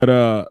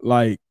But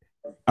like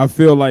I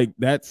feel like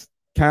that's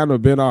kind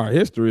of been our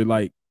history.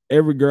 Like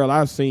every girl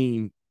I've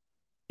seen,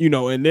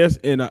 and this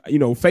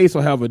and Face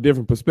will have a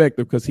different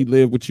perspective because he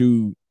lived with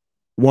you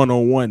one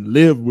on one,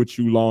 lived with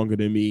you longer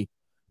than me.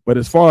 But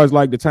as far as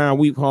like the time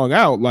we've hung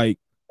out, like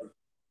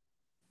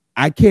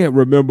I can't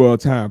remember a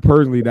time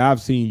personally that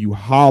I've seen you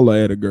holler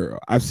at a girl.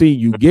 I've seen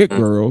you get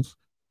girls,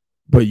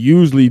 but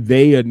usually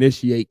they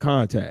initiate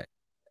contact.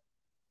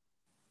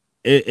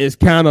 It's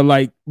kind of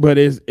like, but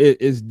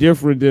it's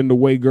different than the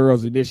way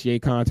girls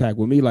initiate contact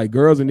with me. Like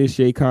girls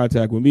initiate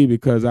contact with me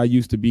because I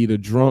used to be the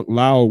drunk,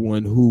 loud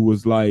one who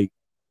was like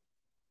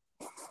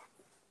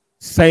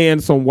saying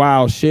some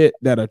wild shit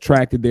that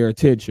attracted their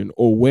attention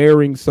or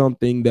wearing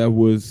something that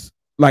was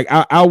like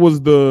I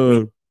was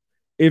the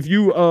if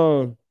you've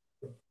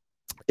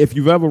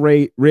ever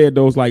read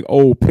those like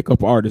old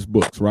pickup artist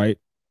books, right?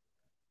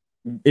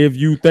 If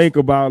you think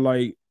about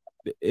like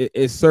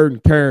it's certain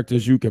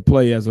characters you can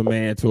play as a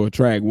man to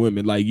attract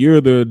women. Like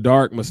you're the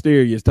dark,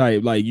 mysterious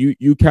type. Like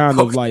you kind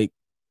of like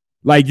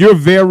you're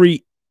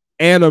very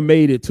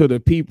animated to the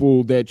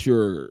people that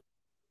you're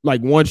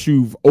like once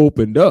you've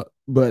opened up.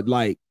 But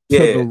like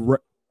to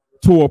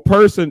a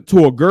person,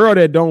 to a girl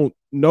that don't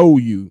know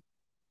you,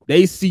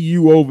 they see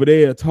you over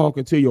there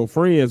talking to your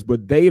friends,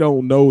 but they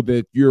don't know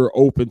that you're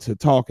open to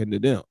talking to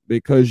them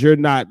because you're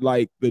not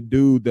like the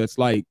dude that's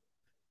like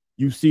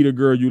you see the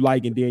girl you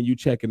like and then you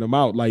checking them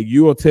out. Like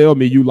you'll tell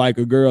me you like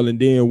a girl and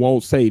then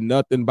won't say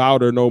nothing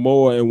about her no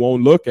more and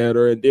won't look at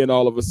her. And then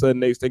all of a sudden,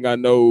 next thing I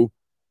know,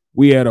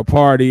 we at a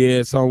party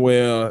at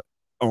somewhere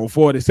on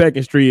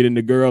 42nd Street and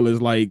the girl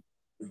is like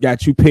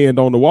got you pinned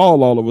on the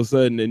wall all of a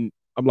sudden. And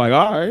I'm like,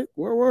 all right,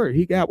 word.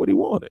 He got what he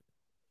wanted.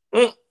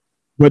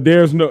 But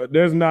there's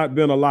not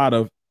been a lot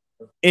of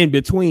in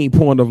between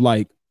point of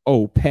like,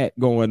 oh, Pat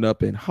going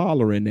up and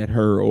hollering at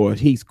her or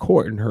he's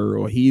courting her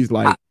or he's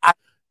like,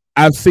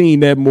 I've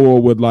seen that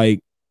more with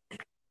like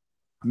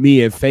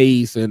me and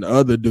Face and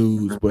other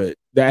dudes, but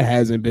that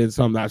hasn't been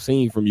something I've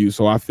seen from you.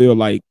 So I feel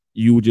like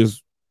you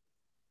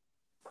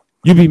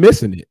be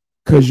missing it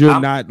because you're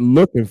not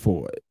looking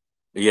for it.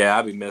 Yeah,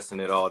 I be missing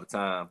it all the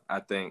time.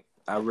 I think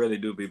I really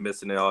do be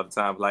missing it all the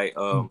time. Like,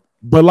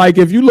 but like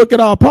if you look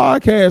at our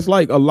podcast,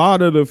 like a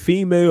lot of the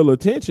female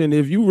attention,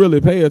 if you really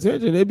pay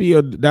attention, it'd be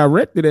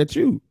directed at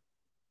you.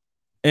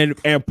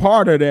 And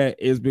part of that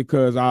is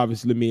because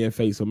obviously me and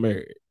Face are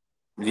married.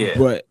 Yeah.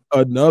 But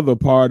another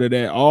part of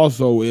that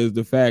also is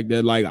the fact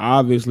that like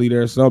obviously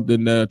there's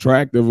something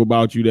attractive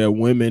about you that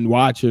women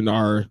watching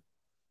are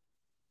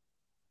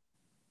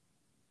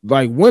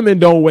like women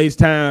don't waste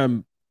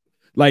time.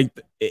 Like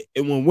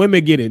when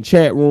women get in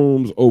chat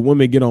rooms or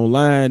women get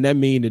online, that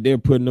means that they're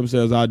putting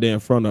themselves out there in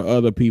front of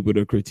other people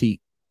to critique.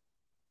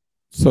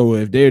 So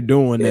if they're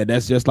doing that,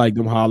 that's just like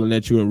them hollering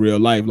at you in real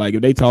life. Like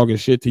if they talking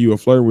shit to you or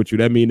flirting with you,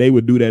 that means they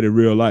would do that in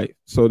real life.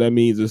 So that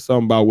means it's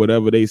something about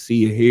whatever they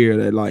see and hear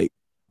that like,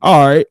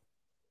 all right,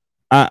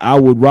 I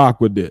would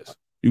rock with this.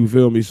 You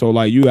feel me? So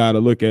like you got to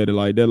look at it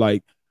like that.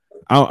 Like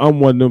I'm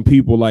one of them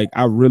people. Like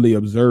I really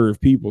observe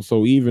people.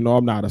 So even though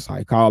I'm not a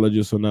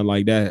psychologist or nothing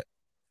like that,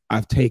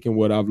 I've taken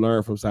what I've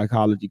learned from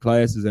psychology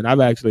classes and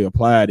I've actually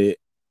applied it.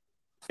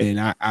 And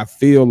I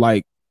feel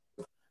like,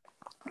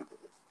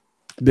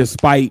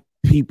 despite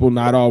people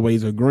not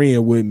always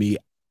agreeing with me,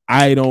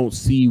 I don't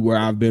see where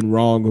I've been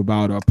wrong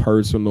about a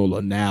personal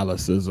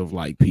analysis of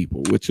like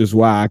people, which is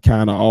why I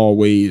kind of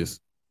always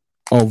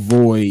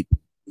avoid.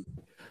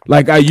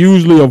 Like I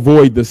usually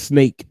avoid the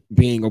snake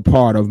being a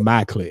part of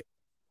my clique.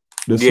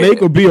 The snake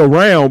will be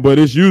around, but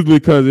it's usually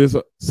because it's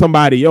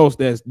somebody else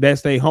that's their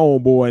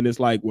homeboy, and it's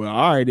like, well,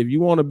 all right, if you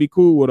want to be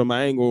cool with them,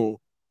 I ain't gonna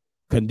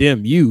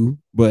condemn you,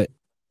 but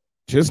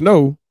just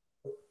know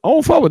I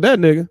don't fuck with that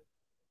nigga,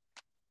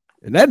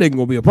 and that nigga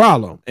gonna be a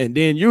problem. And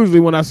then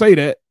usually when I say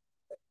that,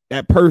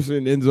 that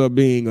person ends up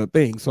being a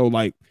thing. So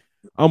like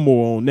I'm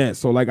more on that.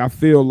 So like I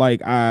feel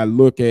like I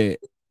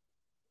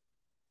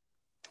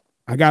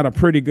got a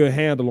pretty good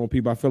handle on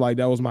people. I feel like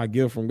that was my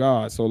gift from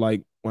God. So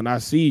like when I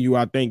see you,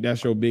 I think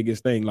that's your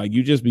biggest thing. Like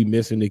you just be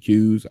missing the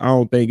cues. I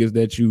don't think it's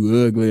that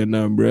you ugly or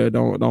nothing, bro.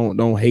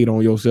 Don't hate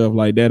on yourself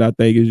like that. I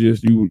think it's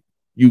just you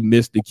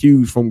miss the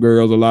cues from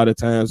girls a lot of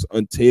times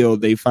until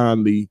they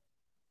finally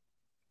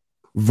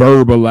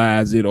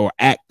verbalize it or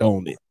act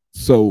on it.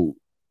 So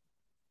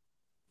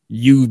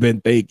you've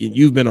been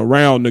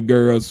around the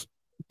girls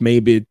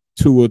maybe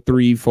 2 or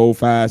 3, 4,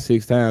 5,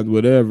 6 times,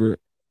 whatever,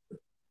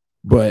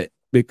 but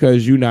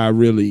because you're not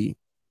really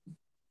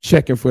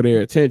checking for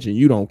their attention,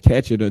 you don't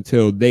catch it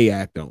until they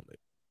act on it.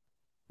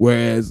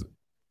 Whereas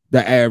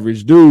the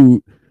average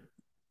dude,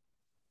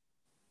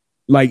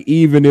 like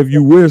even if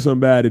you with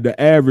somebody, the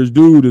average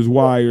dude is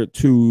wired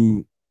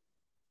to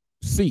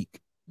seek.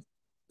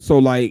 So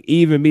like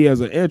even me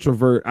as an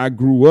introvert, I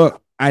grew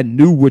up, I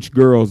knew which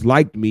girls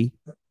liked me,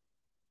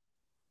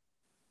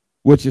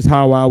 which is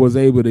how I was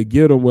able to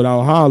get them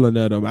without hollering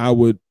at them.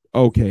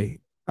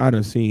 I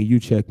done seen you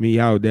check me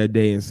out that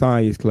day in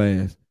science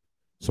class.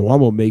 So I'm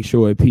going to make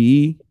sure at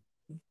PE,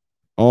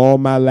 all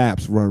my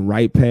laps run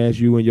right past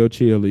you and your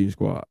cheerleading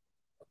squad.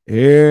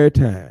 Every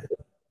time.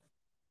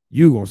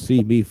 you gonna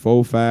see me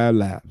 4-5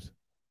 laps.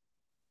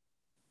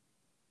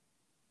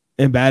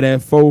 And by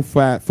that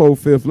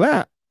 4-5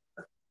 lap,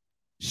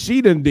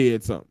 she done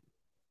did something.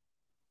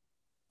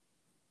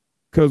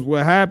 Because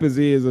what happens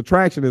is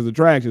attraction.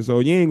 So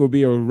you ain't gonna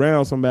be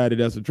around somebody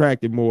that's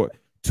attracted more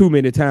too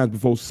many times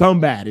before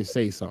somebody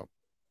say something.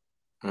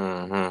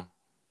 Mm-hmm.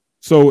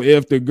 So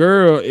if the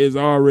girl is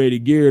already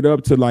geared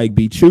up to like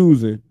be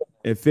choosing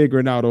and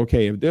figuring out,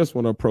 okay, if this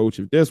one approach,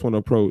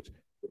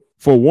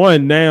 for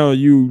one, now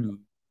you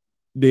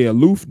the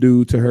aloof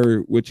dude to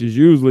her, which is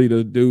usually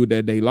the dude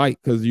that they like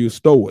because you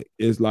stoic.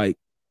 It's like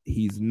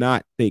he's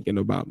not thinking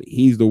about me.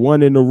 He's the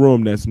one in the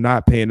room that's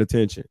not paying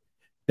attention.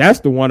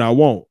 That's the one I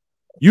want.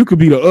 You could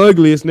be the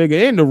ugliest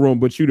nigga in the room,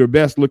 but you the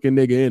best looking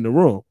nigga in the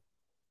room.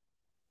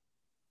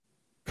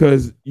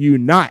 Cause you're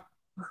not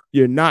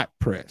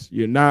pressed.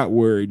 You're not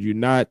worried. You're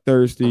not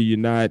thirsty. You're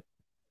not,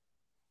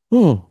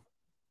 oh,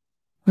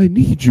 I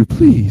need you.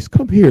 Please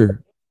come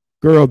here.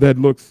 Girl that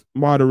looks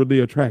moderately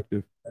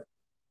attractive.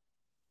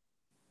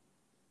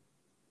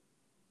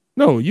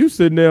 No, you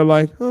sitting there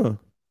like, I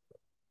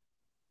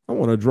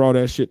want to draw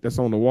that shit that's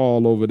on the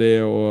wall over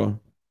there, or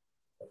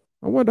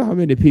I wonder how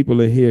many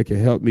people in here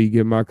can help me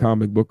get my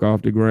comic book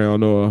off the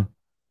ground, or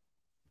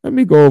let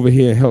me go over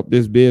here and help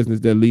this business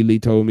that Lily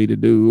told me to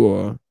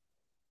do,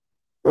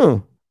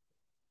 or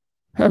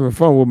having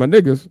fun with my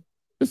niggas.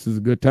 This is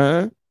a good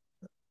time.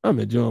 I'm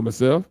enjoying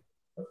myself.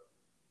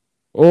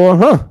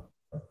 Or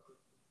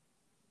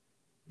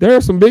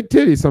there's some big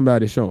titties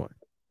somebody showing.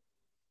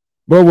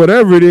 But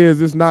whatever it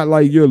is, it's not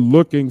like you're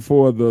looking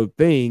for the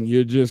thing.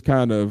 You're just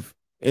kind of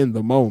in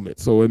the moment.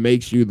 So it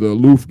makes you the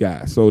aloof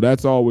guy. So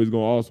that's always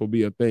going to also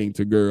be a thing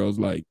to girls.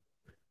 Like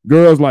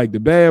girls like the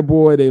bad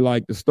boy. They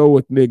like the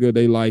stoic nigga.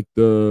 They like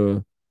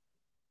the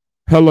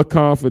hella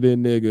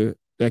confident nigga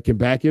that can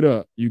back it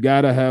up. You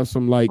got to have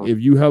some, like, if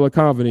you hella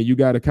confident, you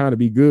got to kind of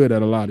be good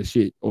at a lot of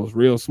shit or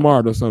real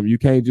smart or something. You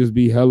can't just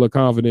be hella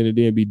confident and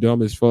then be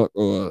dumb as fuck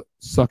or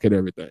suck at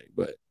everything.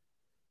 But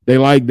they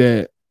like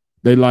that.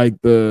 They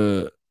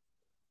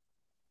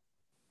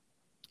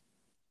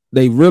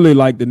really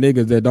like the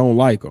niggas that don't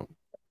like them.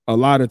 A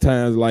lot of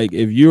times, like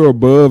if you're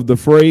above the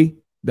fray,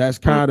 that's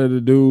kind of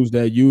the dudes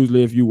that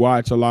usually, if you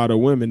watch a lot of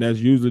women, that's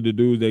usually the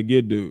dudes that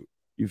get dude.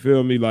 You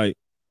feel me? Like,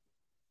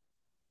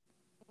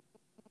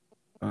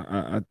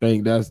 I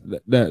think that's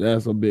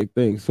a big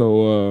thing.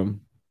 So,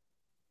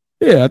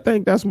 yeah, I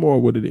think that's more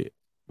what it is.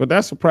 But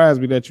that surprised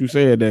me that you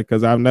said that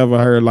because I've never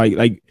heard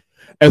like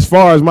as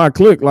far as my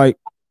clique, like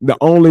the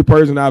only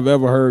person I've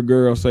ever heard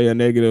girls say a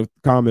negative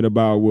comment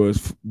about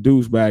was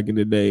Deuce back in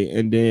the day.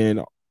 And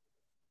then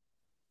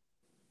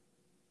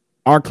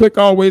our clique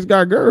always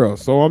got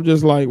girls. So I'm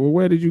just like, well,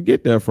 where did you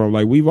get that from?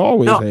 Like, we've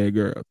always had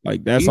girls.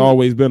 Like, that's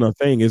always been a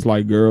thing. It's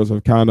like girls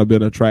have kind of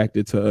been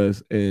attracted to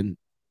us. And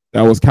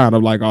that was kind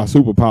of like our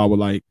superpower.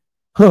 Like,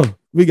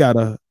 we got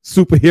a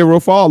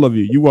superhero for all of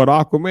you. You want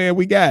Aquaman?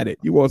 We got it.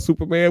 You want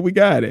Superman? We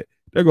got it.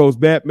 There goes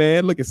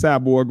Batman. Look at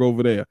Cyborg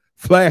over there.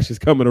 Flash is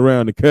coming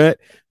around the cut.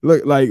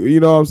 Look, like, you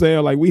know what I'm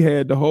saying? Like, we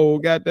had the whole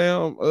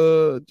goddamn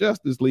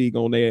Justice League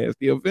on their ass.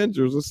 The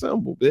Avengers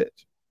assemble, bitch.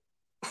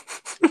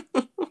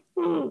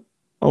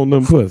 On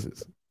them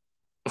pussies.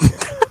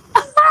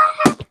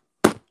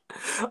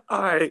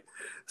 All right.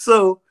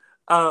 So,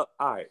 all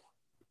right.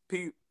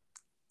 Pete,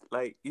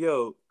 like,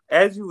 yo,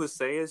 as you were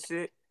saying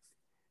shit,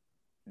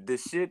 the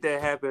shit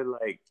that happened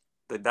like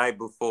the night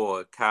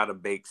before kind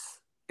of makes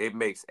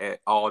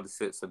all the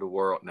sense of the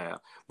world now.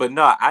 But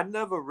no, I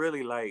never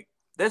really like,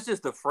 that's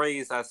just the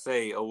phrase I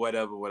say or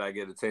whatever when I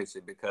get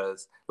attention,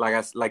 because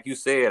like you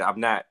said, I'm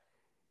not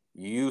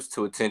used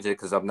to attention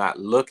because I'm not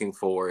looking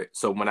for it.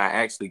 So when I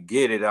actually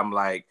get it, I'm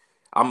like,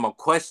 I'm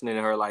questioning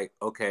her like,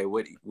 okay,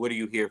 what are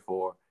you here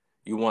for?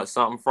 You want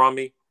something from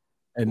me?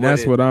 And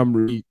that's what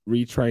I'm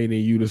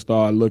retraining you to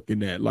start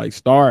looking at. Like,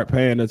 start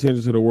paying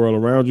attention to the world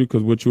around you,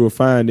 because what you will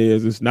find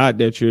is it's not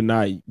that you're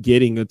not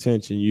getting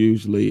attention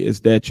usually.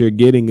 It's that you're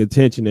getting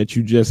attention that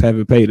you just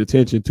haven't paid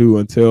attention to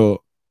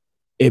until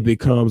it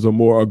becomes a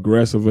more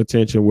aggressive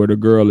attention where the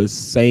girl is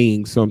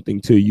saying something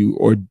to you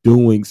or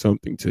doing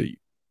something to you.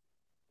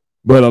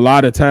 But a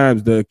lot of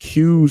times the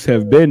cues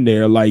have been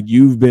there, like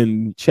you've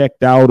been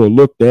checked out or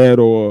looked at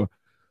or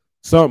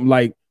something.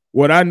 Like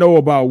what I know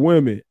about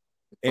women,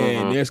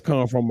 and this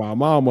come from my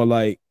mama,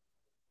 like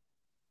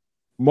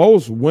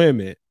most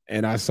women,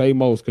 and I say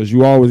most because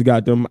you always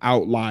got them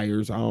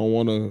outliers. I don't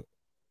want to,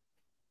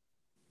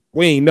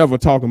 we ain't never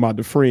talking about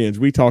the friends.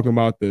 We talking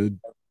about the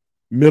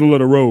middle of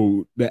the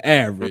road, the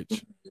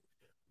average.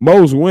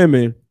 Most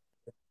women,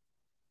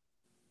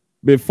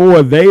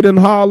 before they done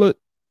hollered,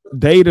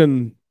 they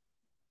done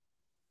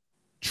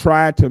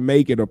tried to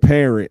make it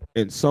apparent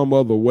in some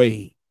other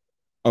way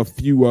a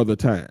few other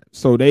times.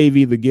 So they've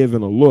either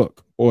given a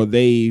look, or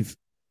they've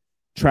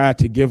tried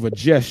to give a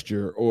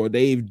gesture, or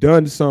they've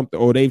done something,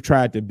 or they've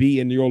tried to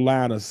be in your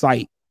line of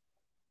sight,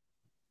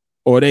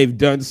 or they've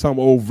done some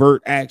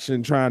overt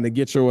action trying to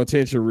get your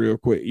attention real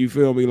quick. You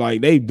feel me? Like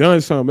they've done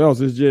something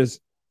else. It's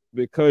just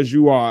because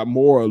you are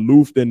more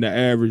aloof than the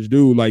average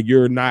dude, like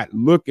you're not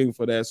looking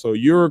for that. So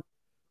you're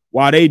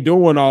while they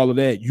doing all of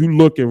that, you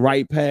looking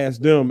right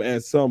past them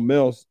at something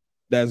else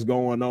that's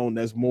going on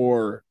that's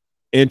more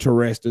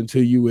interesting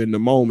to you in the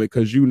moment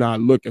because you're not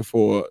looking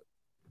for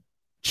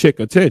chick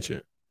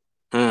attention.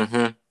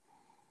 Mm-hmm.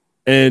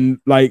 And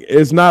like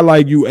it's not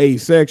like you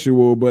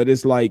asexual, but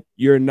it's like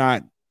you're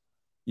not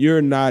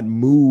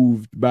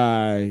moved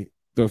by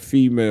the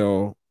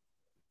female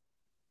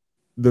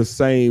the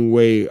same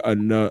way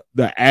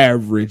the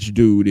average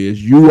dude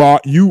is.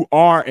 You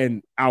are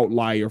an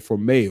outlier for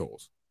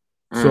males.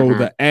 So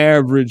the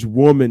average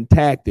woman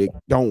tactic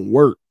don't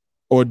work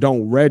or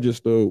don't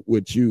register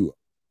with you.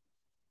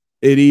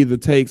 It either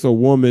takes a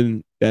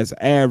woman that's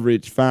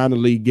average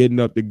finally getting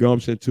up the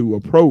gumption to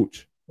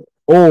approach,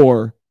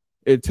 or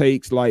it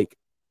takes like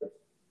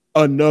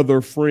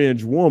another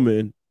fringe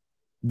woman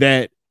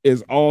that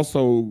is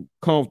also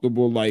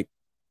comfortable like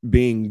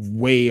being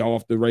way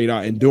off the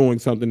radar and doing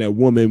something that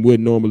women would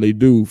normally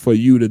do for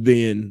you to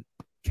then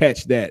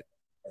catch that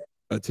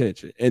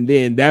attention. And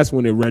then that's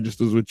when it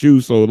registers with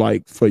you. So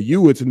like for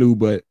you it's new,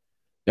 but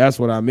that's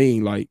what I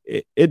mean. Like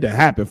it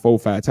happened 4 or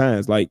 5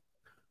 times. Like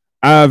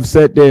I've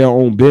sat there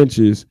on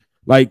benches,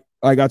 like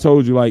I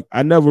told you, like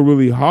I never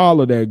really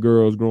hollered at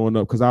girls growing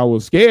up because I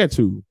was scared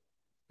to.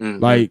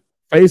 Like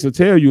Face will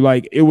tell you,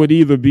 like it would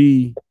either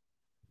be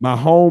my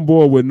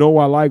homeboy would know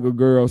I like a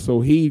girl, so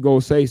he go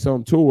say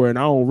something to her, and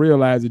I don't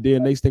realize it.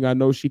 Then next thing I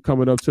know, she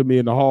coming up to me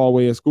in the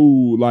hallway at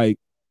school, like,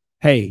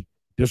 "Hey,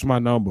 this is my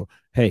number.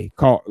 Hey,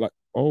 call." Like,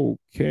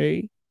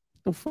 okay,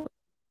 the fuck.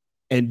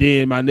 And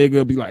then my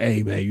nigga be like,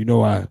 "Hey, man, you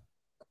know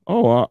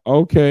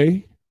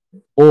okay."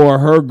 Or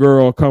her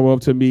girl come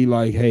up to me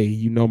like, "Hey,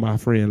 you know my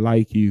friend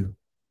like you."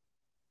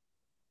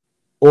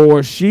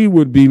 Or she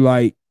would be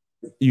like,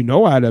 "You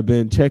know, I'd have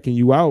been checking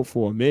you out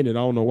for a minute. I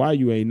don't know why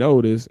you ain't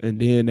noticed." And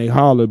then they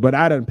holler, but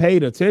I done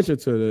paid attention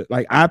to it.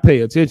 Like I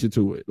pay attention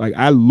to it. Like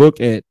I look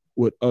at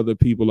what other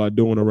people are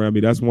doing around me.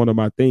 That's one of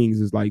my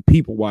things is like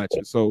people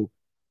watching. So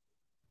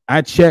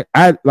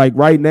I like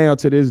right now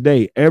to this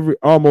day,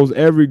 almost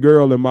every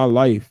girl in my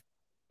life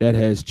that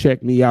has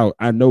checked me out,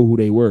 I know who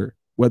they were.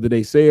 Whether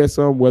they said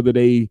something, whether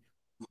they,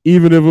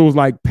 even if it was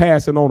like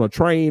passing on a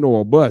train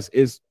or a bus,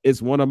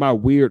 it's one of my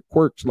weird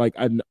quirks. Like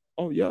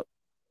yep,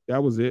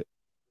 that was it.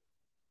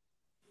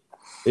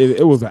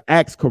 It was an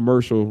Axe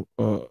commercial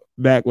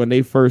back when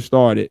they first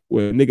started,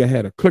 where a nigga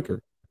had a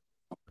clicker,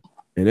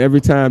 and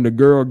every time the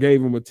girl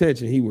gave him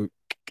attention, he would.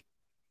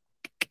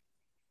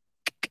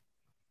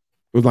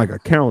 It was like a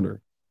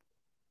counter.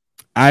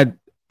 I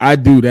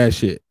do that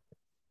shit.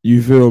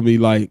 You feel me?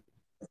 Like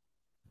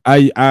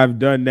I've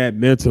done that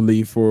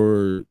mentally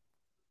for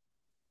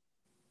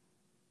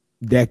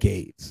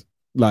decades.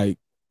 Like,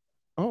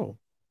 oh.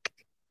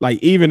 Like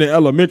even in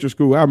elementary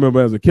school, I remember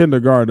as a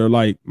kindergartner,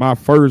 like my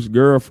first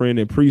girlfriend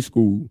in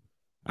preschool,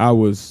 I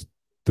was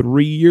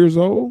 3 years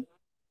old.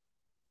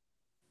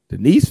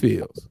 Denise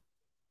Fields.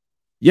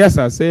 Yes,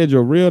 I said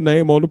your real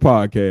name on the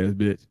podcast,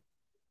 bitch.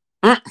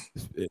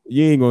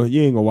 You ain't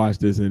gonna watch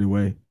this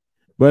anyway.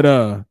 But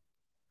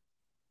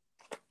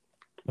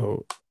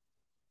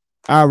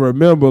I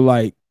remember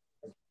like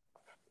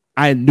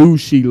I knew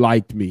she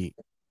liked me,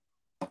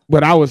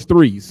 but I was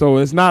 3, so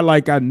it's not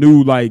like I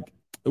knew like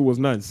it was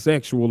nothing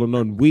sexual or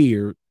nothing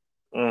weird,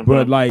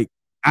 but like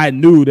I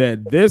knew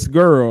that this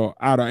girl,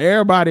 out of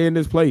everybody in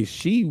this place,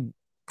 she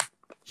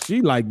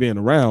liked being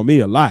around me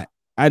a lot.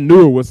 I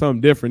knew it was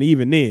something different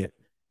even then.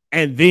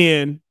 And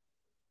then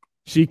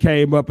she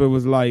came up and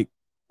was like,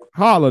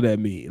 hollered at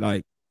me,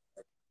 like,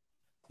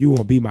 "You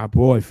want to be my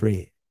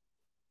boyfriend?"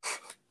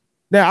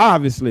 Now,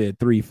 obviously, at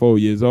 3, 4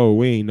 years old,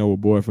 we ain't know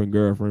what boyfriend,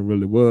 girlfriend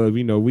really was.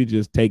 You know, we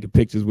just taking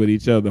pictures with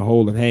each other,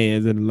 holding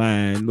hands in the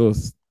line,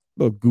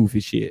 little goofy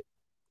shit.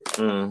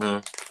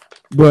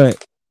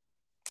 But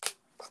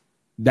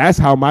that's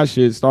how my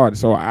shit started.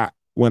 So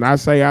when I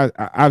say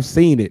I've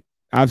seen it,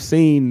 I've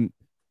seen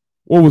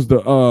what was the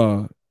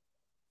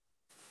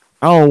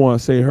I don't want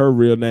to say her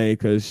real name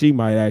because she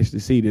might actually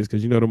see this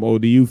because you know them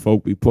ODU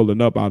folk be pulling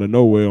up out of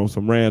nowhere on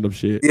some random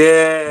shit.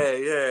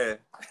 Yeah.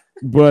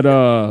 But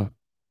a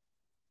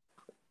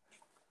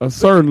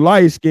certain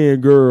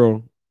light-skinned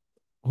girl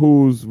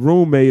whose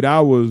roommate I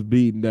was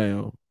beating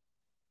down,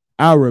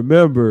 I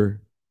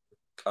remember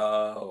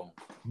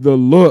the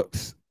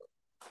looks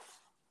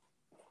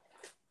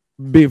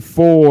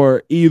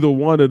before either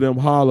one of them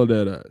hollered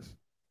at us.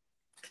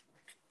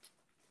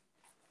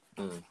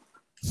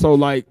 So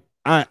like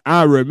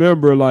I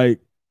remember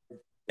like,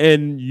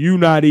 and you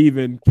not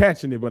even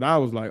catching it, but I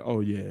was like, oh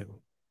yeah,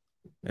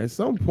 at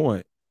some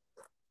point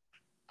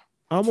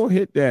I'm gonna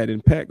hit that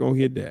and Pat gonna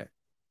hit that.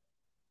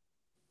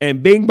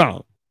 And bing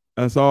bong.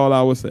 That's all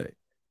I would say.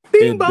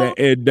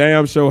 It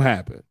damn sure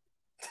happened.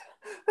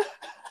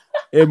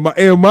 It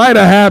might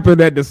have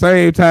happened at the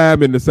same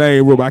time in the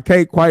same room. I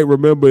can't quite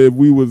remember if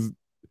we was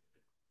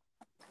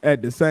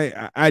at the same.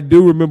 I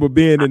do remember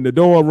being in the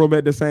dorm room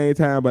at the same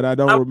time, but I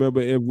don't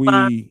remember if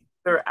we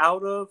they're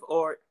out of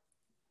or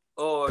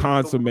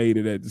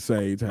consummated at the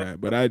same time.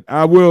 But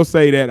I will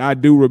say that I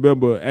do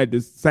remember at the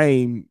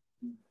same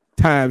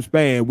time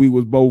span we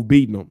was both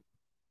beating them.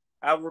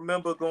 I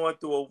remember going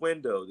through a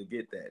window to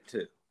get that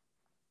too.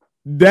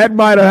 That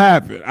might have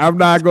happened. I'm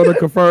not going to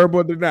confirm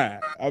or deny.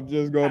 I'm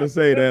just going to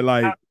say that,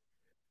 like, I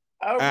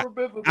I,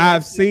 remember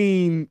I've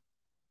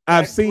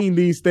that shit. seen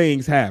these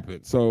things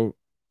happen. So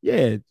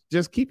yeah,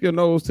 just keep your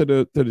nose to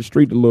the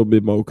street a little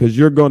bit more, because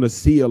you're going to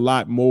see a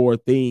lot more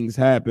things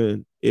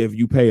happen if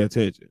you pay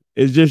attention.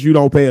 It's just you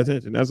don't pay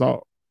attention. That's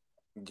all.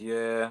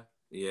 Yeah,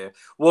 yeah.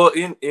 Well,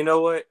 you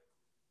know what?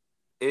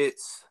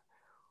 It's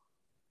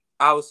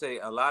I would say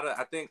a lot of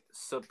I think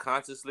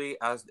subconsciously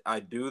I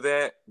do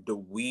that to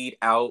weed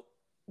out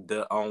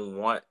the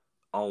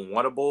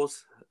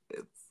unwantables,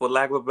 for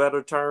lack of a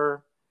better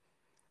term.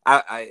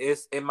 I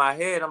it's in my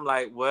head. I'm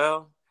like,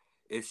 well,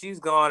 if she's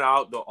gone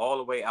all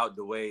the way out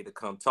the way to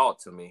come talk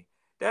to me,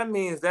 that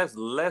means that's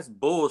less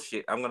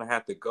bullshit I'm gonna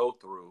have to go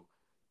through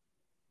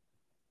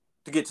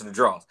to get to the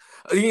draws.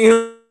 You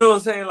know what I'm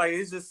saying? Like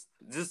it's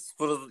just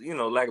for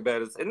the lack of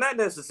better, and not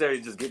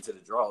necessarily just get to the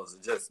draws,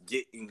 it's just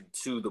getting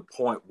to the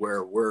point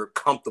where we're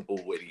comfortable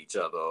with each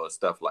other or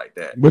stuff like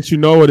that. But you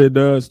know what it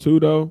does too,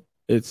 though?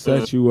 It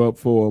sets Mm-hmm. you up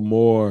for a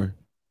more.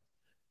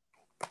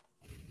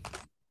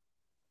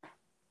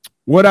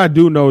 What I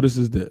do notice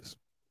is this.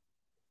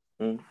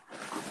 Mm-hmm.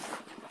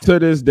 To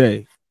this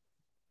day,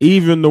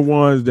 even the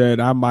ones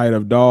that I might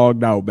have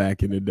dogged out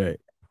back in the day,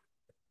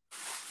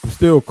 I'm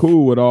still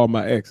cool with all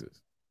my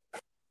exes.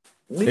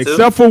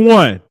 Except for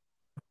one.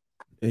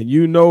 And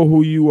you know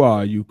who you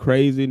are, you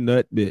crazy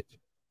nut bitch.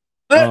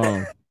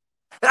 Yo,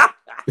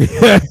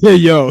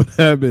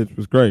 that bitch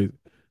was crazy.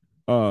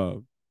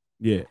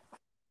 Yeah.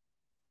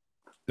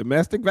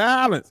 Domestic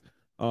violence.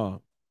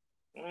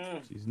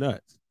 She's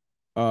nuts.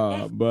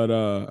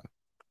 But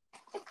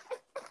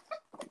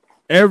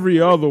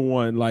every other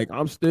one, like,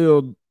 I'm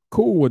still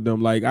cool with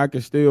them. Like, I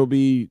could still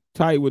be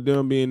tight with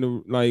them,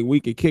 being like, we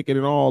could kick it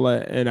and all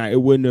that, and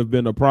it wouldn't have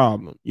been a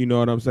problem. You know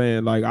what I'm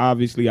saying? Like,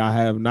 obviously I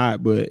have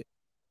not, but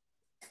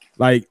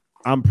like,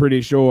 I'm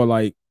pretty sure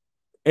like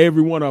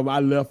every one of them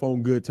I left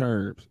on good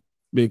terms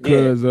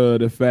because of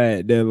the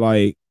fact that,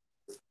 like,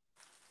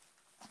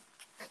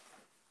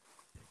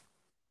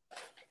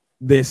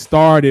 they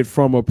started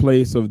from a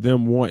place of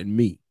them wanting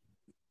me.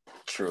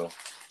 True.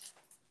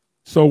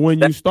 So when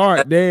you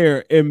start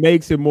there, it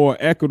makes it more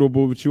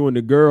equitable with you and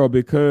the girl,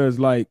 because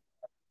like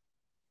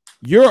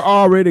you're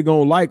already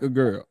gonna like a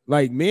girl.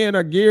 Like, men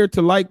are geared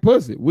to like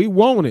pussy. We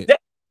want it.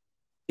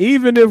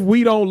 Even if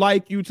we don't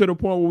like you to the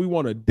point where we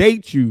want to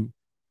date you,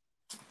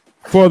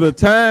 for the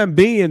time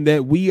being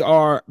that we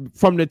are,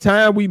 from the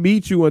time we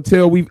meet you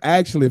until we've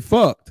actually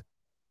fucked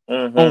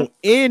on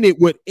any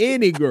with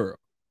any girl,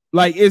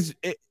 like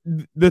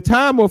the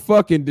time of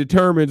fucking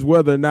determines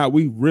whether or not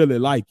we really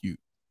like you.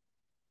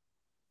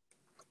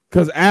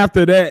 Because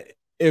after that,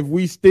 if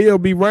we still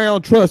be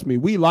around, trust me,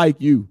 we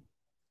like you.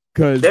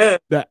 Because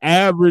the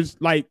average,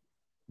 like,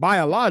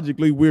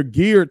 biologically, we're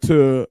geared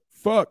to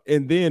fuck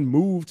and then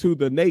move to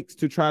the next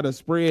to try to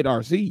spread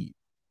our seed.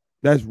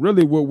 That's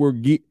really what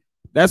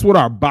that's what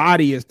our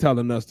body is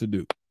telling us to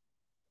do.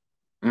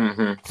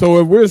 So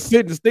if we're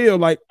sitting still,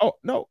 like, oh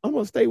no, I'm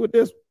gonna stay with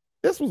this.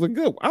 This was a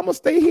good one. I'm gonna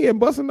stay here and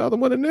bust another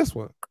one in this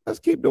one. Let's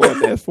keep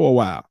doing this for a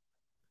while.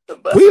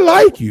 We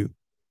like you.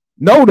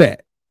 Know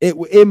that.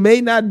 It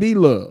may not be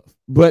love,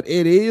 but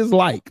it is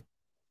like,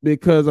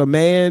 because a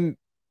man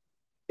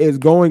is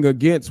going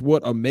against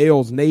what a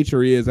male's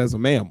nature is as a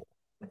mammal.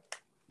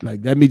 Like,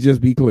 let me just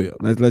be clear.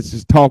 Let's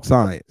just talk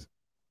science.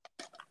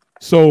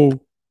 So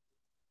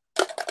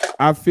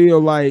I feel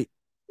like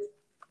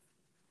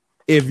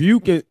if you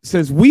can,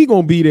 since we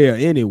gonna be there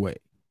anyway,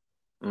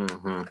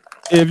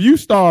 if you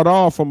start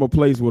off from a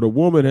place where a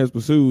woman has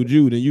pursued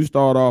you, then you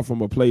start off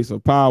from a place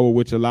of power,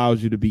 which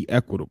allows you to be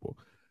equitable.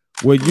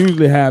 What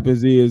usually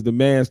happens is the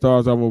man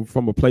starts off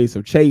from a place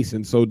of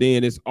chasing, so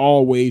then it's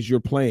always you're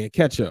playing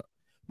catch up.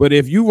 But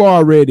if you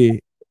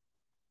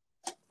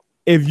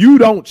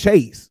don't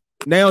chase,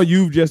 now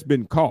you've just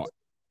been caught.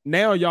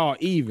 Now y'all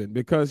even,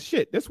 because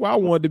shit, that's where I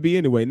wanted to be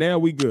anyway. Now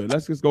we good.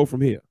 Let's just go from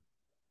here.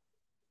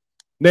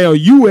 Now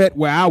you at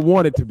where I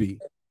wanted to be.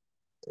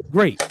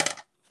 Great.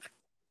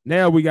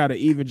 Now we got an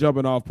even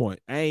jumping off point.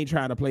 I ain't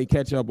trying to play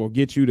catch up or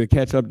get you to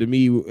catch up to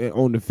me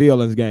on the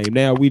feelings game.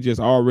 Now we just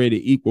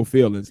already equal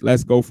feelings.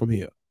 Let's go from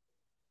here.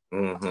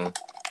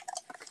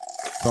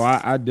 So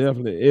I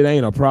definitely, it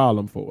ain't a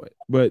problem for it.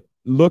 But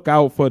look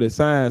out for the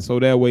signs, so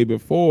that way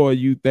before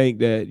you think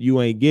that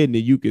you ain't getting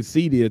it, you can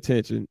see the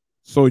attention.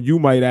 So you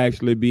might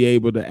actually be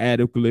able to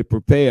adequately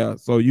prepare.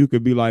 So you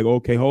could be like,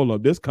 okay, hold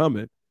up, this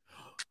coming.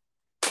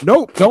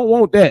 Nope, don't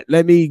want that.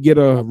 Let me get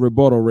a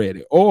rebuttal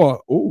ready.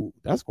 Or, ooh,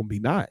 that's going to be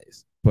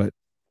nice. But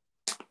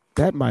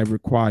that might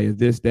require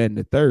this, that, and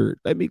the third.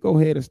 Let me go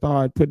ahead and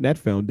start putting that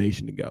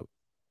foundation together.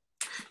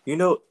 You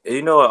know,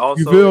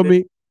 also, you feel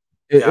me?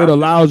 It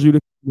allows you to,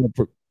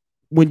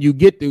 when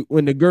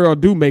the girl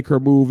do make her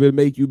move, it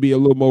make you be a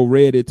little more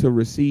ready to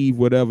receive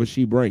whatever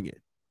she bringing.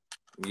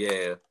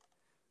 Yeah.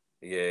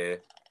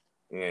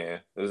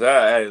 Because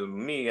I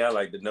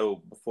like to know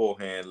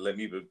beforehand. Let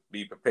me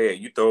be prepared.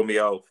 You throw me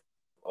off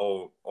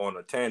on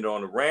a tender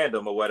on a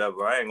random or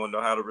whatever, I ain't gonna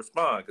know how to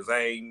respond because I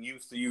ain't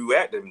used to you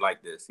acting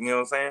like this. You know what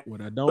I'm saying?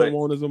 What I don't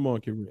want is a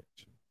monkey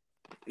wrench.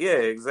 Yeah,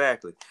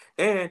 exactly.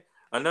 And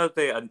another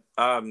thing,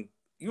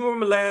 you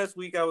remember last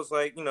week I was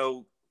like,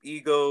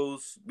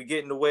 egos be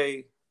getting in the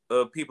way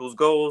of people's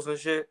goals and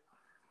shit.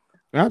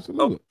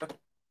 Absolutely. Oh,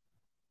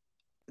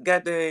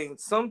 God dang,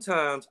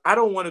 sometimes I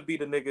don't want to be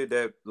the nigga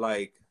that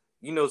like,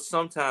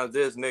 sometimes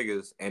there's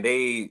niggas and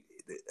a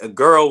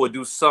girl would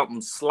do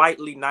something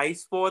slightly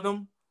nice for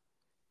them,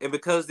 and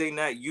because they're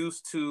not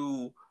used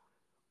to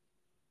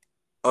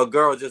a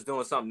girl just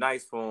doing something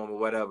nice for them or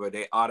whatever,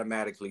 they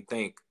automatically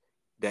think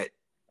that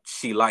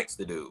she likes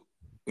the dude.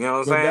 You know what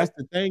I'm saying? That's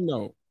the thing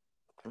though.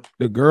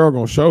 The girl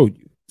gonna show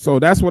you. So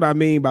that's what I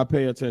mean by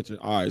pay attention.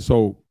 All right,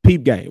 so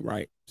peep game,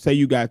 right? Say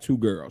you got 2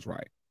 girls,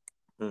 right?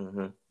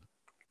 Mm-hmm.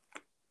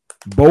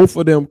 Both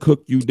of them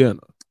cook you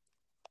dinner.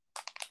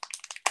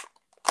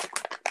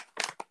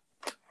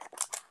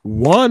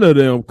 One of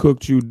them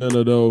cooked you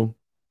dinner though,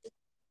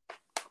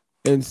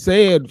 and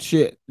said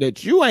shit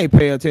that you ain't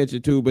pay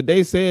attention to, but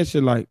they said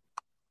shit like,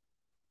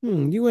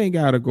 you ain't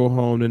gotta go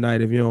home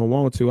tonight if you don't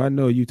want to. I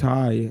know you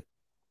tired.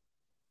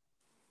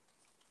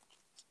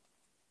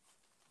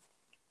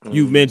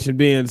 You mentioned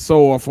being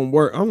sore from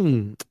work.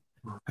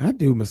 I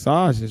do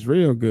massages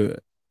real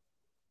good.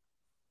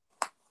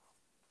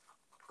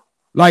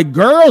 Like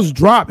girls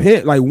drop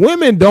hint. Like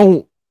women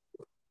don't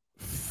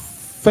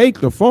fake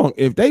the funk.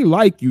 If they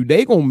like you,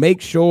 they gonna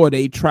make sure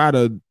they try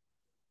to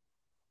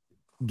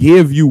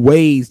give you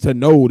ways to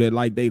know that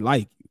like they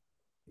like you.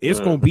 It's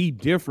gonna be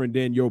different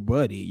than your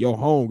buddy, your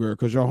homegirl,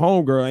 because your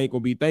homegirl ain't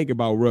gonna be thinking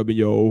about rubbing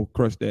your old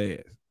crusty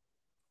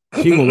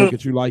ass. She gonna look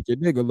at you like your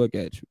nigga look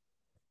at you.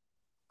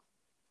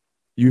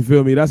 You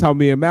feel me? That's how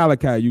me and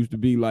Malachi used to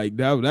be. Like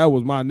that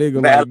was my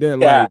nigga like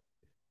that.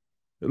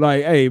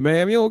 Like, hey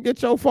man, you don't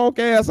get your funk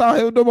ass out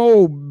here with them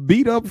old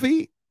beat up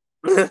feet.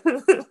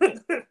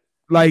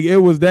 Like it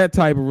was that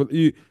type of.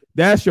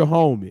 That's your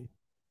homie.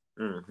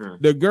 Mm-hmm.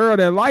 The girl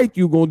that like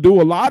you gonna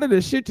do a lot of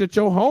the shit that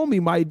your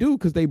homie might do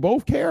because they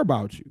both care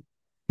about you.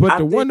 But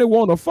the one that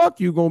want to fuck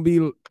you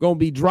gonna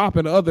be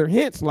dropping other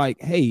hints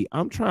like, hey,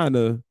 I'm trying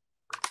to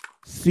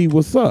see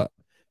what's up.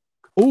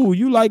 Ooh,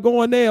 you like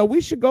going there?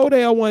 We should go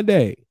there one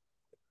day.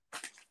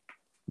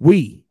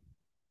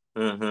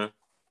 Mm-hmm.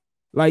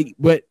 Like,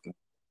 but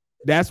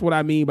that's what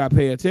I mean by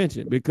pay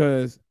attention,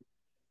 because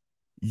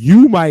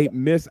you might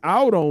miss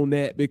out on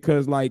that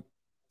because, like,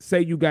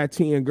 say you got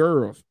 10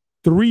 girls,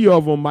 3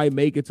 of them might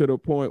make it to the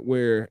point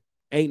where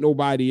ain't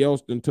nobody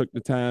else done took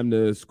the time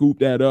to scoop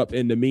that up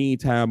in the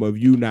meantime of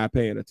you not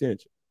paying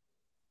attention.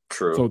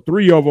 True. So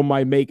 3 of them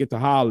might make it to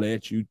holler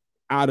at you.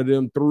 Out of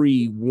them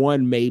 3,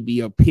 1 may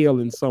be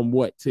appealing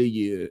somewhat to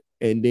you,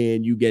 and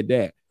then you get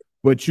that.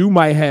 But you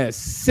might have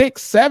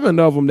 6, 7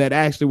 of them that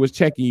actually was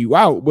checking you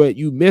out, but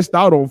you missed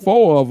out on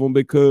 4 of them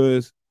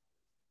because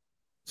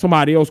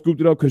somebody else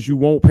scooped it up because you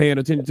won't paying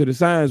attention to the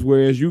signs,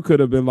 whereas you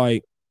could have been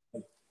like,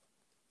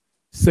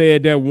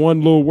 said that one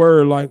little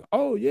word like,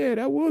 oh yeah,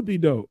 that would be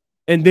dope.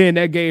 And then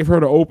that gave her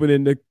the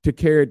opening to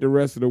carry it the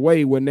rest of the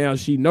way, when now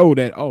she know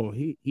that, oh,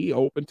 he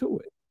open to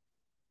it.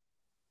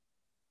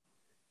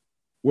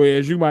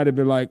 Whereas you might have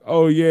been like,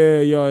 oh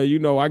yeah,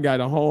 I got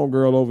a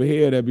homegirl over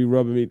here that be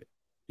rubbing me,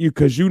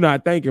 because you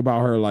not thinking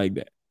about her like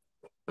that.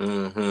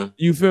 Mm-hmm.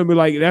 You feel me?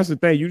 Like that's the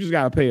thing. You just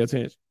gotta pay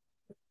attention.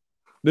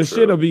 The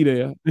shit'll be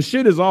there. The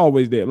shit is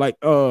always there. Like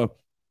I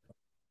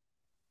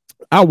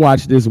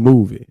watched this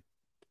movie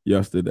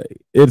yesterday.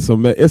 It's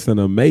an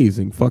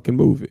amazing fucking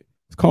movie.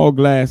 It's called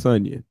Glass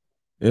Onion.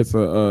 It's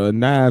a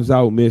Knives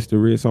Out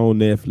mystery. It's on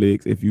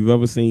Netflix. If you've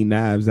ever seen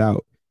Knives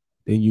Out,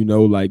 then you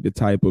know like the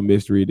type of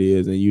mystery it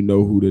is, and you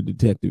know who the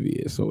detective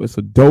is. So it's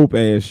a dope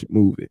ass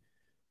movie.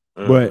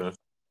 Mm-hmm. But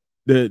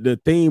the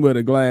theme of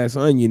the Glass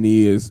Onion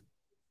is,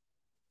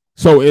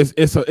 so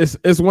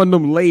it's one of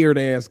them layered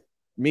ass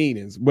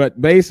meanings.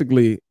 But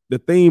basically, the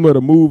theme of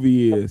the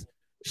movie is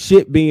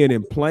shit being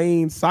in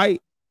plain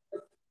sight,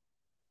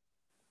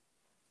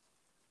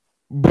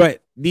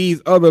 but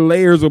these other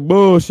layers of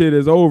bullshit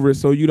is over it,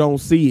 so you don't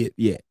see it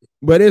yet.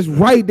 But it's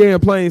right there in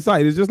plain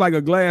sight. It's just like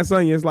a glass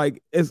onion. It's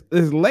like it's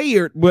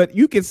layered, but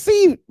you can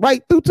see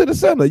right through to the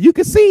center. You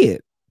can see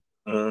it.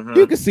 Mm-hmm.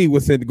 You can see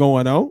what's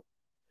going on.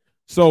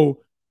 So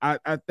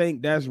I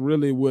think that's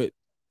really what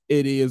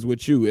it is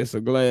with you. It's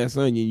a glass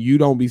onion.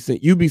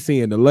 You be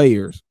seeing the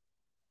layers.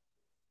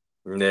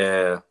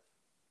 Yeah.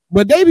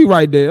 But they be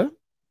right there.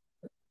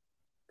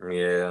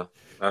 Yeah.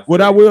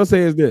 What I will say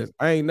is this: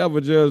 I ain't never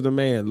judged a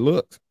man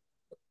looks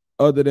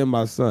other than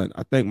my son.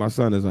 I think my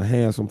son is a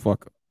handsome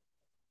fucker.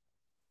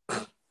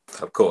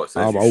 Of course.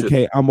 I'm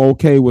okay. I'm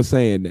okay with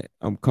saying that.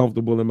 I'm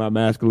comfortable in my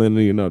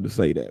masculinity enough to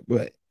say that.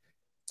 But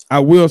I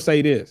will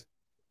say this: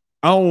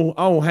 I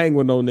don't hang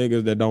with no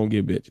niggas that don't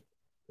get bitches.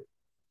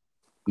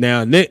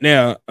 Now a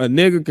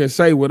nigga can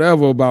say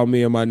whatever about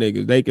me and my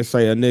niggas. They can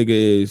say a nigga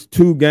is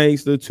too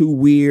gangster, too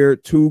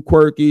weird, too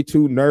quirky,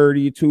 too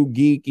nerdy, too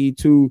geeky,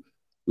 too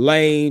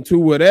lame, too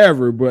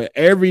whatever. But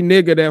every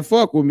nigga that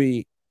fuck with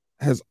me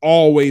has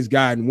always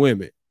gotten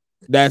women.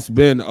 That's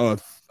been a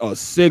a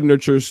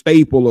signature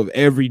staple of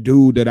every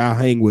dude that I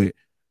hang with,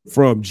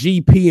 from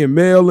GP and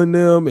Mel and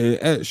them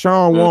and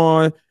Sean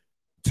Juan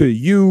to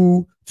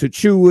you to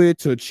Chew It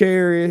to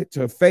Cherry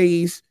to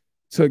Face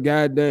to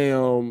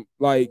goddamn,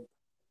 like,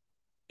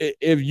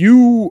 if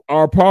you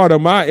are part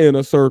of my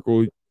inner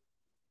circle,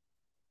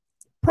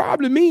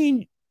 probably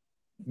mean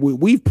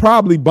we've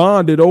probably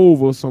bonded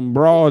over some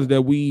bras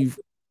that we've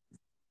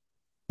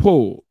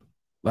pulled.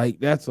 Like,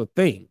 that's a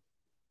thing.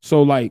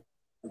 So, like,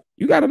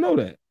 you got to know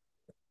that.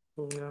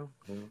 Yeah.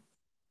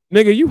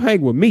 Nigga, you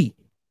hang with me.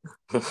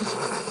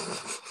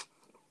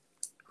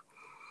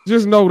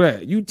 Just know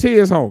that. You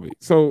Tiz homie.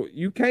 So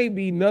you can't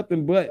be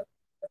nothing but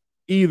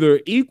either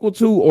equal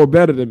to or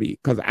better than me,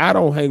 because I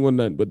don't hang with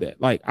nothing but that.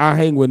 Like, I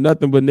hang with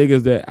nothing but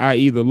niggas that I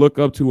either look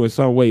up to in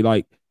some way.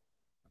 Like,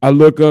 I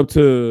look up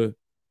to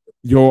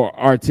your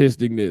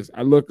artisticness.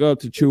 I look up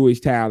to Chewy's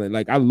talent.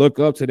 Like, I look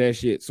up to that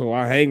shit. So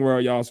I hang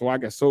around y'all so I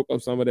can soak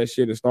up some of that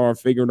shit and start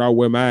figuring out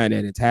where mine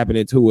at and tapping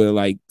into it,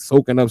 like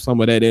soaking up some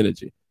of that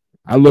energy.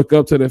 I look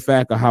up to the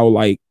fact of how,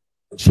 like,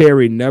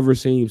 Cherry never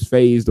seems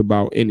phased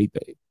about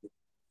anything.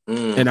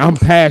 And I'm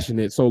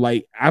passionate. So,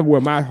 like, I wear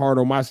my heart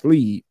on my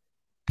sleeve.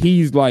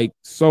 He's, like,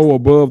 so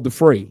above the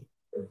fray.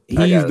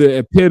 He's the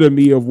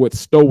epitome of what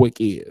stoic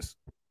is.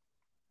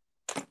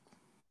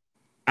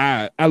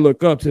 I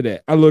look up to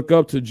that. I look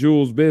up to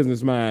Jules'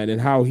 business mind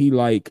and how he,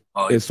 like,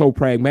 is so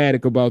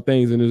pragmatic about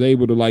things and is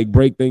able to, like,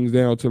 break things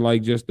down to,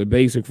 like, just the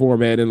basic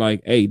format and,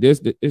 like, hey,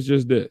 it's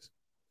just this.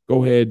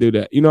 Go ahead and do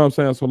that. You know what I'm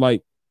saying? So,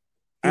 like,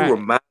 he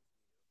reminds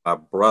my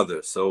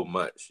brother so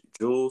much.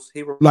 Jules,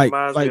 he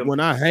reminds me. Like, when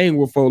I hang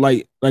with folks,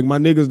 like my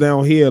niggas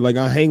down here, like,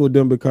 I hang with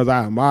them because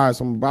I admire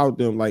something about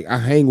them. Like, I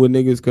hang with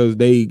niggas because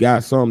they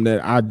got something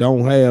that I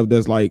don't have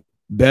that's, like,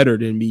 better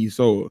than me.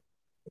 So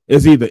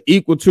it's either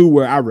equal to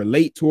where I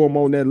relate to them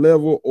on that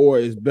level, or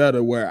it's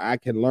better where I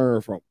can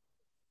learn from.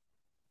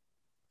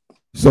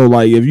 So,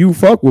 like, if you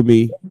fuck with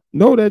me,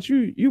 know that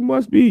you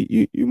must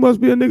be you must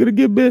be a nigga to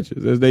get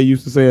bitches, as they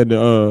used to say in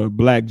the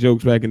black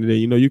jokes back in the day.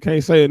 You know, you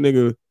can't say a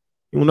nigga,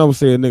 you will never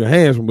say a nigga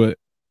handsome, but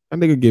a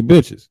nigga get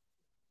bitches.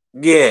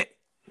 Yeah.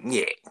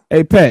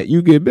 Hey, Pat,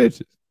 you get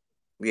bitches.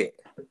 Yeah.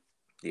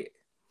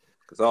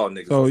 Because all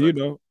niggas. So, you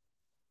know,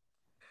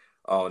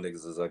 all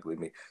niggas is ugly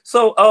to me.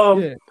 So, all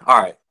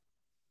right.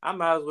 I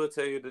might as well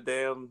tell you the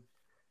damn.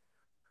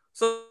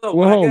 So,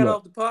 when I got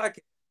off the podcast.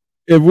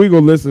 If we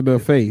gonna listen to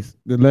Face,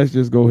 then let's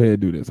just go ahead and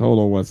do this. Hold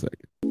on 1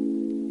 second.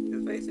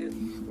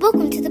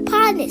 Welcome to the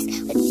Podness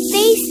with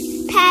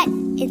Face, Pat,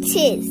 and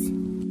Tiz.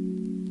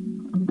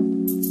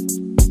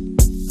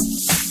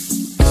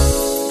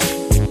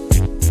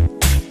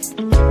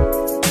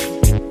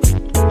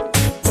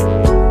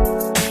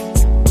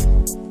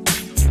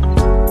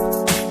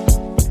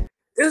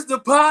 It's the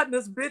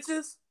Podness,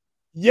 bitches.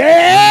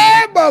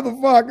 Yeah,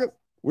 motherfuckers.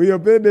 We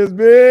up in this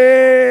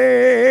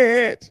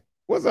bitch.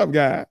 What's up,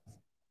 guys?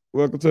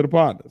 Welcome to the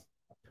Podness.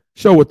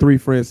 Show with three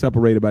friends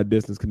separated by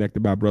distance,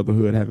 connected by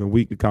brotherhood, having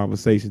weekly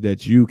conversations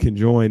that you can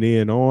join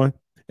in on.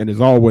 And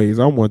as always,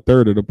 I'm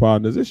 1/3 of the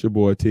Podness. It's your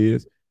boy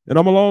Tiz, and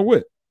I'm along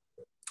with.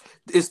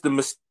 It's the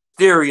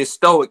mysterious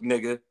stoic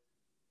nigga,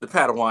 the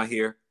Padawan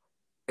here,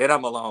 and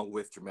I'm along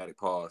with Dramatic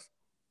Pause.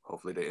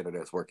 Hopefully the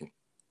internet's working.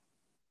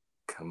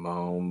 Come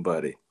on,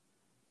 buddy.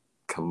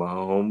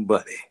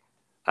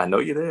 I know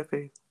you're there,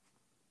 Face.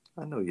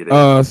 I know you're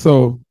there.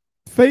 So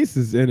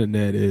Face's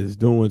internet is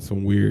doing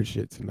some weird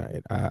shit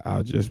tonight.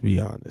 I'll just be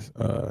honest.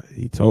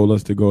 He told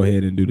us to go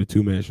ahead and do the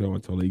 2-man show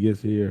until he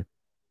gets here.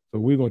 So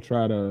we're gonna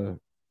try to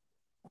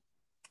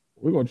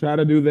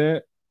do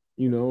that,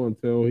 you know,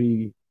 until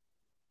he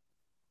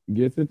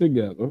gets it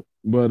together.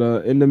 But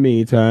in the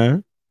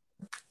meantime,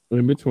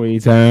 in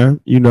between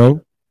time, you know,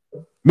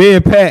 me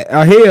and Pat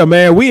are here,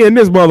 man. We in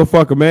this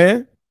motherfucker,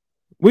 man.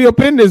 We up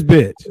in this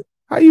bitch.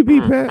 How you be,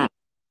 Pat?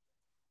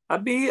 I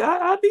be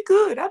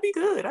good. I be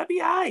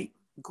all right.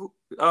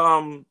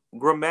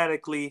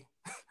 Grammatically,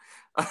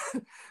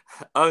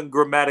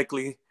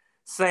 ungrammatically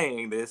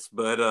saying this,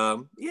 but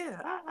yeah,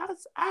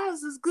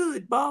 ours is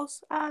good,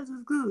 boss. Ours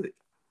is good.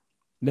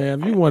 Now,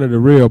 if you one of the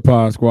real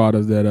pod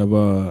squatters that have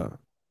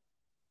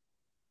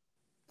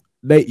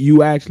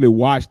you actually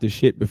watch the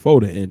shit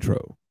before the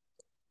intro,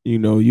 you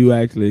know, you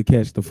actually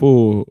catch the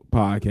full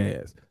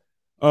podcast.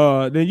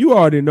 Then you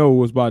already know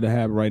what's about to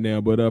happen right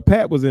now. But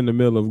Pat was in the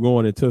middle of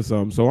going into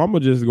something, so I'm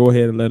gonna just go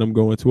ahead and let him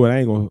go into it. I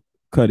ain't gonna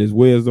cut his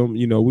wisdom.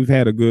 You know, we've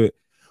had a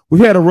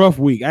rough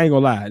week. I ain't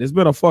gonna lie. It's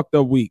been a fucked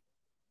up week.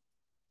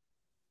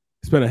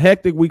 It's been a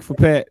hectic week for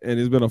Pat, and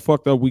it's been a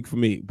fucked up week for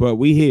me. But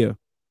we here.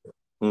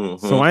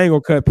 Mm-hmm. So I ain't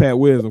gonna cut Pat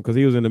wisdom because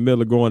he was in the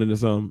middle of going into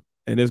something,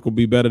 and it's gonna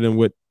be better than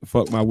what the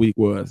fuck my week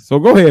was. So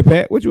go ahead,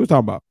 Pat. What you was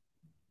talking about?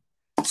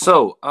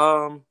 So,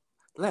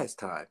 last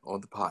time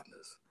on the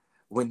Partners,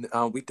 when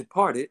we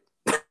departed,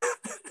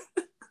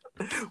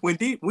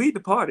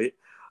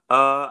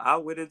 I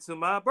went into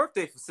my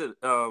birthday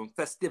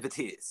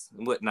festivities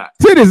and whatnot.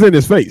 Titties in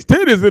his face.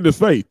 Titties in his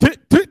face.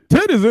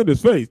 Titties in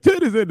his face.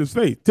 Titties in his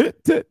face.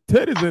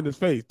 Titties in his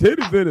face.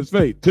 Titties in his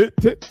face.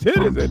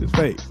 Titties in his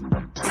face.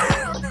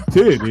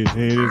 Titties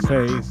in his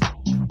face.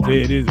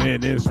 Titties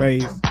in his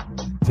face.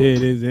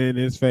 Titties in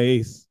his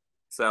face.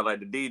 Sound like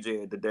the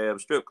DJ at the damn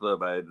strip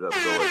club I ended up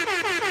going.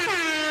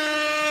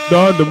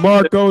 Don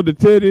DeMarco, the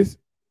titties.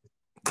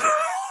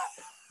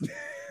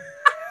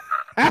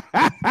 Man,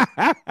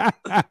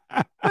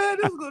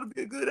 this is gonna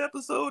be a good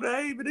episode.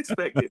 I ain't even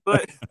expect it,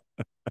 but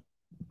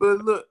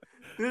look,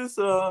 this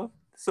so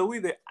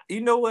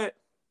you know what?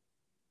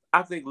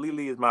 I think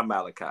Lily is my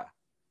Malachi.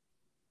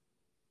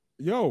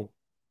 Yo,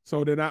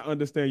 so then I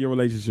understand your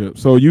relationship.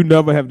 So you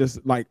never have this,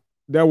 like,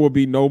 there will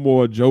be no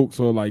more jokes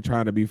or like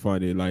trying to be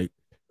funny. Like,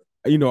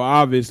 you know,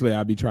 obviously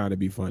I'd be trying to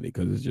be funny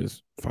because it's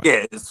just funny.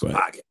 Yeah, it's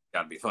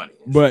gotta be funny.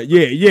 But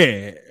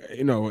yeah,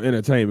 you know,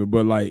 entertainment.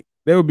 But like,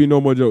 there would be no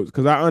more jokes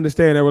because I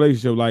understand that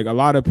relationship. Like, a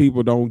lot of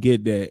people don't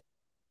get that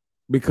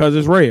because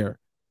it's rare.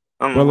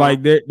 But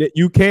like, that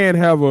you can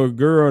have a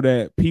girl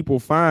that people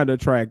find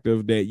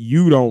attractive that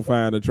you don't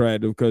find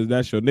attractive because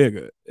that's your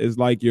nigga. It's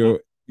like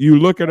you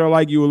look at her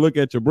like you would look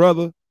at your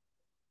brother.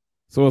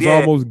 So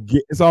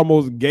it's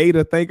almost gay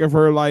to think of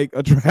her like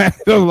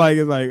attractive. Like,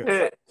 it's like,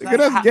 nigga,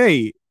 that's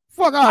gay.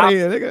 Fuck out of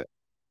here, nigga.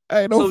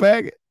 Hey, no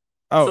faggot.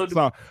 Oh,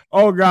 sorry.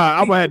 Oh God,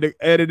 I'm gonna have to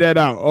edit that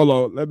out. Hold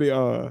on, let me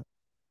oh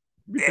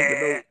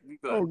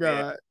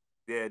God.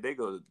 Yeah, they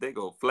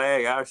go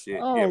flag our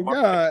shit. Oh yeah,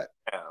 God.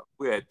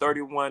 We had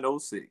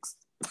 3106.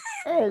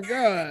 Oh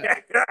God.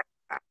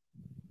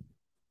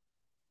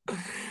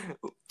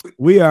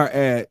 We are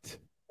at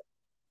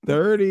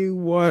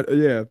 31.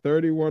 Yeah,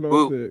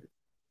 3106.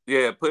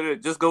 Yeah,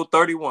 just go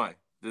 31.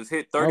 Just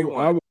hit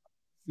 31. I would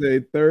say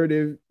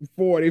 30,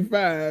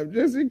 45,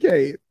 just in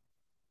case.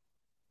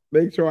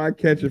 Make sure I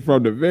catch it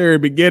from the very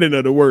beginning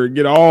of the word.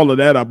 Get all of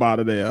that up out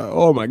of there.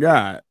 Oh my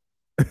God.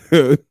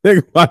 Think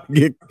about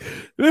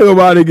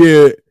to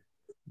get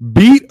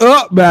beat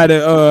up by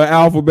the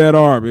alphabet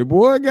army.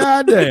 Boy,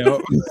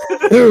 goddamn.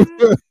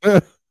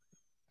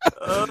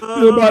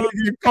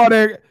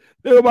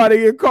 Nobody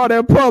get caught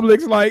at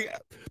Publix like,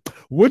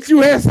 what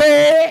you had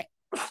said?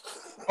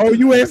 Oh,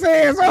 you had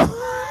said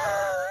so?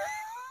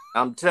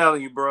 I'm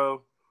telling you,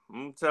 bro.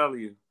 I'm telling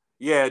you.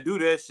 Yeah, do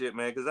that shit,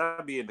 man, because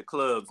I be in the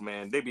clubs,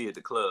 man. They be at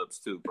the clubs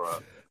too, bro.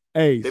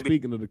 Hey,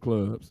 speaking of the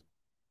clubs,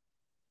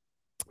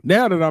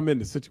 now that I'm in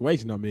the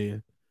situation I'm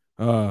in,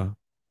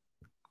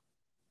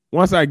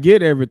 once I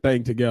get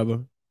everything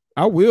together,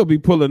 I will be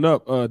pulling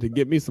up to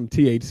get me some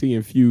THC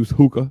infused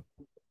hookah.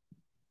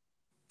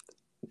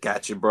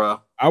 Got you,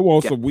 bro. I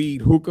want some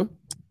weed hookah.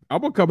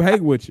 I'm gonna come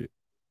hang with you.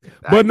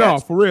 But no,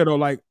 for real though,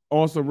 like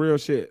on some real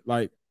shit.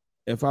 Like,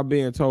 if I'm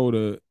being told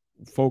to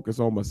focus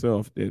on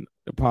myself, then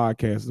the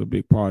podcast is a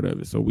big part of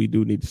it. So we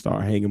do need to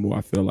start hanging more.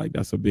 I feel like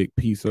that's a big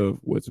piece of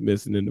what's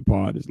missing in the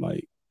pod is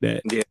like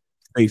that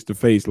face to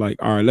face. Like,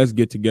 all right, let's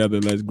get together,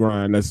 let's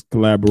grind, let's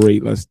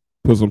collaborate, let's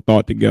put some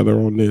thought together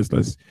on this.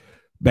 Let's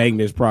bang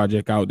this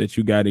project out that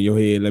you got in your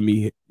head.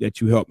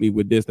 That you help me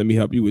with this. Let me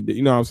help you with this.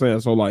 You know what I'm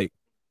saying? So like,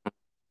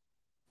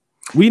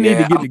 we need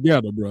to get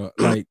together, bro.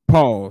 Like,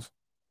 pause.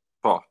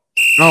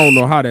 I don't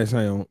know how that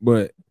sounds,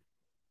 but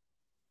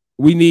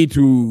we need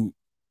to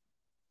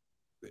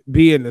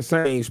be in the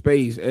same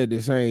space at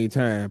the same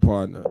time,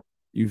 partner.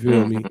 You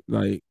feel me?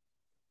 Like,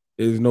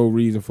 there's no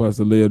reason for us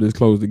to live this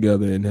close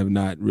together and have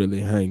not really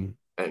hang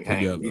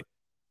together.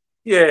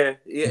 Yeah.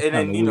 And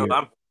then, you know,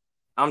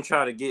 I'm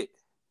trying to get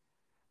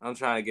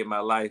my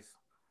life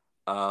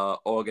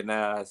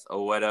organized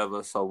or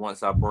whatever. So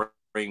once I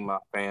bring my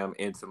fam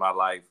into my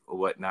life or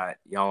whatnot,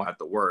 y'all don't have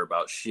to worry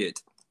about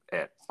shit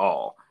at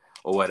all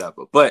or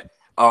whatever. But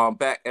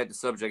back at the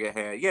subject at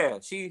hand,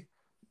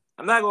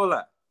 I'm not gonna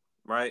lie,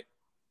 right?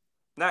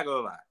 Not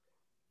gonna lie.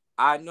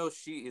 I know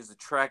she is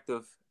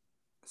attractive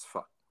as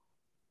fuck.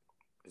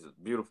 She's a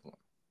beautiful one,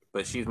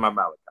 but she's my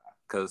Malachi.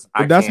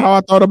 That's how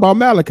I thought about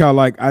Malachi.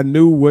 Like, I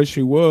knew what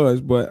she was,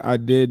 but I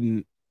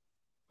didn't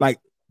like.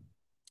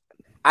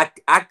 I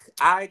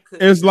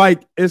could. It's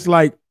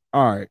like,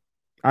 all right,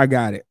 I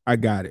got it.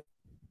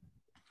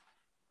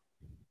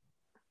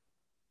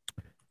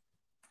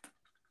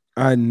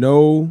 I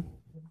know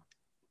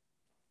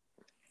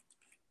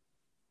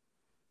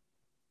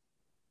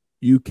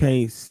you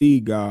can't see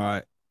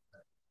God,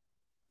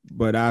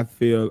 but I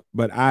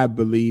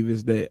believe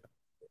is that.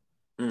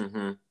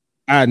 Mm-hmm.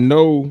 I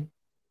know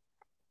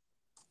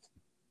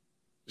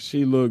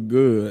she look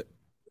good,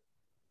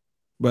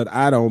 but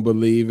I don't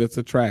believe it's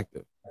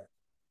attractive.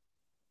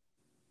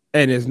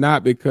 And it's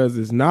not because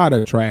it's not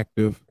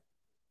attractive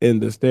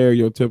in the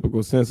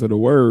stereotypical sense of the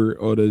word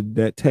or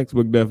that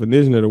textbook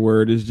definition of the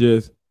word. It's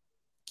just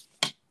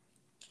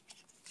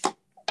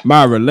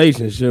my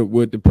relationship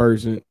with the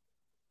person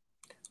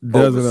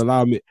doesn't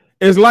allow me.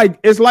 It's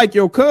like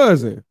your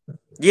cousin.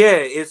 Yeah,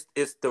 it's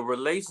the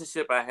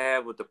relationship I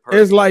have with the person.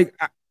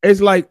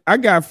 It's like I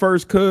got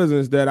first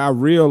cousins that I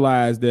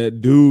realized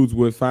that dudes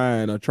would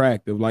find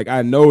attractive. Like,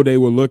 I know they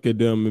would look at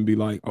them and be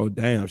like, "Oh,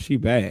 damn, she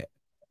bad."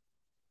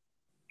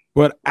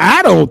 But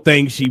I don't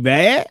think she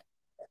bad.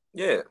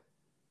 Yeah.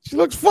 She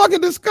looks fucking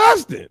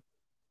disgusting.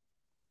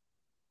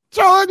 Get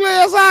your ugly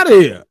ass out of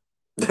here.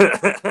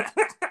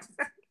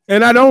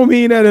 And I don't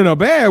mean that in a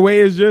bad way.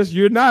 It's just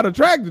you're not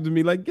attracted to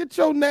me. Like, get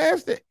your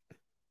nasty,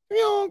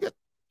 get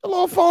a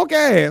little funk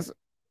ass.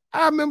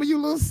 I remember you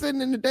little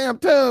sitting in the damn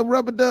tub,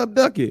 rubber dub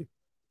ducky.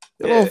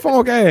 Your little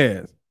funk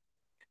ass.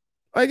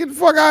 Like, get the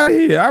fuck out of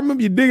here. I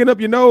remember you digging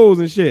up your nose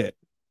and shit.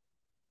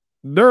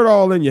 Dirt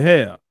all in your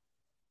hair.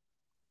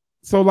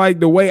 So, like,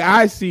 the way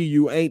I see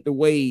you ain't the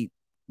way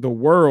the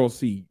world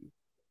see you.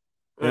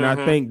 And I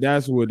think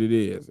that's what it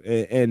is.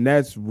 And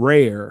that's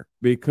rare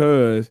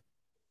because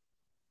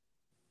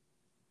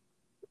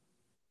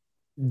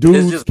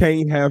dudes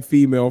can't have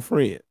female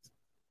friends.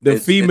 The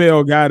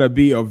female gotta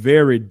be a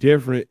very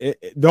different.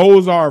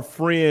 Those are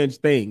fringe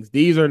things.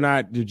 These are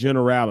not the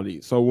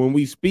generalities. So when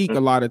we speak, a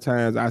lot of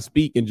times I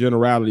speak in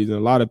generalities, and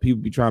a lot of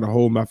people be trying to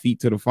hold my feet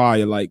to the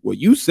fire, like what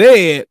you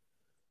said.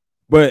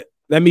 But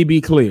let me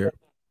be clear: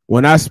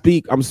 when I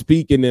speak, I'm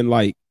speaking in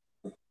like,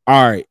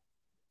 all right,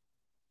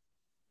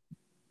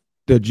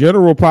 the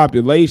general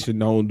population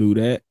don't do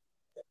that.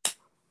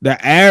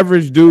 The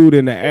average dude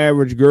and the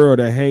average girl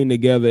that hang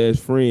together as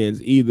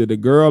friends, either the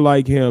girl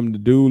like him, the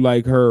dude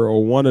like her,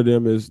 or one of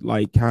them is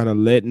like kind of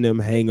letting them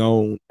hang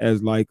on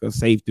as like a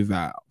safety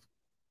valve.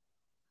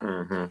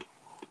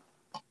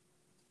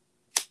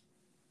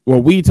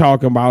 What we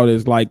talking about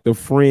is like the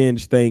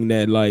fringe thing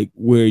that like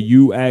where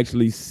you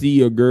actually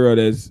see a girl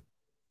that's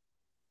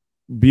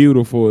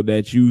beautiful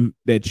that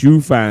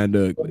you find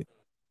ugly.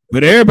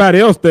 But everybody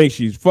else thinks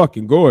she's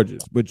fucking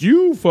gorgeous. But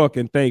you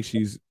fucking think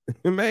she's,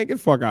 man, get the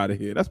fuck out of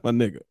here. That's my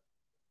nigga.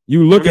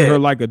 You look at her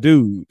like a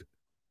dude.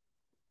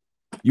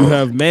 You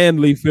have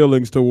manly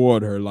feelings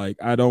toward her. Like,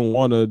 I don't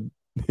want to,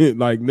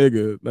 like,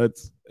 nigga,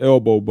 let's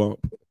elbow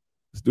bump.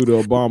 Let's do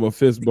the Obama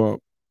fist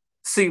bump.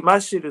 See, my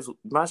shit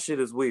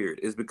is weird.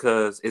 It's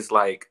because it's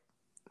like,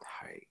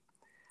 right,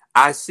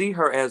 I see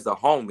her as the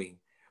homie,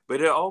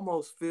 but it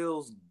almost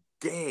feels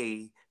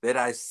gay that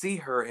I see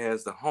her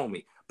as the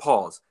homie.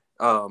 Pause.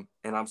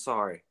 And I'm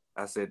sorry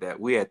I said that.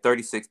 We had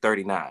 36,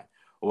 39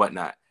 or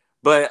whatnot.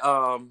 But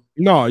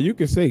no, you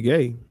can say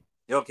gay.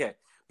 Okay.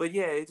 But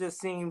yeah, it just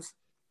seems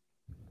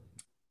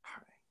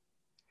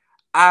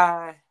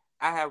I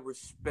have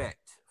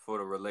respect for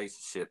the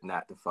relationship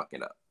not to fuck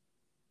it up.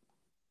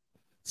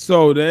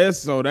 So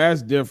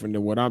that's different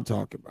than what I'm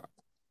talking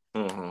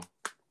about.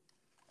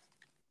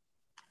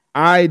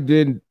 I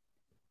didn't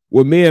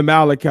with me and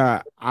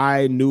Malachi,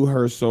 I knew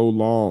her so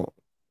long.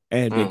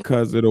 And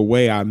because of the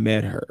way I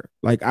met her,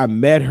 like I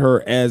met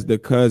her as the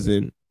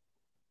cousin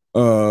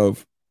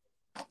of.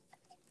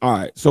 All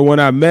right. So when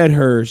I met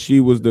her,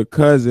 she was the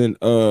cousin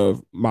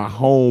of my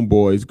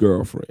homeboy's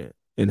girlfriend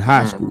in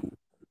high school.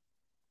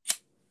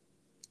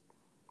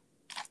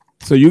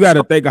 So you got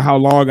to think of how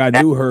long I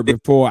knew her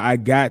before I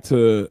got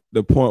to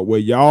the point where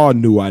y'all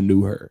knew I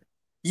knew her.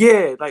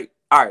 Yeah. Like,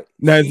 all right.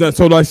 Now,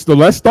 so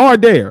let's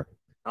start there.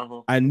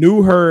 I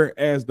knew her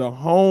as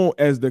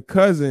the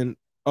cousin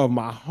of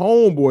my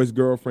homeboy's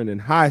girlfriend in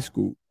high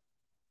school.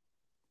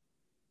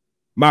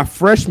 My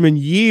freshman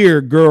year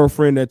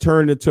girlfriend that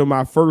turned into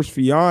my first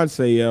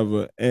fiance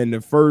ever, and the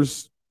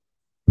first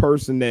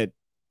person that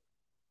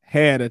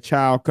had a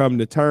child come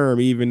to term,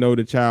 even though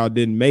the child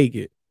didn't make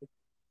it.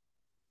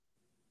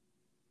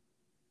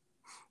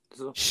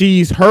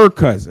 She's her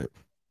cousin.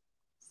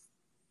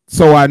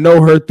 So I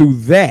know her through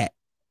that.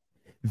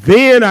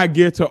 Then I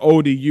get to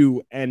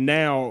ODU, and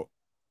now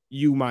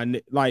you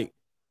like,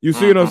 you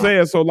see what I'm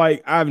saying? So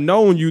like I've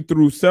known you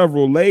through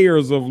several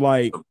layers of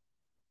like,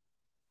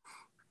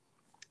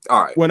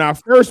 all right. When I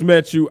first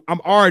met you, I'm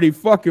already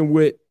fucking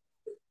with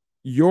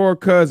your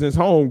cousin's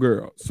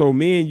homegirl. So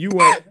me and you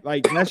ain't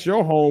like, that's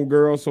your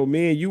homegirl. So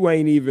me and you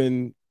ain't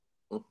even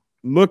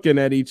looking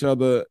at each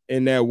other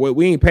in that way.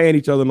 We ain't paying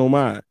each other no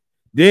mind.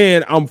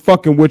 Then I'm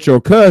fucking with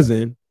your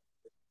cousin.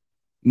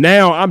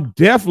 Now I'm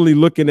definitely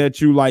looking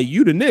at you like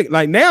you the nigga.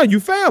 Like now you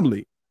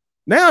family.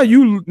 Now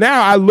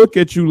I look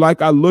at you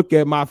like I look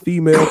at my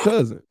female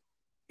cousin.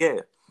 Yeah.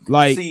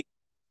 Like, see,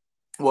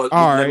 well,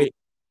 all right.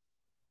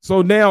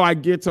 So now I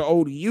get to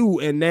ODU,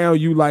 and now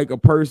you like a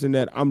person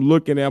that I'm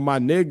looking at my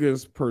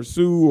niggas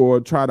pursue or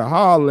try to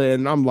holler,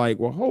 and I'm like,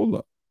 well, hold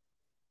up.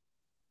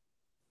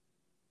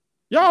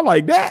 Y'all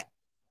like that?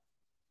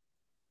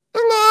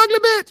 This little ugly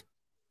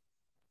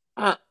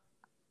bitch.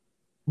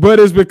 But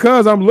it's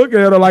because I'm looking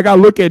at her like I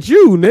look at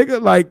you,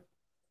 nigga. Like,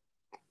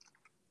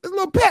 this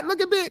little pet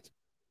looking bitch.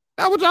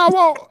 That's what y'all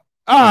want.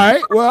 All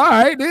right. Well, all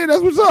right, then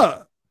that's what's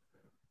up.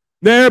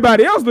 Then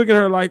everybody else looking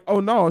at her like, oh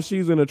no,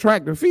 she's an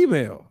attractive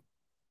female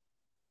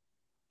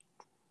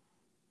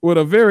with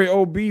a very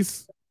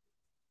obese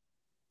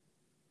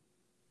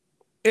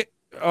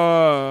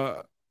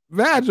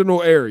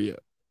vaginal area.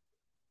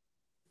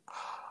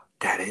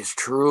 That is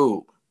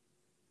true.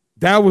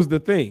 That was the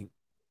thing.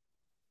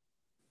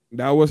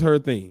 That was her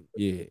thing.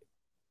 Yeah.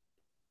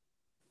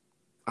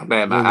 Oh,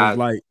 man, my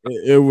eyes.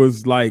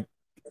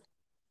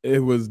 It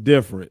was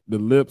different. The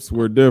lips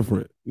were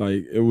different.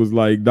 Like it was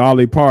like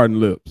Dolly Parton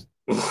lips.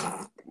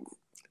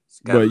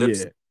 But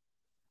lips.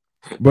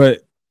 Yeah.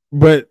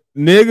 But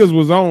niggas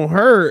was on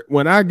her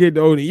when I get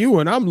to ODU,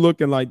 and I'm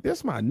looking like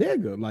this my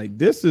nigga. Like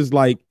this is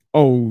like,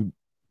 oh,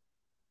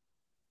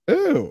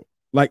 ew.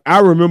 Like I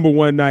remember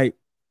one night,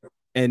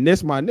 and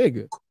this my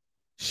nigga,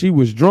 she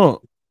was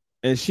drunk,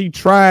 and she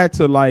tried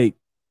to like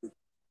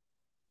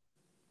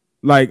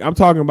I'm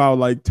talking about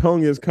like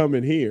tongue is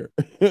coming here.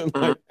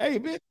 Like, hey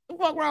bitch, what the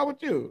fuck wrong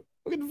with you?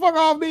 Get the fuck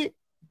off me.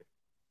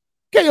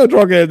 Get your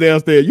drunk ass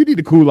downstairs. You need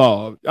to cool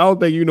off. I don't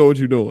think you know what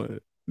you're doing.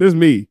 This is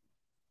me.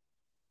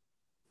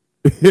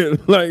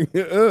 Like,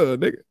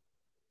 nigga.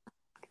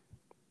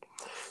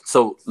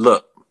 So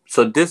look,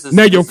 so this is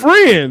Now your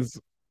friends,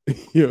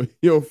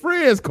 your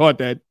friends caught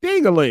that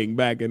ding-a-ling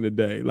back in the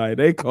day. Like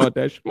they caught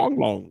that schlong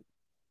long.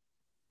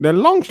 That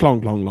long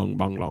schlong long long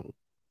bong long.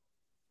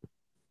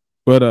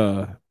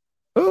 But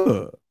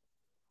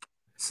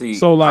see,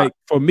 so like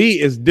for me,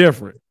 it's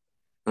different.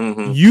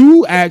 Mm-hmm.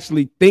 You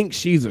actually think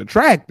she's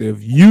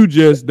attractive. You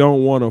just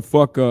don't want to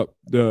fuck up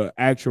the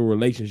actual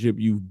relationship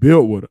you've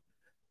built with her.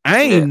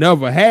 I ain't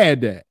never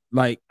had that.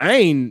 Like I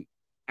ain't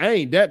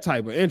that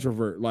type of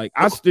introvert. Like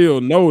I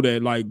still know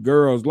that like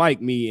girls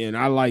like me and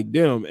I like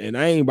them, and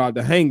I ain't about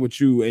to hang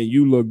with you and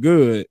you look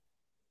good.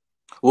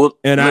 Well,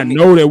 and I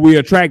know that we're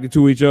attracted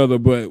to each other,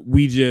 but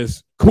we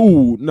just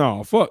cool.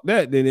 No, fuck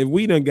that. Then if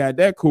we done got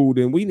that cool,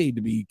 then we need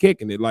to be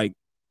kicking it. Like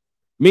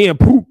me and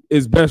Poop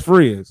is best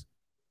friends.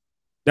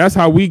 That's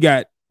how we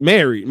got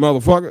married,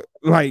 motherfucker.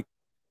 Like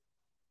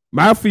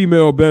my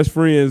female best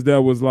friends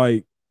that was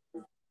like,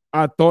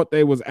 I thought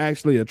they was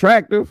actually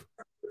attractive.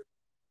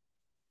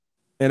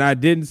 And I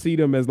didn't see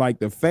them as like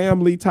the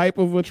family type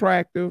of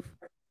attractive.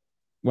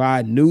 Well,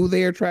 I knew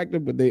they're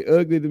attractive, but they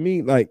ugly to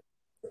me. Like,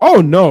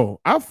 oh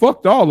no, I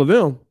fucked all of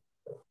them.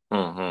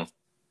 Mm-hmm.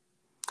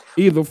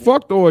 Either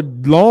fucked or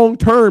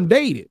long-term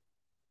dated.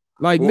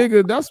 Like,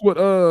 nigga, that's what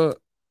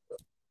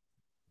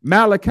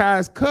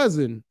Malachi's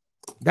cousin.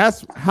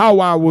 That's how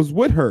I was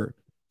with her.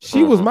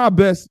 She was my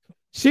best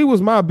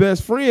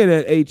friend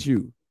at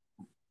HU.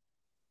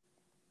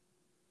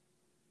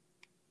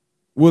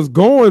 Was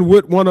going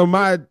with one of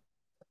my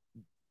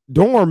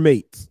dorm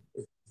mates.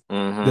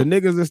 Mm-hmm. The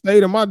niggas that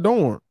stayed in my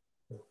dorm.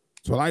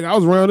 So like I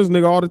was around this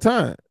nigga all the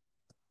time.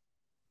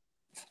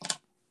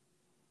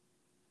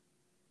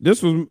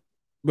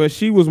 But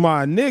she was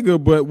my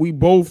nigga, but we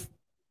both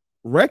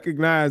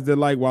recognized that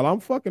like while I'm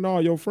fucking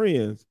all your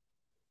friends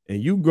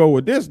and you go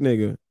with this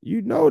nigga,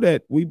 you know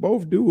that we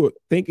both do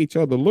think each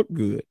other look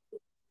good.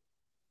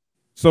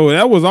 So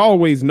that was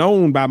always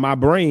known by my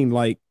brain.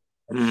 Like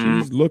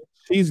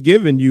she's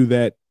giving you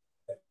that.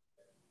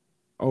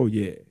 Oh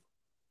yeah,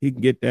 he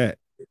can get that.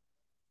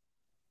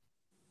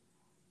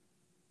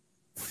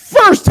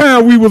 First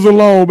time we was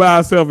alone by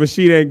ourselves and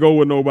she didn't go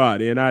with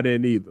nobody and I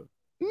didn't either.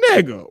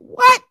 Nigga,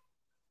 what?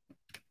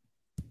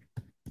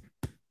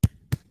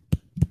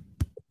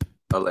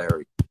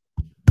 Hilarious.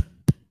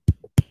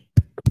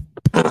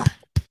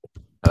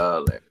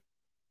 Hilarious.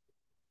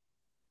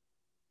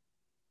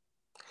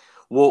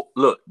 Well,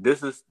 look,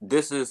 this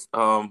is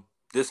how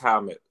I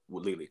met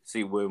with Lily.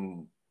 See,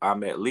 when I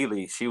met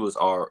Lily, she was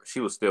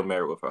still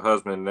married with her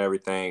husband and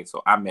everything.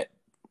 So I met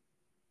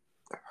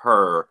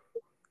her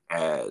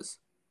as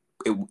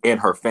in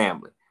her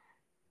family,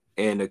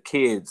 and the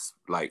kids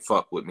like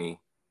fuck with me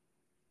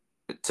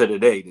to the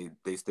day.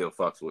 They still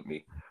fucks with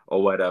me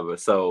or whatever.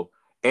 So,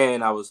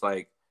 and I was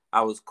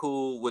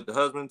cool with the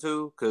husband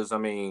too, because I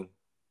mean,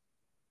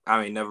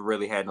 never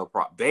really had no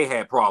problem. They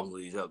had problems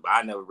with each other, but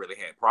I never really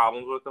had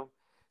problems with them.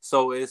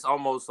 So it's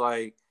almost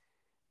like,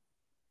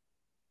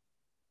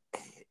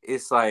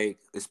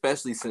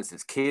 especially since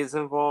there's kids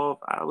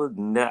involved, I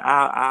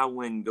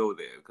wouldn't go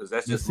there because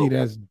that's just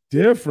that's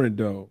different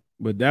though.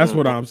 But that's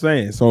what I'm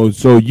saying.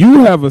 So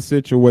you have a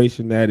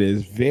situation that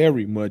is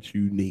very much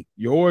unique.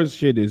 Yours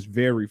shit is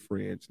very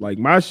French. Like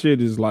my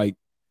shit is like,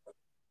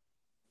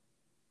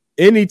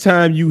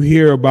 anytime you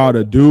hear about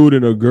a dude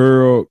and a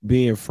girl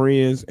being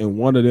friends and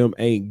one of them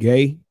ain't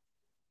gay,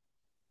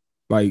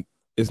 like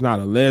it's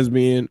not a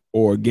lesbian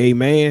or a gay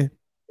man,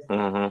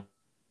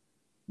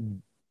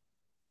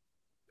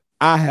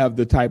 I have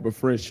the type of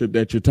friendship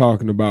that you're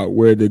talking about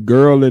where the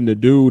girl and the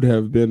dude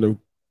have been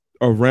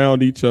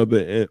around each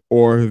other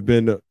or have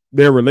been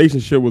their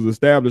relationship was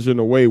established in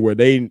a way where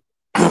they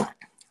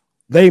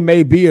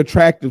may be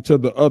attractive to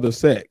the other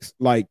sex.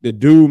 Like the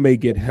dude may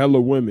get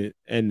hella women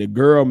and the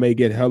girl may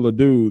get hella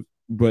dudes,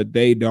 but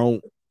they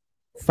don't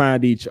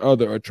find each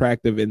other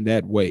attractive in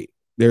that way.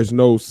 There's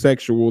no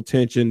sexual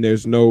tension.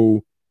 There's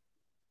no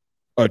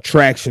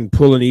attraction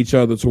pulling each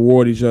other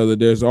toward each other.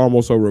 There's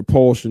almost a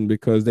repulsion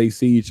because they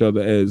see each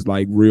other as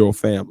like real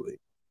family.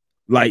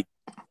 Like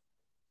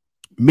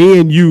me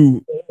and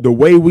you, the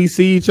way we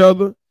see each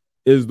other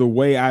is the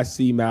way I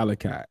see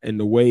Malachi and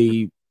the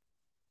way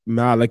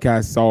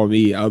Malachi saw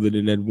me, other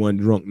than that one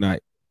drunk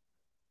night,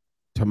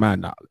 to my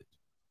knowledge.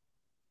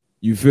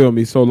 You feel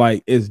me? So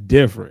like it's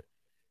different.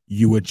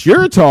 What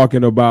you're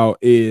talking about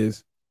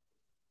is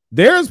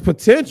there's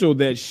potential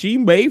that she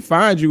may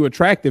find you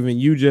attractive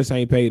and you just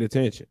ain't paid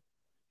attention.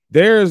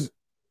 There's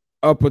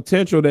a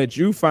potential that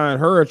you find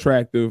her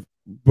attractive,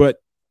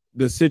 but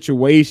the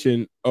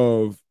situation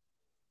of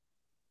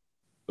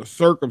the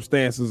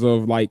circumstances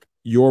of like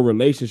your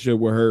relationship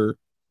with her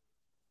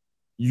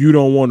you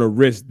don't want to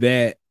risk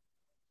that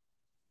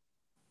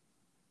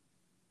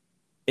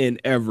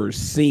and ever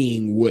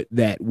seeing what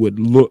that would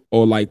look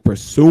or like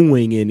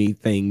pursuing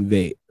anything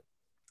there.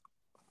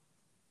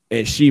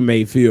 And she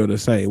may feel the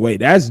same way.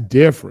 That's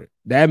different.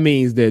 That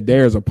means that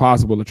there's a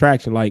possible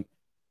attraction. Like,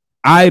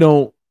 I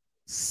don't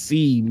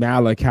see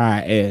Malachi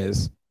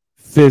as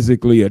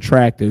physically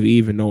attractive,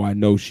 even though I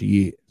know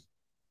she is.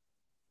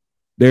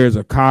 There's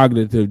a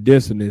cognitive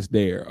dissonance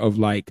there of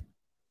like,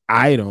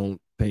 I don't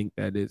think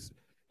that it's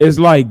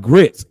like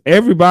grits.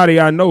 Everybody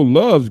I know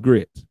loves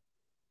grits.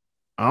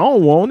 I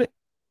don't want it.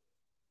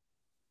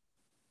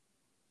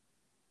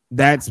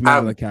 That's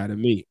Malachi to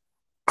me.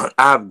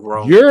 I've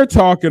grown. You're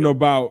talking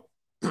about,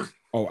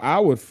 oh, I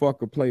would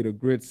fuck a plate of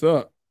grits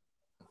up,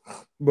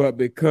 but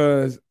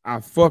because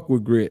I fuck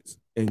with grits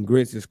and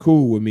grits is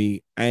cool with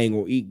me, I ain't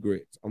gonna eat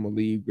grits. I'm gonna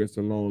leave grits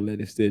alone, let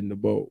it sit in the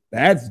bowl.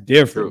 That's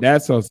different.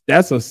 True.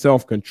 That's a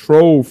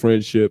self-control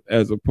friendship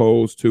as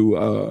opposed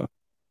to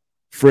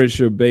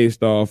friendship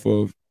based off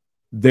of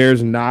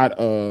there's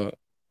nothing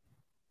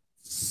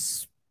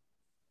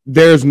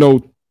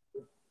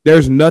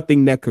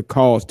that could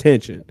cause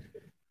tension.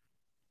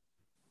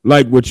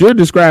 Like what you're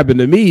describing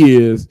to me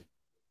is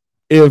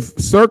if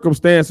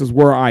circumstances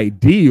were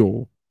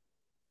ideal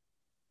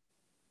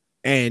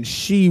and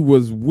she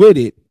was with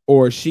it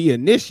or she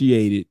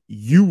initiated,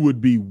 you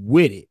would be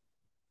with it.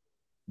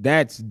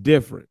 That's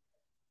different.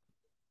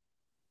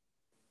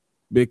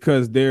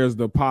 Because there's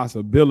the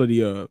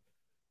possibility of,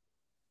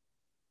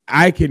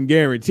 I can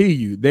guarantee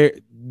you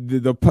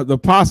the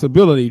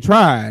possibility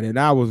tried, and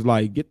I was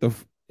like,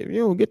 if you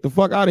don't get the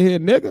fuck out of here,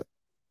 nigga.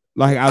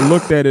 Like I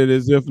looked at it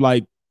as if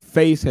like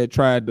Face had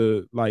tried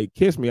to like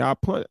kiss me. I'll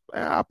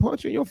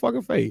punch you in your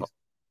fucking face.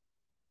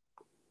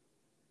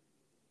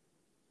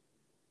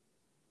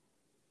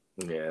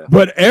 Yeah.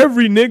 But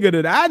every nigga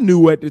that I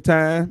knew at the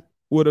time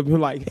would have been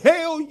like,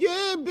 hell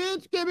yeah,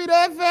 bitch, give me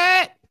that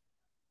fat.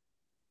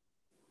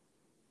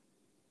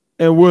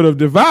 And would have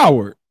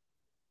devoured.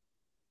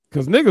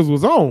 Because niggas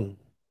was on.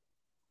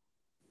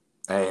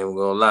 I ain't even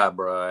gonna lie,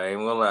 bro. I ain't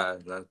gonna lie.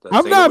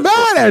 I'm not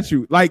mad at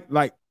you. Like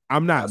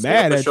I'm not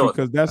mad at you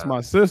because that's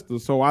my sister.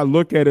 So I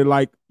look at it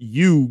like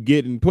you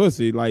getting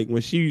pussy. Like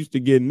when she used to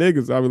get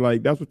niggas, I was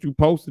like, that's what you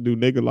supposed to do,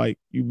 nigga. Like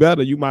you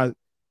better. You my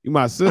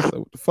sister.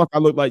 What the fuck I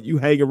look like? You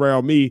hang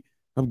around me.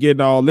 I'm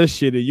getting all this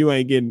shit and you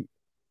ain't getting.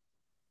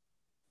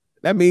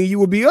 That means you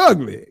would be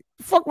ugly.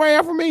 The fuck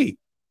ran for me?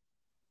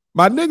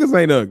 My niggas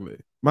ain't ugly.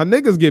 My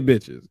niggas get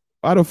bitches.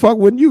 Why the fuck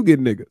wouldn't you get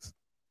niggas?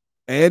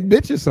 And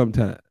bitches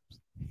sometimes.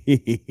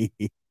 You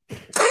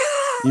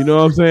know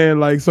what I'm saying?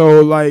 Like,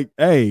 so like,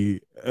 hey,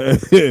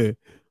 hey,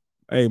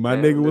 my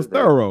nigga was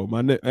thorough.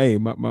 My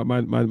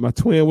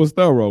twin was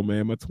thorough,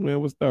 man. My twin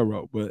was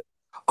thorough. But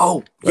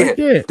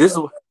yeah. This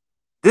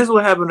is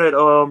what happened at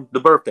the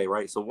birthday,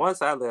 right? So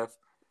once I left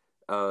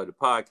the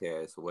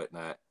podcast or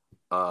whatnot,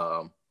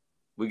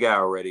 we got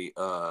already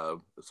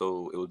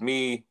so it was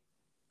me,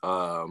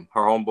 her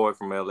homeboy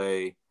from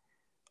LA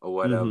or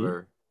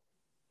whatever,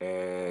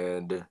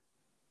 and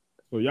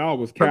so y'all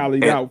was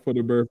Cali out for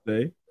the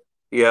birthday.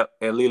 Yeah,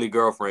 and Lily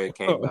girlfriend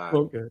came by.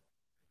 Okay.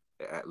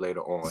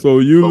 Later on. So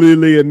you,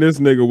 Lily, and this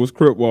nigga was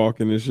crip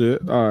walking and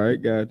shit. All right,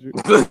 got you.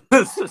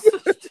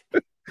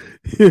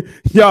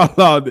 y'all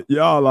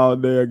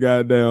out there,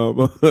 goddamn.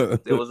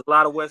 There was a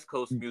lot of West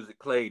Coast music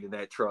played in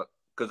that truck.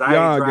 Cause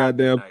y'all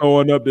goddamn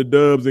throwing up the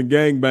dubs and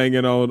gang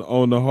banging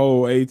on the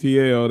whole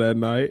ATL that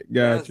night.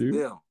 Got you.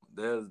 Them.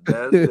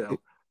 That's them.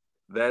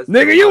 That's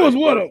nigga, them. you was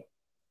with them.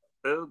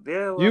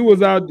 Yeah,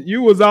 well,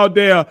 you was out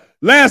there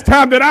last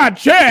time that I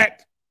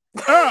checked.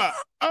 But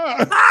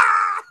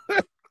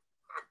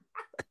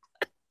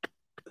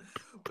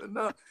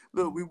no,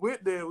 look, we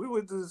went there. We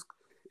went to this.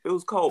 It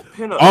was called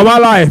Pinup. All my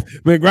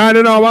life, been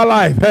grinding all my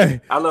life. Hey,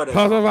 I love that.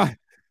 Hustle, Bryce.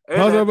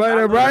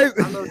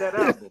 I love that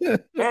album.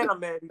 And I'm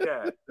mad he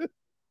died.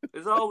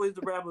 It's always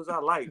the rappers I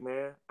like,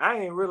 man. I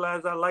ain't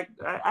realized like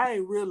I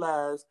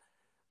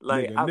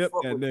nigga, I nip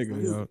fuck that with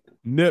nigga, yo.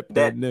 Nip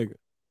that nigga.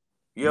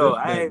 Yo,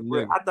 I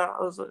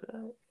thought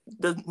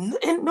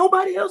ain't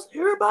nobody else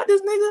hear about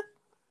this nigga?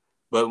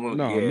 But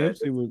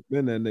Nipsey was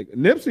been that nigga.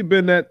 Nipsey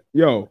been that,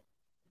 yo.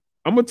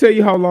 I'm gonna tell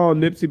you how long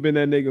Nipsey been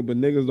that nigga, but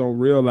niggas don't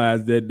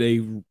realize that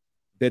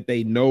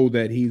they know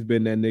that he's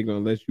been that nigga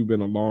unless you've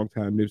been a long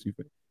time Nipsey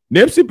fan.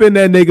 Nipsey been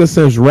that nigga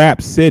since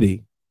Rap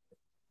City.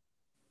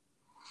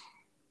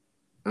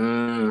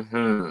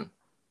 The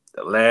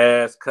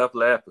last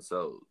couple of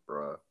episodes,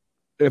 bro.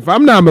 If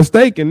I'm not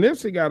mistaken,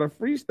 Nipsey got a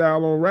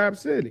freestyle on Rap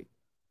City.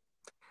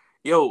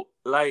 Yo,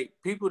 like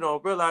people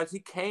don't realize he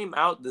came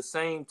out the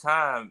same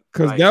time.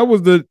 Cause like, that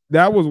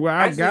was where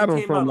I got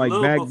him from. Like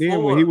back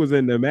then when he was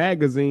in the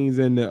magazines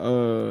and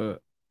the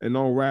and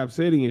on Rap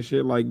City and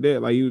shit like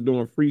that. Like he was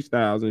doing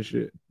freestyles and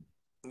shit.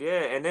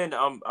 Yeah, and then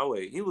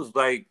he was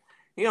like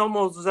he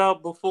almost was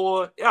out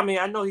before. I mean,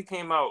 I know he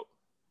came out.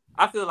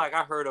 I feel like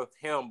I heard of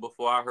him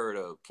before I heard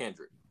of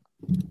Kendrick.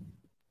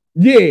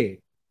 Yeah.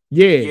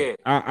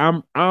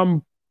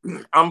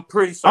 I'm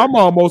pretty certain. I'm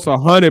almost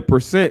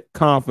 100%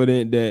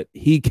 confident that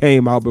he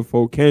came out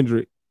before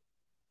Kendrick.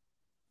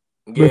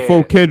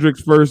 before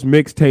Kendrick's first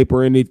mixtape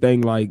or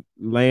anything like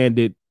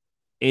landed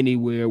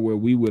anywhere where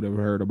we would have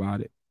heard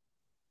about it.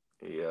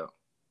 Yeah.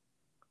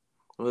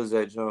 What was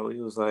that, Joe?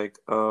 He was like,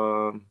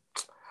 I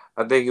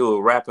think he was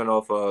rapping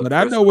off but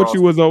I know what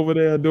you was over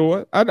there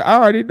doing. I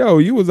already know.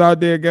 You was out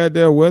there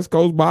goddamn West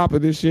Coast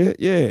bopping this shit.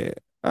 Yeah.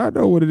 I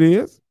know what it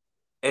is.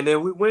 And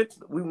then we went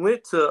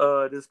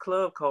to this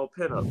club called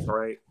Pinups,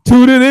 right?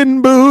 Toot it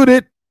and boot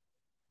it.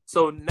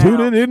 So now toot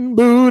it and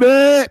boot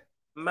it.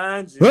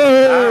 Mind you,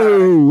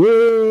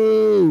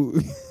 whoa.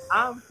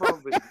 I'm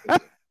from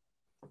Virginia.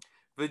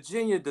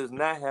 Virginia does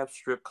not have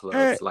strip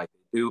clubs like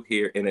they do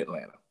here in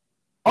Atlanta.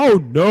 Oh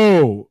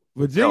no.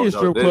 Virginia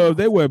strip clubs,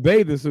 they wear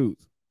bathing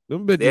suits.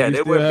 Them bitches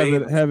be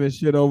still having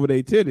shit over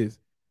their titties.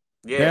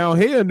 Yeah.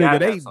 Down here,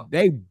 nigga,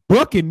 they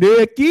bucking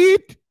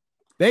naked.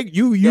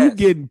 You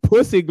getting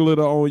pussy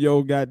glitter on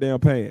your goddamn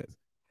pants.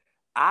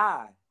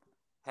 I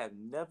have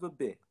never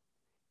been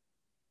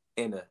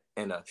in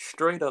a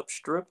straight up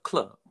strip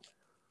club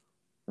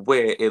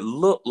where it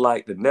looked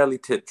like the Nelly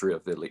Tip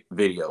Drill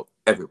video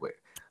everywhere.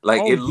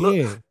 Like it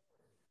looked.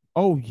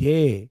 Oh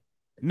yeah,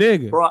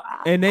 nigga. Bro,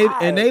 and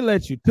they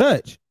let you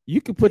touch.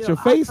 You can put your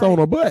face on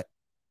her butt.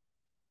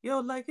 Yo,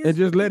 like and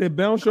just let it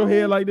bounce your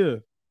head like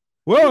this.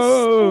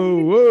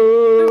 Whoa,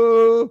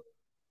 whoa.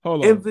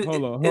 Hold on.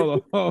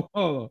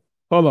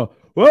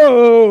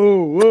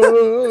 Whoa,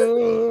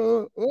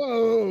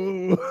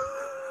 whoa.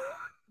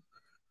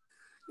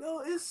 Yo,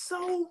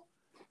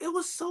 it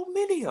was so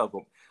many of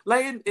them.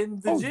 Like in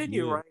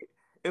Virginia, right?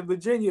 In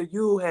Virginia,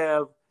 you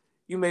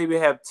maybe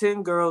have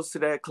 10 girls to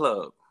that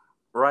club,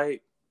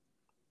 right?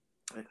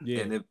 Yeah.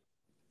 And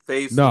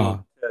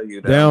Facebook tell you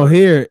that down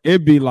here,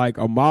 it'd be like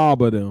a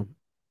mob of them.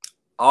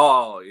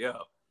 Oh yeah,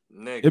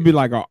 nigga. It'd be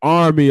like an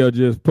army of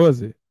just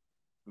pussy.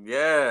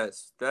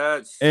 Yes,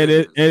 that's and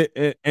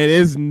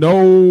it's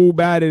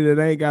nobody that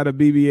ain't got a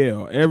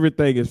BBL.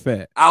 Everything is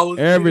fat.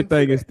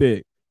 Everything is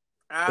thick.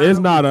 It's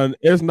not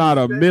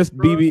a Miss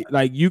BB.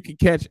 Like you can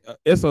catch.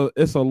 It's a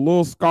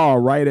little scar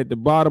right at the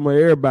bottom of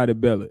everybody's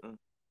belly.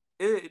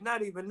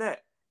 Not even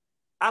that.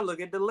 I look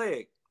at the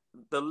leg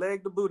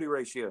to booty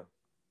ratio.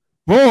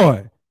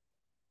 Boy,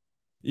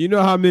 you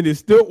know how many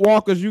stilt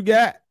walkers you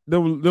got?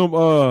 Them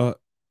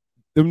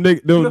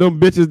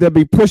bitches that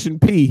be pushing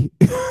P.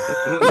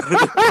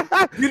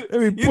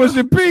 They be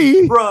pushing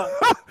P.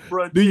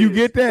 Bruh. Do you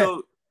get that?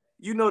 So,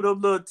 you know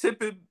them little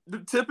tipping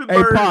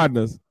hey,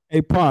 birds?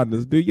 Hey,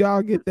 partners. Do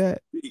y'all get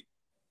that?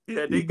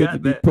 Yeah, they got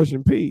that. Be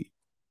pushing P.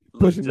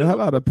 Pushing the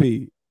hell out of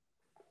P.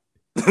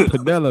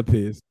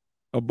 Penelopes.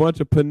 A bunch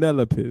of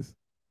Penelopes.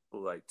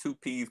 Like 2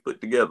 P's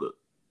put together.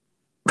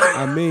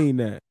 I mean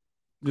that.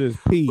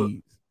 Just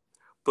P's.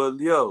 But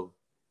yo,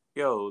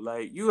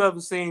 like you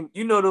ever seen,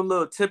 you know them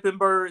little tipping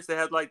birds that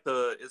have like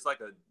it's like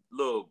a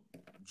little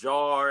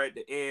jar at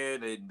the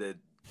end and the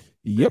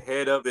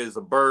head of it is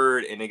a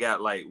bird and they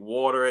got like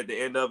water at the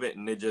end of it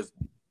and it just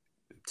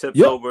tips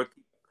over.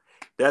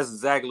 That's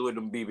exactly what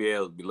them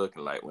BBLs be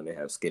looking like when they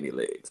have skinny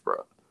legs,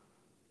 bro.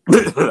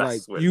 Like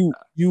you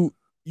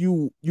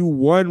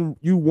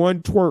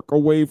one twerk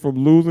away from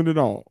losing it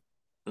all.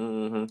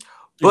 Mm-hmm.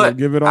 But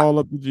give it all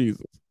up to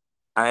Jesus.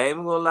 I ain't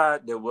gonna lie,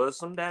 there was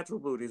some natural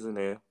booties in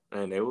there,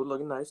 and they were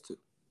looking nice too.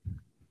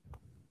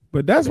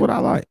 But that's what I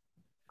like.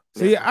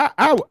 See,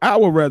 I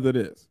would rather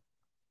this.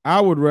 I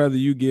would rather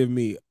you give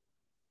me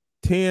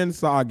 10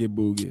 soggy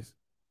boogies.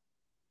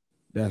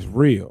 That's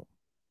real.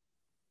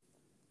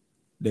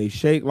 They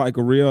shake like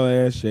a real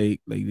ass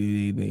shake. Like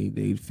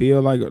they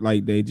feel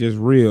like they just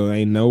real.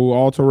 Ain't no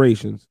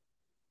alterations.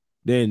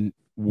 Then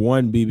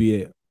one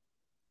BBL.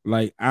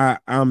 Like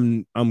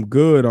I'm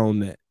good on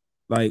that.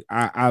 Like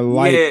I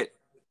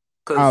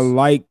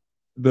like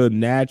the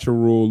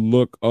natural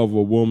look of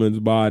a woman's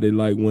body.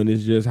 Like when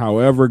it's just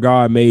however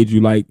God made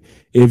you. Like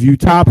if you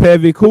top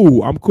heavy,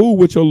 cool. I'm cool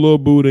with your little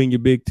booty and your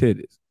big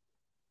titties.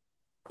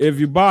 If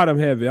you bottom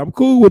heavy, I'm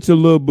cool with your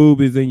little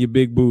boobies and your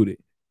big booty.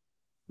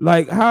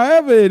 Like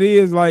however it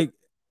is, like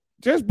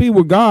just be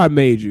what God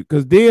made you.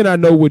 Cause then I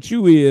know what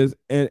you is,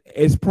 and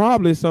it's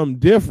probably something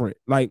different.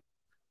 Like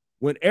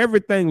when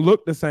everything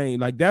looked the same,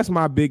 like that's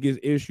my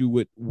biggest issue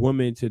with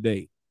women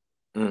today.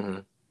 Mm-hmm.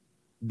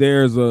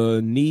 There's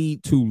a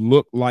need to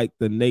look like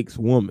the next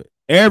woman.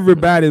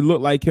 Everybody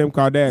look like Kim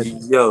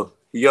Kardashian.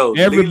 Yo.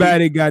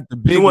 Everybody got the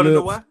big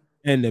lips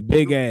and the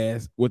big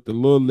ass with the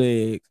little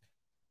legs,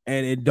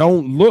 and it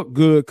don't look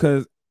good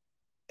because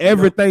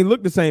everything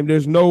look the same.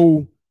 There's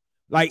no,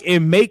 like, it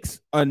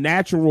makes a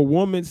natural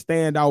woman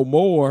stand out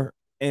more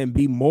and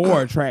be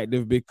more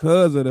attractive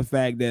because of the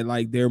fact that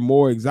like they're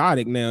more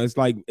exotic now. It's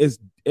like it's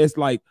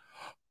like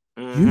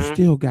you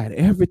still got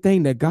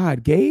everything that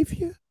God gave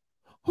you.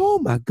 Oh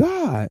my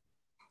God.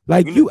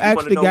 Like you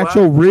actually got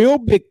your real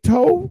big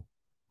toe.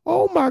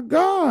 Oh my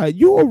God.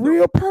 You a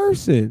real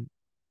person.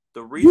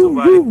 The reason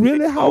why you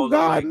really how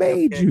God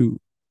made you.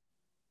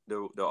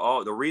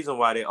 The reason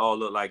why they all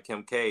look like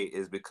Kim K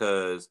is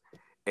because,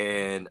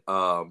 and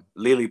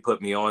Lily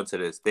put me on to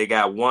this. They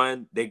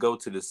go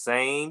to the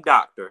same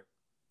doctor.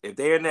 If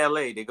they're in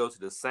LA, they go to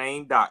the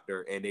same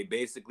doctor and they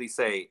basically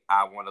say,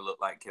 I want to look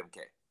like Kim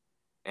K.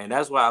 And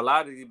that's why a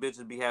lot of these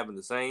bitches be having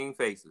the same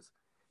faces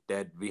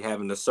that be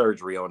having the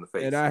surgery on the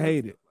face. And I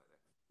hate it.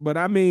 But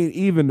I mean,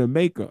 even the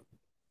makeup.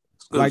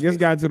 Like it's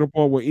gotten to the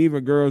point where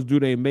even girls do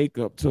their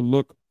makeup to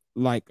look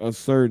like a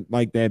certain,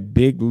 like that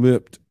big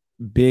lipped,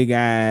 big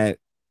eyed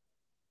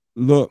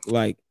look.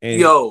 Like,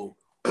 and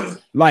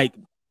like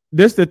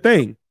this the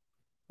thing.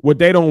 What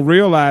they don't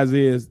realize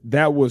is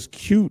that was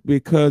cute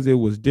because it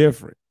was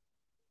different.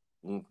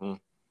 Mm-hmm.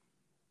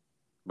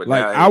 But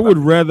like I would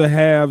rather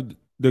have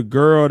the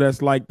girl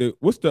that's like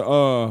what's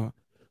the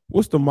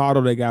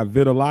model that got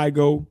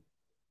vitiligo?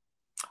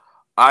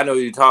 I know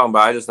what you're talking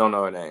about. I just don't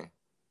know her name.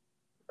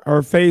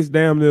 Her face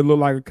damn near look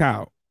like a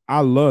cow. I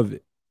love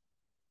it.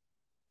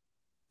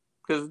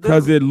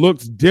 Because it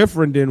looks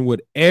different than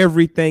what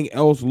everything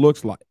else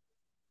looks like.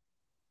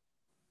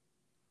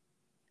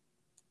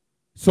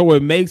 So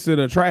it makes it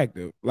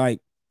attractive. Like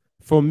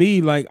for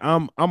me, like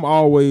I'm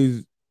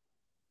always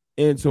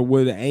into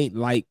what it ain't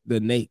like the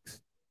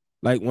next.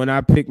 Like when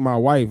I pick my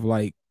wife,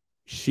 like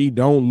she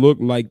don't look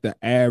like the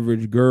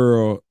average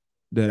girl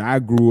that I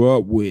grew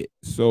up with.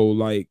 So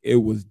like it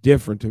was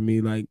different to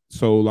me. Like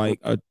so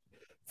like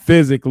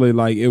physically,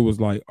 like it was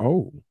like,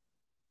 oh,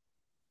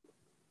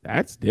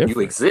 that's different.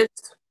 You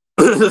exist.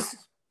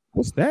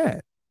 What's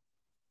that?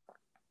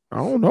 I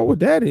don't know what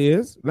that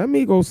is. Let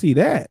me go see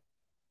that.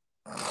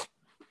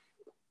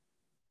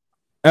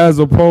 As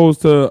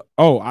opposed to,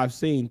 oh, I've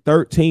seen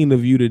 13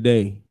 of you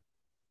today.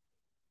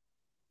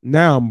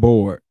 Now I'm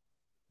bored.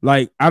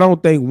 Like, I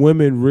don't think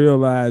women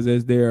realize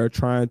as they're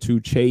trying to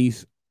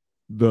chase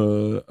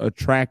the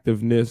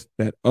attractiveness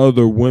that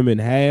other women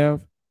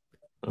have,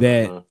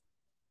 that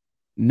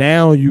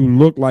now you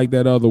look like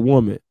that other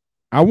woman.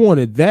 I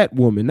wanted that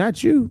woman,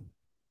 not you.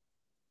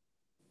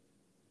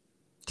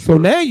 So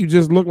now you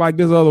just look like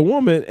this other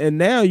woman, and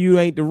now you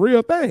ain't the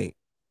real thing.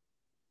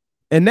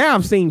 And now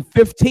I've seen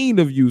 15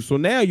 of you, so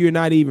now you're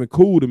not even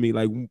cool to me.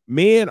 Like,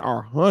 men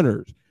are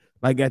hunters.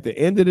 Like, at the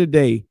end of the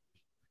day,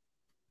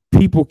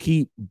 people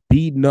keep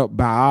beating up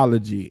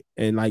biology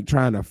and like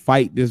trying to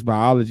fight this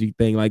biology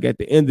thing. Like, at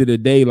the end of the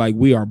day, like,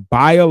 we are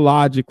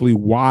biologically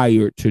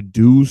wired to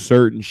do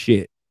certain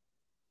shit.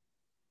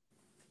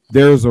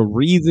 There's a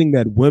reason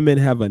that women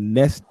have a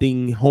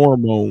nesting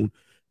hormone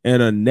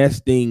and a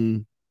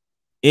nesting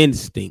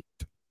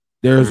instinct.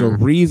 There's a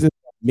reason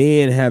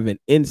men have an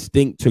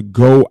instinct to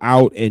go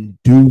out and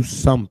do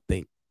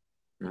something.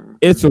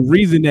 It's a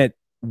reason that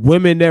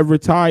women that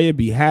retire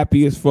be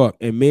happy as fuck,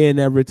 and men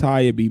that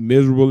retire be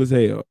miserable as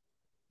hell.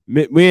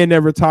 Men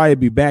that retire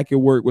be back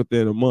at work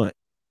within a month.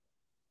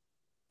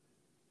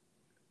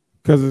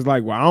 Because it's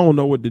like, well, I don't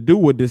know what to do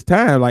with this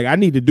time. Like, I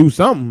need to do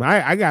something.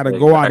 I got to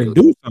go out and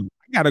do something.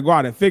 I got to go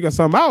out and figure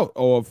something out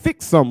or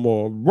fix something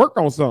or work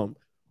on something.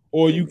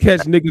 Or you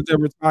catch niggas that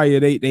retire,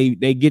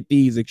 they get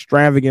these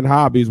extravagant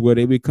hobbies where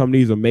they become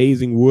these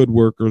amazing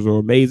woodworkers or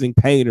amazing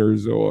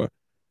painters or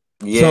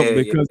something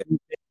because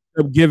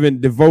they're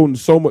devoting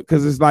so much.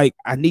 Because it's like,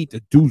 I need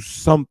to do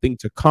something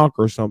to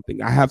conquer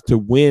something. I have to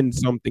win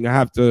something. I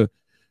have to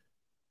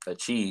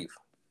achieve.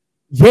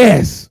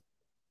 Yes.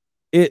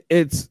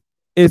 It's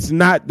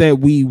not that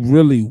we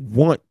really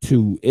want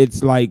to.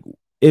 It's like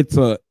it's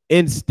a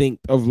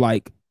instinct of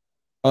like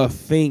a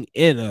thing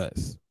in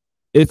us.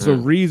 It's a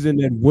reason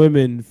that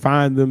women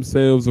find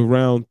themselves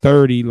around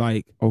 30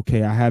 like,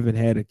 okay, I haven't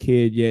had a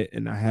kid yet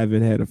and I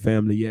haven't had a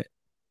family yet.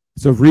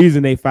 It's a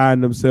reason they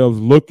find themselves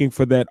looking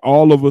for that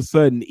all of a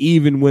sudden,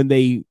 even when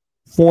they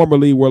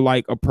formerly were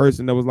like a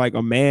person that was like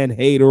a man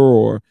hater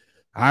or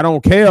I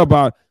don't care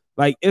about.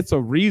 Like, it's a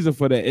reason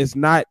for that. It's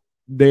not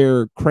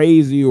they're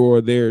crazy or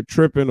they're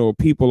tripping or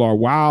people are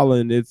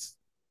wilding.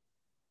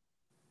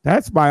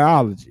 That's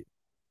biology.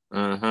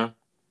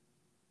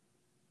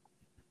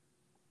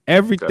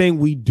 Everything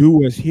we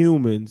do as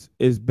humans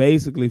is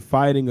basically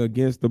fighting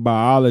against the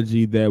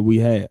biology that we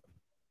have.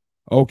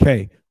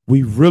 Okay,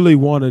 we really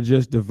want to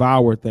just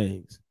devour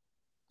things.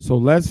 So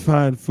let's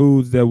find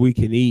foods that we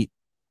can eat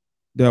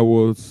that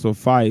will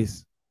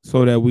suffice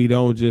so that we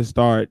don't just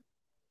start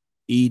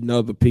eating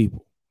other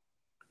people.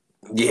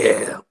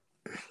 Yeah.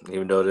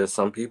 Even though there's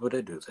some people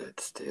that do that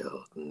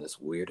still. And it's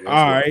weird.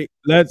 All right,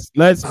 let's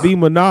be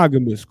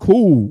monogamous.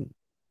 Cool.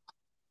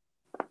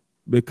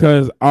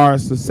 Because our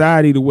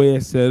society, the way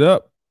it's set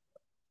up,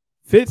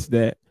 fits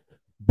that.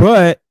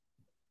 But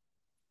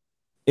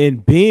in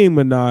being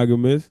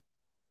monogamous,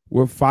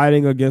 we're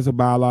fighting against a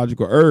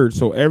biological urge.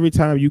 So every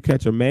time you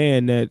catch a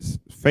man that's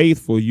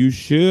faithful, you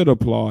should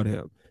applaud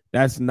him.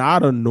 That's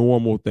not a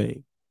normal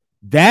thing.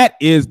 That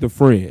is the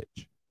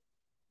fringe.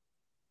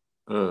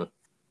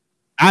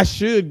 I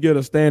should get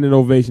a standing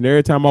ovation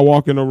every time I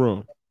walk in the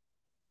room.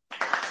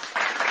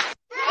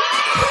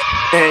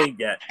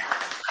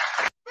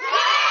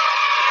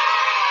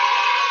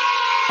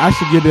 I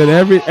should get that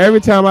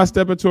every time I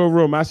step into a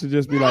room. I should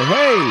just be like,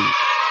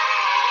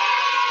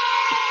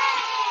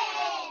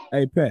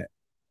 hey, Pat.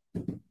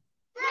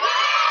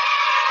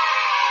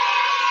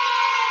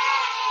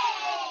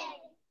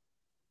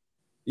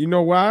 You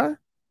know why?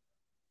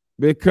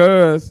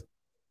 Because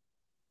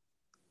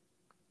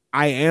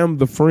I am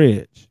the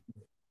fringe.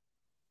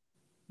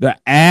 The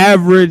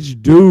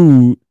average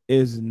dude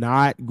is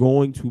not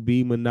going to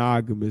be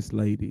monogamous,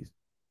 ladies.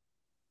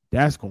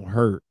 That's gonna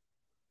hurt.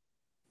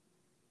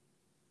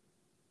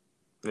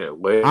 Yeah,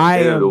 well, I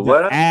am the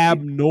what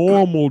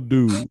abnormal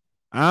dude.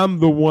 I'm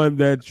the one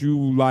that you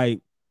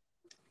like.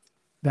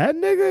 That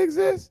nigga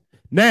exists.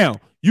 Now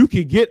you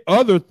can get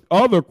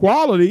other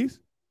qualities.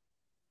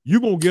 You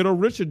gonna get a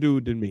richer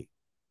dude than me.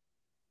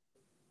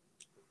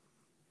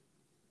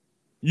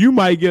 You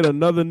might get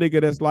another nigga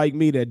that's like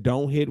me that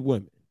don't hit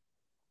women.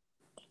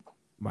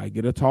 Might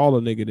get a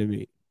taller nigga than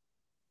me.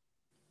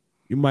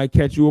 You might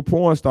catch you a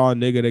porn star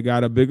nigga that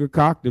got a bigger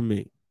cock than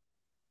me.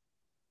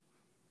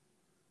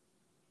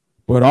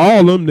 But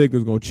all them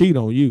niggas gonna cheat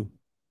on you.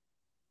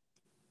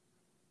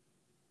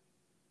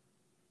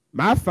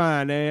 My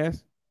fine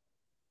ass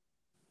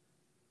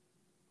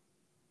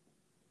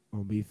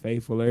gonna be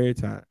faithful every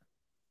time.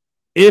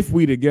 If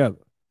we together.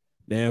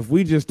 Now, if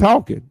we just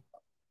talking,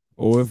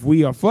 or if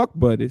we are fuck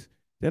buddies,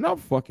 then I'm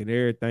fucking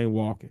everything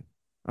walking.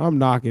 I'm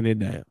knocking it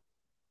down.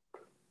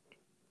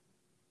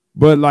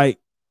 But like,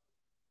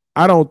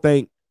 I don't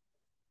think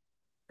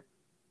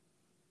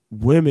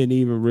women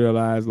even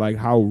realize like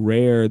how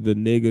rare the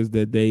niggas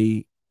that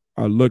they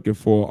are looking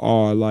for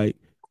are. Like,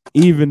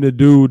 even the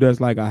dude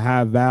that's like a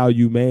high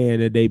value man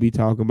that they be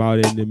talking about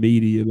in the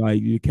media,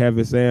 like you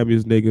Kevin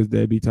Samuels niggas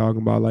that be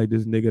talking about like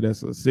this nigga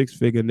that's a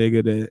 6-figure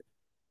nigga that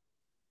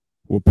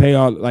will pay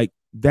all, like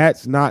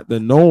that's not the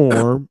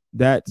norm.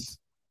 That's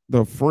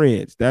the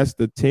fringe. That's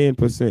the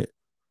 10%.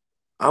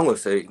 I'm gonna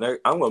say,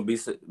 I'm gonna be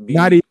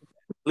not even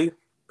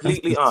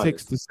completely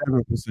honest. 6 to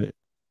 7%.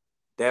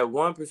 That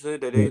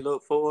 1% that they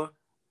look for,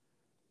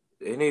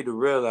 they need to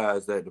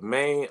realize that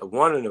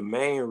one of the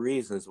main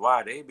reasons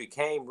why they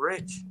became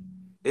rich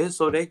is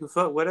so they can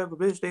fuck whatever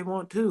bitch they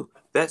want to.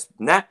 That's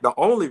not the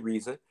only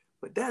reason,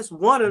 but that's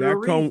one of the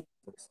reasons.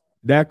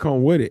 That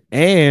come with it.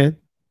 And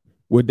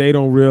what they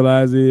don't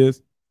realize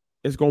is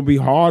it's gonna be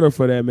harder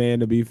for that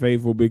man to be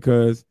faithful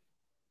because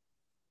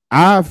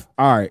I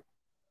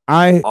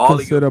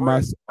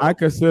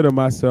consider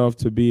myself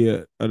to be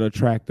an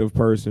attractive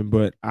person,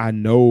 but I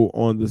know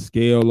on the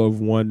scale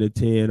of 1 to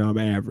 10, I'm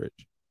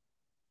average.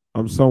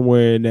 I'm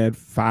somewhere in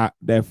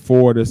that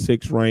 4 to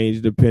 6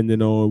 range,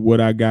 depending on what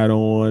I got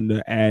on,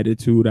 the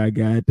attitude I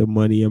got, the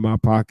money in my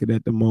pocket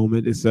at the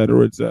moment, et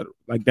cetera, et cetera.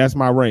 Like that's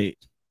my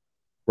range,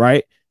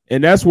 right?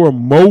 And that's where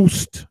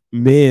most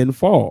men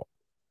fall.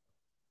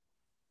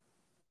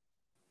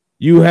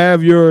 You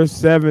have your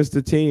 7s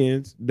to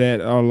 10s that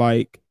are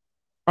like,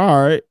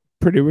 all right,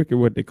 pretty wicked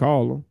what they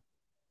call them.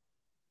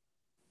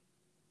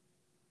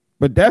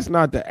 But that's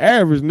not the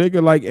average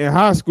nigga. Like in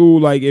high school,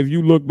 like if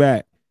you look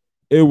back,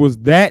 it was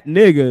that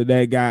nigga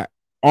that got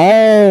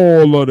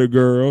all of the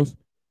girls,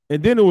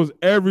 and then it was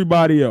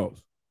everybody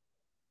else.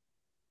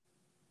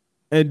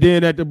 And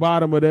then at the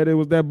bottom of that, it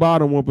was that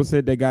bottom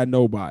 1% that got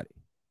nobody.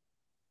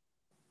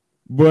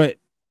 But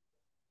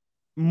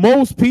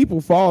most people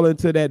fall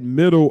into that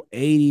middle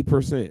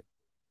 80%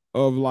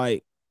 of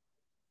like,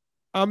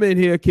 I'm in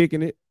here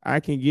kicking it. I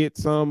can get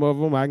some of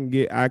them.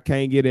 I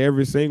can't get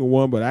every single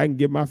one, but I can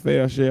get my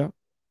fair share.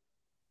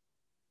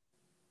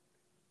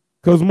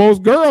 Because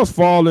most girls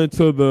fall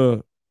into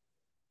the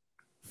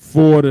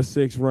 4 to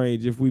 6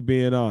 range, if we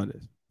being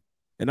honest.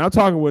 And I'm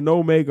talking with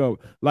no makeup.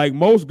 Like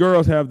most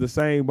girls have the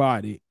same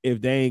body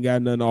if they ain't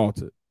got nothing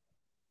altered.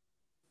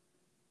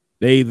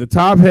 They either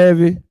top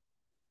heavy,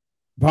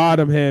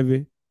 bottom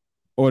heavy,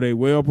 or they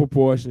well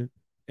proportioned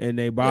and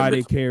they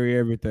body carry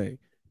everything.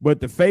 But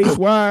the face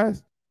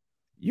wise,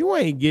 you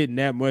ain't getting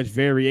that much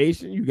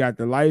variation. You got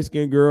the light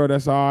skinned girl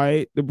that's all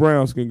right, the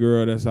brown skinned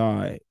girl that's all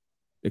right,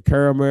 the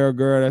caramel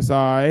girl that's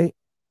all right,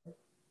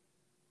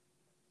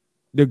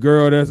 the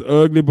girl that's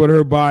ugly but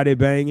her body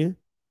banging,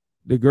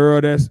 the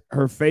girl that's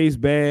her face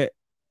bad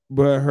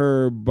but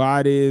her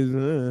body is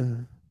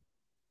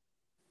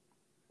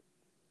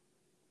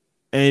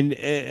and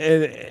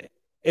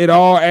it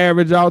all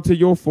average out to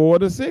your 4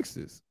 to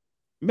 6s,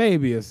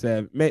 maybe a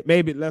 7.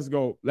 Maybe let's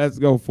go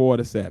 4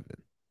 to 7.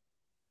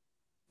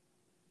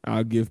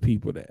 I'll give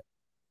people that.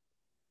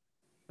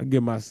 I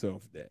give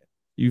myself that.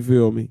 You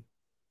feel me?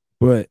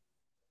 But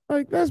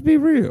like, let's be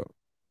real.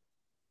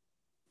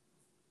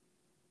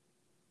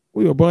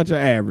 We a bunch of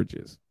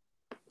averages.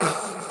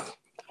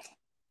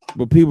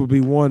 But people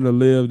be wanting to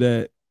live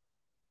that.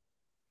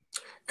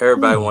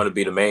 Everybody want to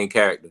be the main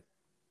character.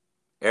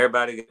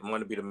 Everybody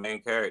want to be the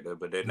main character,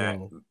 but they're not.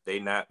 They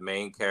not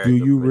main character. Do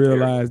you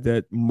realize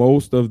that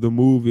most of the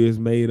movie is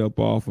made up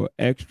off of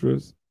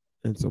extras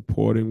and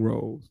supporting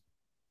roles?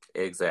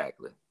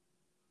 Exactly.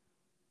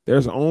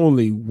 There's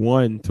only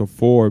 1 to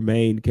 4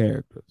 main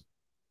characters,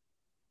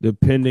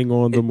 depending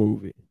on the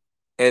movie.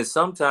 And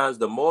sometimes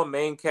the more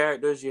main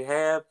characters you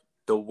have,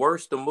 the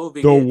worse the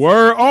movie gets.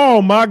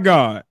 Oh my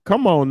God.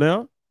 Come on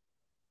now.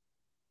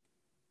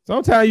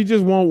 Sometimes you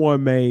just want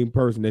one main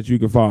person that you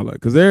can follow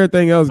because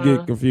everything else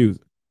get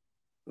confusing.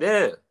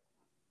 Yeah.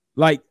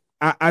 Like,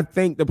 I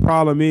think the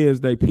problem is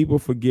that people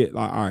forget,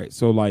 like, all right,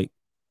 so like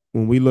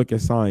when we look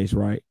at science,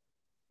 right?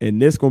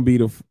 And this gonna be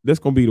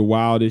the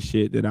wildest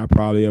shit that I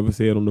probably ever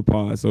said on the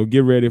pod. So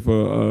get ready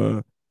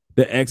for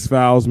the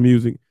X-Files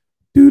music.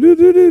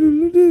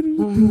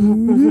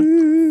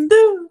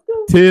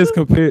 Tis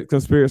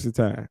conspiracy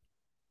time.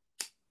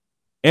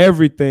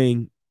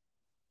 Everything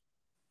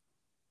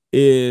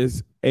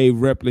is a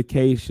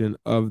replication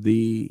of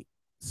the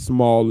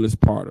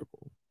smallest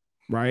particle,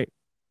 right?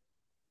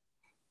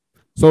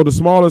 So the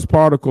smallest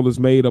particle is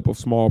made up of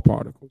small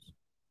particles.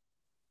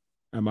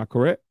 Am I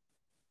correct?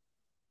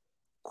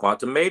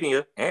 Quantum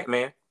Mania,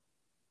 Ant-Man.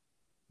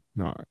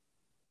 All right.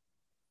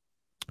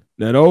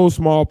 Now those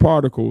small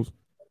particles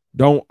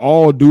don't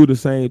all do the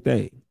same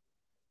thing.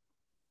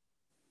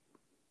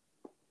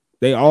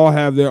 They all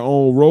have their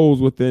own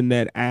roles within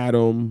that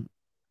atom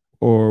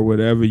or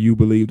whatever you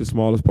believe the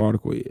smallest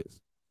particle is.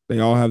 They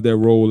all have their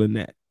role in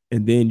that.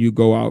 And then you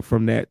go out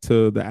from that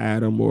to the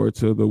atom or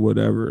to the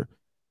whatever.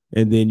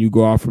 And then you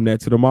go out from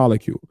that to the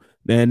molecule.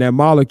 Now in that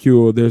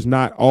molecule, there's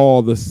not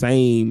all the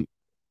same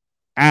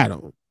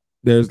atom.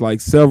 There's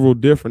like several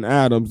different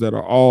atoms that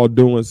are all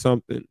doing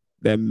something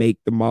that make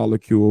the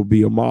molecule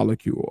be a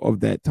molecule of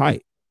that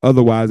type.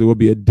 Otherwise, it would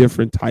be a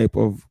different type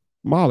of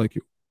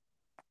molecule,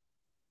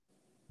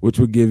 which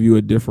would give you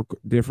a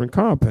different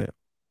compound.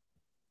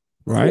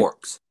 Right?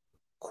 Quarks.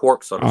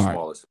 Quarks are the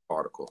smallest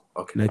particle.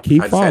 Okay. Now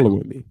keep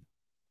following me.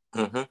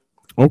 Mm-hmm.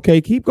 Okay,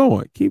 keep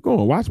going. Keep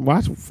going.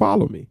 Watch,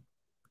 follow me.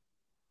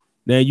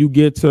 Now you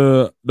get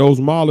to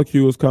those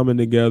molecules coming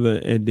together,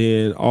 and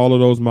then all of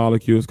those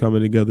molecules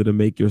coming together to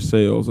make your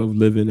cells of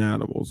living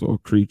animals or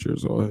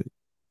creatures or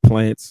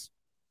plants,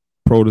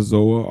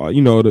 protozoa, or,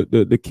 you know,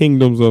 the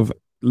kingdoms of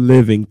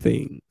living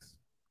things.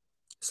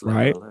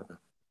 Right?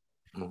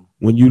 Mm-hmm.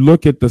 When you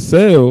look at the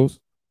cells,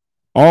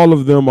 all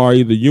of them are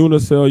either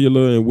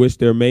unicellular, in which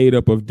they're made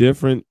up of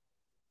different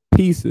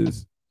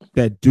pieces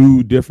that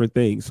do different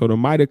things. So the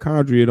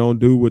mitochondria don't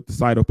do what the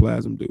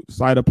cytoplasm do. The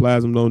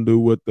cytoplasm don't do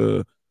what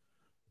the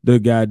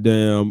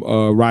goddamn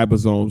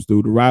ribosomes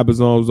do. The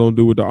ribosomes don't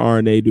do what the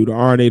RNA do. The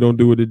RNA don't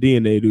do what the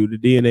DNA do. The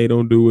DNA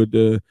don't do what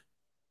the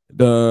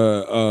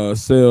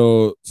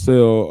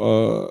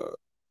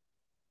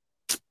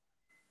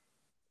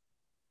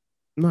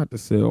not the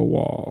cell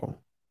wall,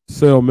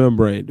 cell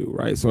membrane do,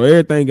 right? So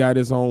everything got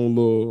its own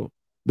little,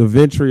 the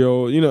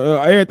ventriole, you know,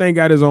 everything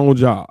got its own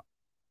job,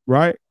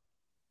 right?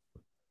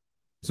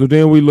 So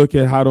then we look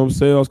at how those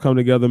cells come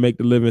together and make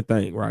the living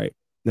thing, right?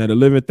 Now the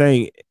living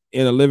thing,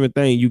 in a living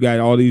thing, you got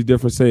all these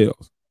different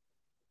cells,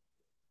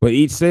 but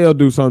each cell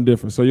do something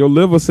different. So your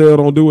liver cell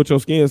don't do what your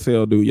skin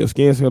cell do. Your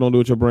skin cell don't do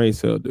what your brain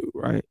cell do,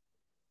 right?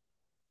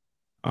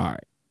 All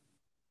right.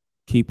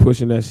 Keep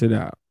pushing that shit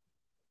out.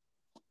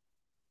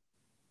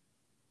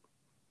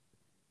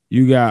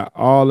 You got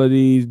all of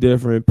these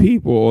different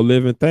people or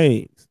living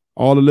things.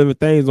 All the living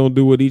things don't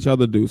do what each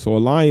other do. So a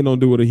lion don't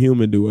do what a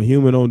human do. A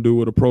human don't do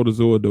what a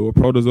protozoa do. A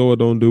protozoa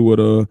don't do what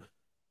a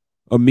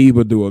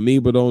amoeba do.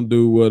 Amoeba don't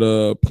do what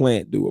a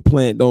plant do. A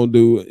plant don't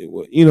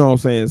do, you know what I'm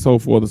saying, so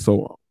forth and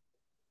so on.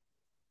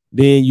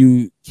 Then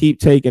you keep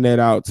taking that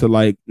out to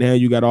like, now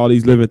you got all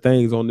these living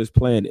things on this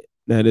planet.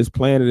 Now this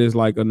planet is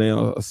like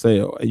now a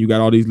cell, and you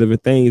got all these living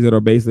things that are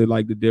basically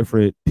like the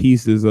different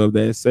pieces of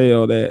that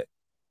cell that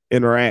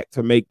interact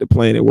to make the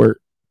planet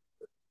work.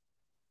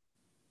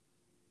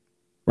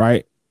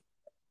 Right?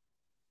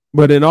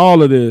 But in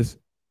all of this,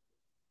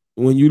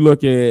 when you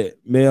look at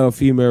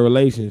male-female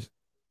relations,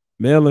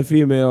 male and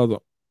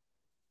female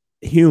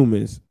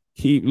humans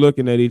keep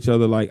looking at each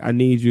other like, I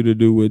need you to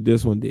do what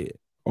this one did,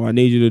 or I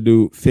need you to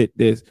do fit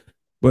this.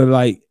 But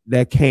like,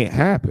 that can't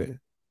happen.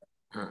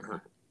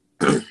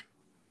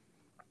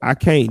 I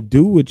can't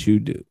do what you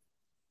do.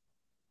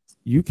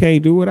 You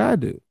can't do what I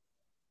do.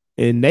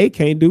 And they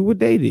can't do what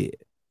they did.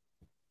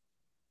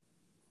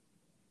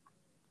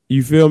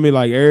 You feel me?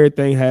 Like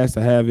everything has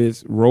to have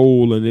its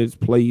role and its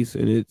place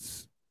and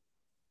its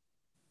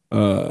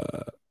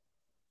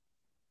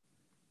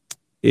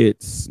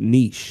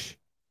niche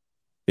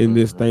in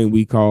this thing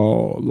we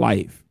call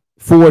life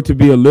for it to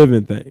be a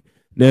living thing.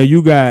 Now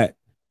you got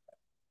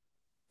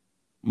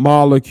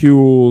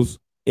molecules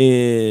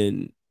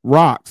in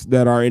rocks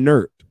that are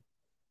inert.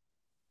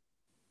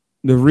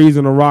 The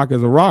reason a rock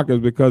is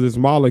because its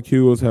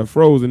molecules have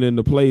frozen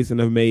into place and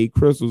have made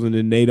crystals, and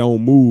then they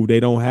don't move. They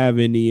don't have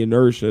any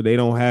inertia. They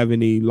don't have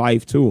any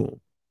life to them.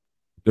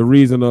 The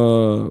reason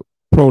a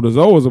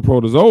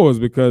protozoa is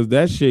because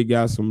that shit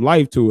got some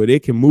life to it.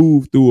 It can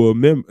move through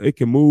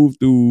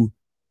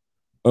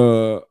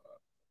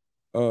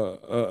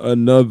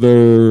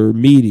another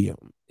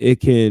medium. It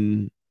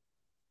can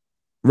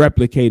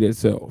replicate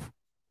itself.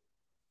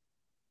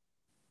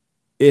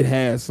 It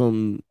has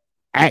some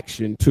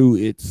action to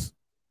its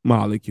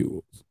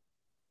molecules.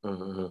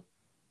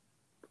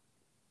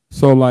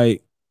 So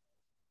like,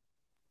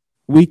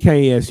 we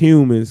can't as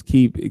humans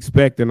keep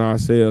expecting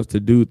ourselves to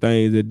do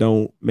things that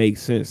don't make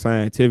sense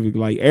scientifically.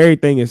 Like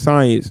everything in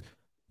science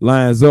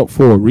lines up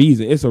for a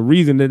reason. It's a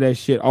reason that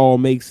shit all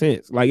makes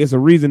sense. Like it's a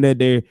reason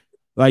that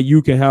like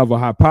you can have a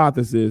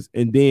hypothesis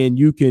and then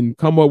you can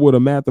come up with a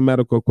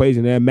mathematical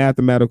equation. That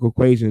mathematical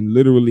equation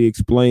literally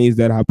explains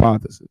that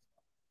hypothesis.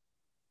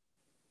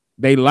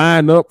 they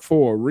line up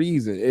for a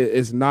reason.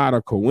 It's not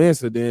a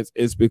coincidence.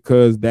 It's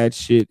because that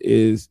shit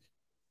is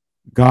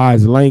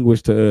God's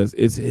language to us.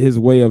 It's his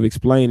way of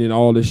explaining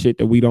all the shit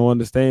that we don't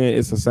understand.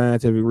 It's a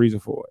scientific reason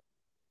for it.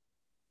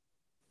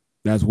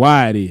 That's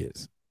why it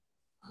is.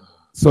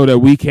 So that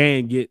we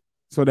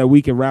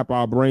can wrap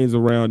our brains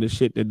around the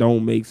shit that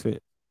don't make sense.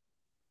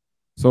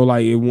 So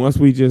like once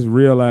we just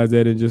realize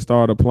that and just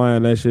start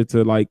applying that shit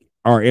to like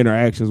our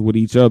interactions with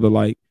each other,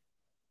 like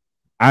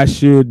I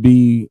should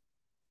be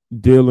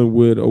dealing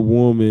with a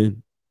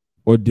woman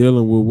or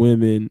dealing with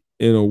women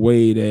in a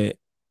way that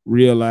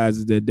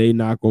realizes that they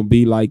not going to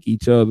be like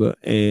each other,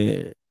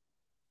 and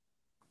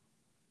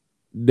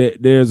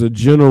that there's a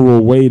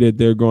general way that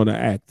they're going to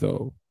act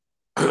though.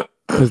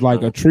 Because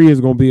like a tree is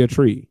going to be a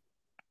tree.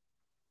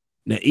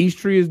 Now each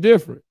tree is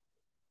different.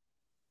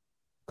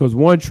 Because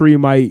one tree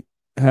might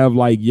have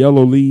like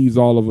yellow leaves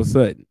all of a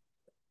sudden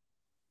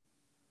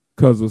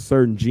because a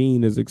certain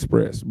gene is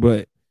expressed,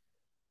 but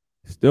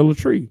still a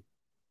tree.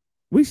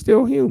 We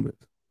still humans.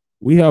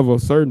 We have a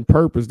certain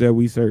purpose that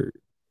we serve.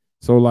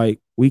 So like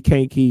we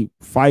can't keep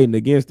fighting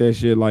against that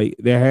shit. Like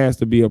there has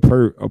to be a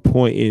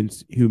point in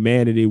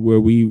humanity where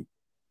we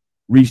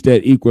reach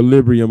that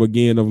equilibrium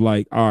again of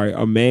like, all right,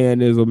 a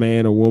man is a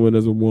man, a woman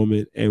is a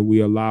woman, and we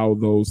allow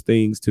those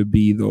things to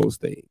be those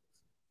things.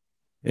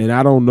 And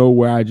I don't know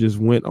where I just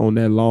went on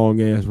that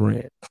long ass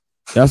rant.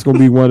 That's gonna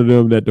be one of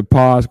them that the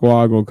pod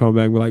squad gonna come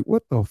back and be like,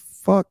 what the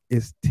fuck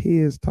is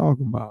Tiz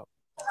talking about?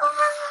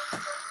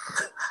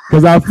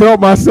 Because I felt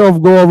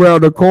myself go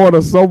around the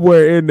corner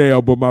somewhere in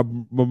there, but my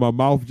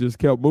mouth just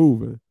kept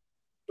moving.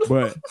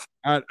 But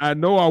I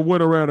know I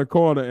went around the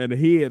corner and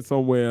hid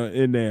somewhere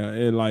in there,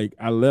 and like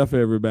I left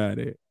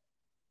everybody.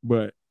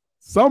 But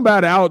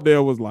somebody out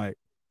there was like,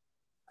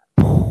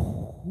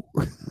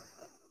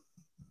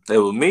 it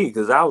was me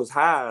because I was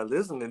high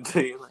listening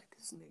to you. Like,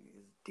 this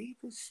nigga is deep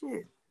as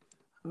shit.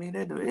 I mean,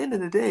 at the end of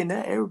the day,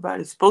 not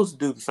everybody's supposed to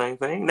do the same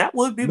thing. That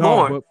would be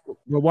boring.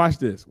 But watch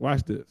this.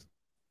 Watch this.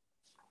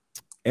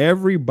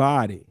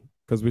 Everybody,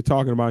 because we're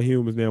talking about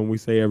humans now when we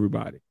say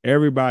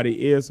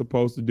everybody is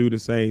supposed to do the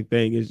same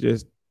thing. It's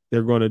just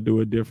they're going to do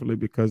it differently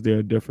because they're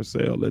a different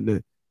cell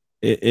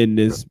in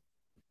this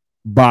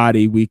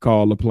body we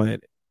call the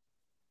planet.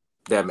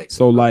 That makes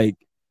so sense.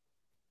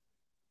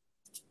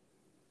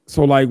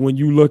 So like when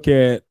you look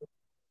at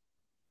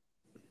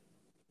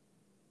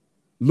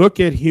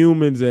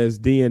humans as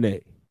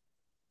DNA,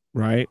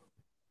 right?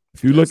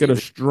 If you look at a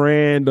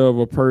strand of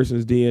a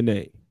person's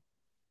DNA,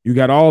 you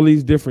got all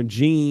these different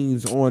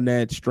genes on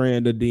that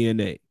strand of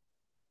DNA,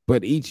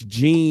 but each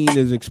gene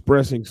is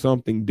expressing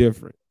something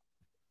different.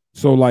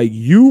 So like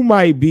you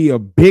might be a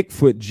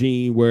Bigfoot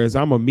gene, whereas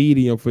I'm a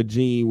medium for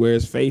gene,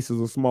 whereas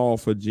faces are small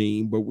for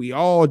gene, but we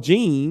all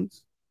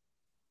genes.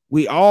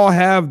 We all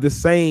have the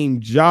same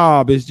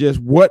job. It's just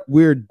what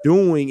we're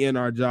doing in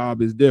our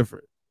job is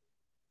different.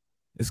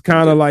 It's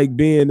kind of like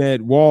being at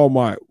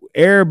Walmart.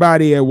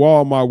 Everybody at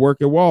Walmart work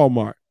at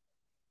Walmart,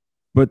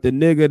 but the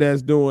nigga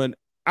that's doing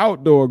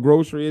outdoor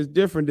grocery is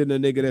different than the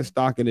nigga that's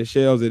stocking the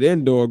shelves at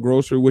indoor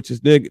grocery, which is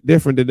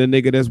different than the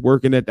nigga that's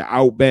working at the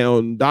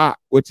outbound dock,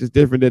 which is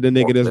different than the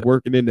nigga that's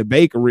working in the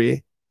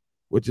bakery,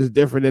 which is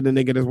different than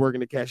the nigga that's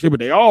working the cashier. But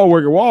they all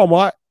work at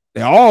Walmart.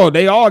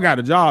 They all got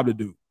a job to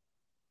do,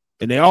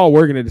 and they all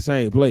working at the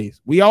same place.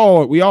 We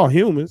all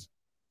humans.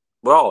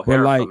 We're all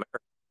but like,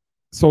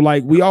 so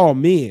like we all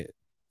men.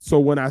 So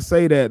when I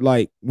say that,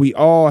 like we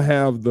all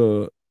have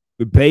the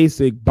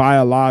basic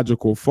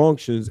biological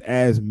functions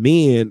as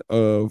men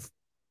of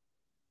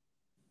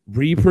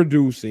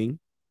reproducing,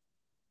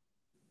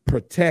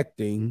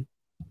 protecting,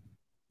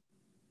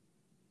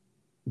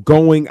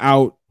 going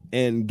out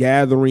and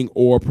gathering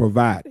or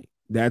providing.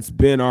 That's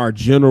been our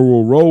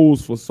general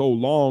roles for so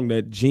long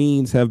that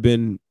genes have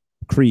been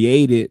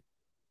created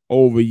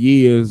over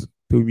years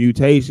through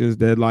mutations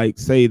that like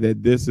say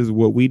that this is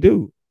what we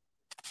do.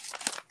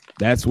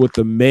 That's what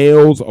the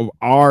males of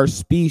our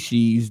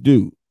species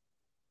do.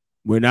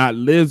 We're not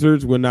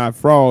lizards. We're not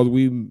frogs.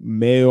 We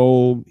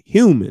male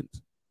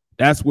humans.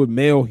 That's what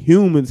male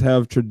humans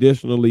have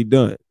traditionally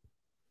done.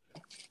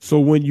 So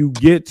when you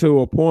get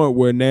to a point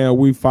where now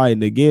we're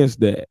fighting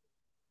against that,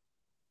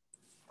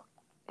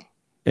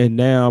 and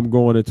now I'm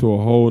going into a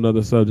whole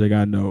nother subject,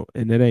 I know,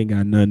 and it ain't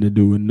got nothing to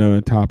do with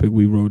none topic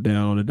we wrote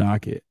down on the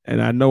docket.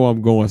 And I know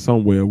I'm going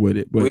somewhere with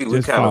it, but we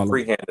kind of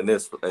freehanding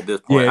this at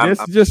this point. Yeah, this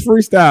is just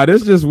freestyle.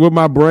 This is just what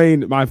my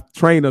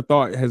train of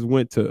thought has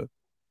went to.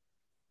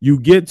 You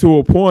get to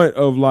a point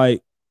of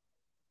like,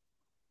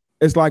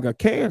 it's like a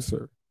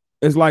cancer.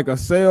 It's like a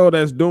cell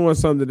that's doing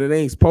something that it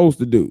ain't supposed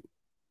to do.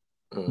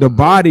 The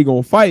body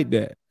gonna fight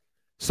that.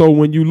 So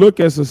when you look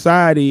at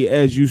society,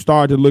 as you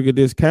start to look at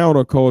this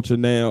counterculture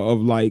now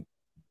of like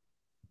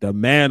the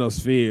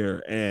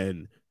manosphere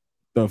and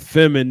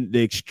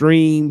the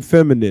extreme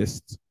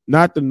feminists,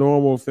 not the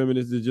normal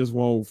feminists that just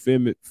want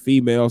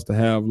females to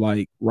have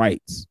like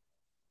rights.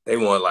 They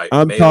want like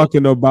I'm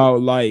talking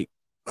about like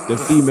the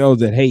females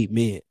that hate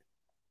men.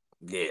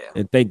 Yeah.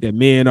 And think that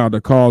men are the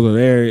cause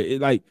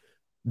of like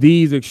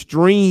these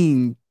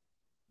extreme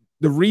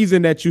the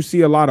reason that you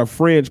see a lot of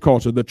fringe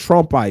culture, the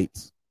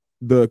Trumpites,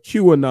 the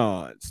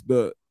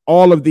QAnons,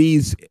 all of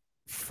these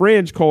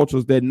fringe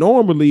cultures that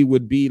normally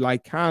would be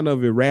like kind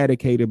of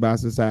eradicated by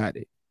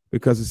society,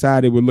 because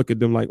society would look at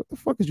them like, what the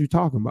fuck is you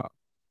talking about?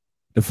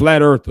 The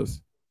flat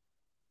earthers.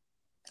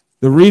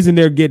 The reason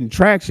they're getting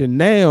traction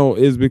now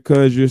is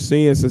because you're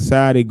seeing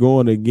society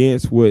going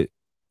against what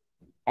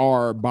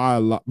our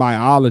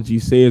biology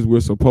says we're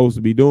supposed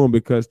to be doing,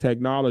 because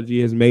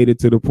technology has made it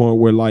to the point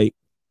where like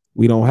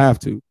we don't have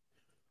to.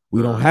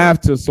 We don't have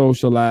to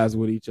socialize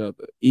with each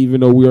other,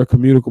 even though we are a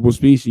communicable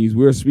species.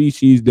 We're a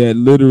species that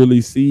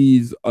literally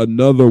sees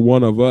another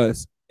one of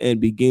us and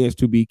begins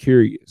to be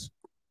curious,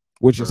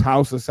 which is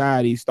how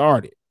society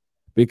started,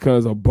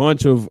 because a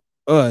bunch of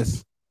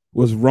us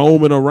was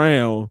roaming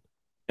around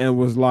and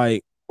was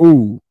like,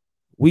 ooh,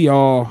 we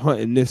all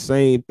hunting this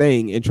same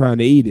thing and trying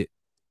to eat it.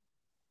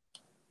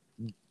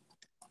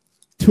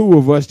 Two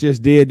of us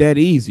just did that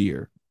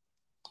easier.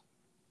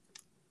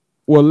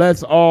 Well,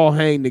 let's all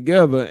hang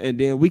together and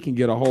then we can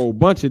get a whole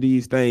bunch of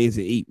these things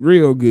and eat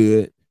real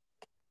good.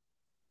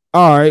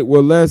 All right,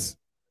 well,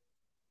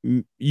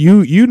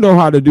 you know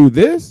how to do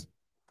this.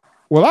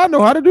 Well, I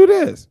know how to do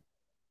this.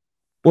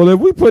 Well, if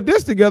we put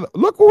this together,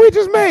 look what we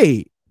just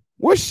made.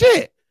 What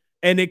shit?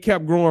 And it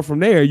kept growing from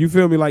there. You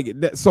feel me? Like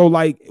that. So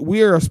like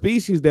we're a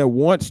species that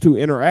wants to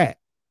interact.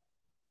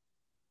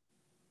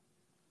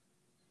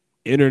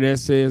 Internet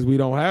says we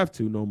don't have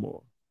to no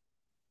more.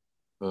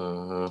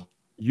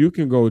 You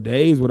can go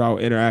days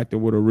without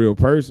interacting with a real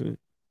person.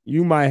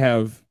 You might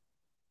have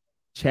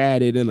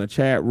chatted in a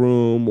chat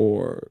room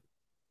or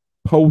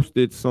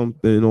posted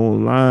something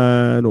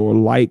online or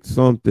liked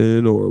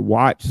something or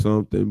watched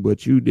something,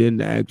 but you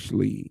didn't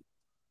actually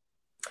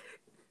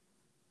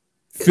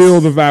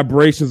feel the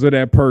vibrations of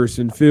that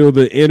person, feel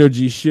the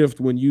energy shift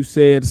when you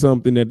said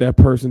something that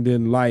person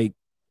didn't like.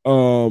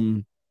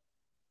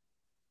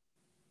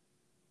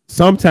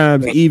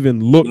 Sometimes even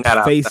look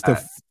face to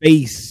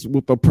face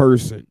with a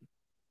person.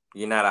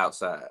 You're not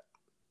outside.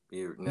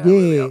 You're not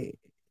really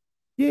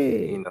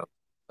you know,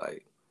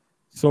 like.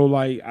 So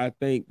like I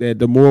think that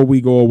the more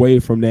we go away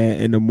from that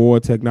and the more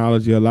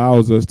technology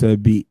allows us to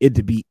be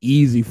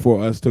easy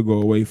for us to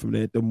go away from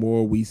that, the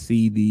more we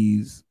see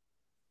these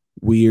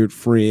weird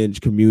fringe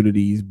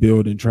communities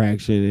building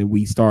traction, and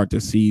we start to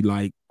see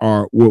like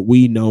what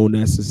we known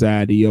as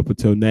society up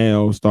until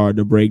now starting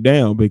to break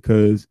down,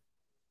 because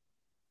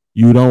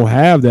you don't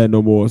have that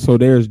no more. So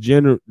there's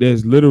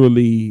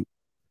literally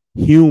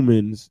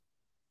humans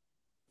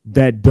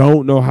that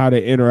don't know how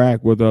to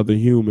interact with other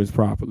humans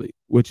properly,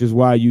 which is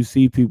why you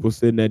see people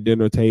sitting at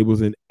dinner tables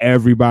and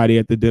everybody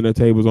at the dinner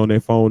tables on their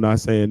phone not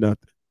saying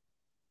nothing.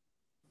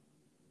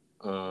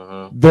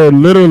 They're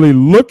literally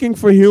looking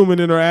for human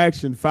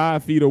interaction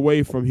 5 feet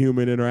away from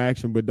human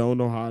interaction, but don't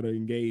know how to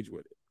engage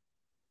with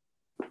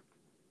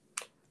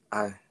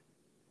it.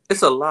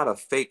 It's a lot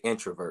of fake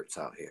introverts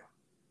out here.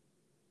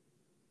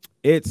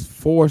 It's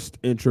forced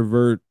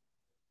introvert.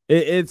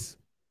 It's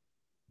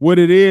what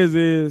it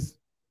is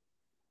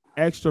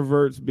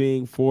extroverts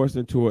being forced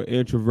into an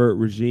introvert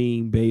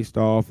regime based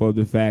off of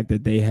the fact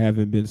that they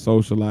haven't been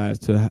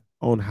socialized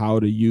on how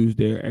to use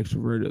their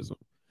extrovertism.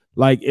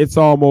 Like it's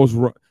almost,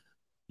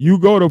 you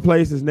go to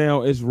places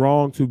now, it's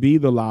wrong to be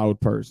the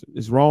loud person.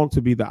 It's wrong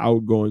to be the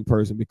outgoing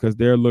person, because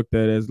they're looked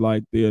at as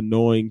like the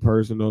annoying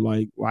person, or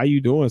like, why are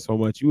you doing so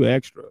much? You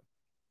extra.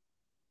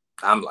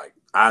 I'm like,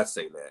 I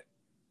say that.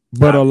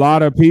 But a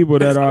lot of people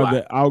that are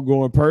the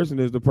outgoing person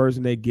is the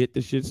person that get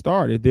the shit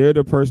started. They're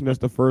the person that's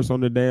the first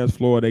on the dance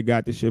floor that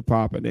got the shit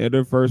popping. They're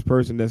the first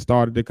person that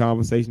started the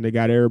conversation. They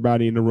got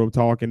everybody in the room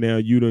talking. Now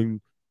you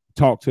done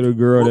talk to the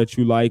girl that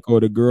you like, or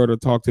the girl to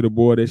talk to the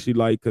boy that she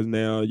like, because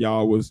now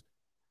y'all was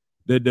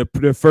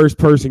the first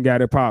person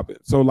got it popping.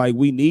 So like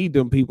we need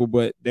them people,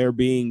 but they're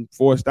being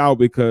forced out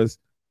because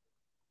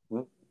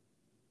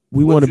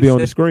we want to be on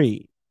the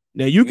screen.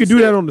 Now you can do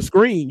that on the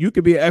screen. You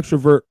could be an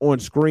extrovert on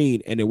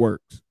screen and it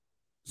works.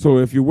 So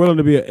if you're willing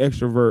to be an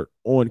extrovert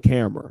on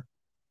camera,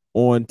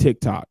 on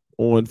TikTok,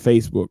 on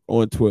Facebook,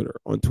 on Twitter,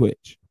 on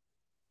Twitch,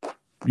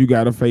 you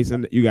got a face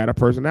and you got a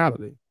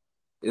personality.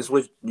 It's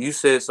what you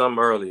said something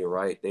earlier,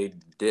 right? They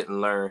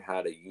didn't learn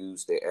how to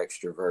use their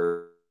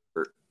extrovert.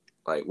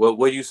 Like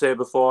what you said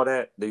before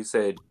that? They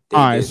said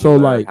they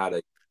didn't learn how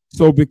to.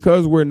 So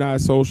because we're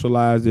not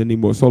socialized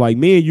anymore, so like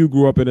me and you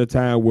grew up in a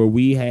time where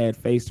we had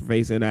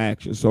face-to-face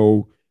interaction.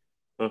 So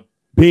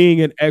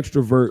being an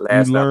extrovert,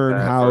 you learn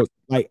how,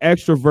 like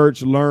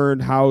extroverts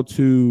learned how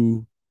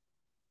to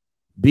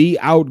be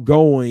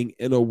outgoing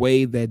in a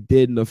way that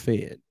didn't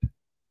offend.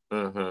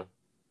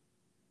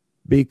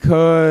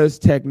 Because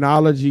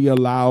technology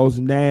allows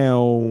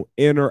now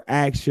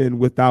interaction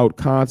without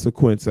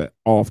consequence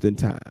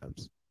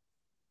oftentimes.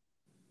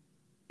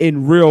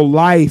 In real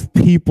life,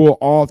 people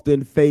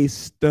often face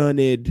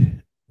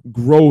stunted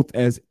growth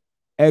as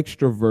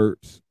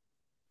extroverts.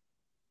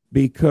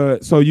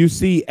 Because so you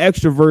see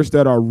extroverts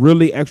that are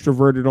really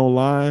extroverted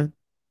online,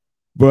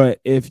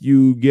 but if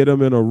you get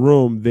them in a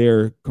room,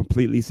 they're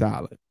completely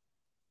silent.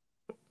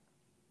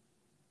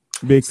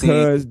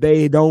 because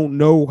they don't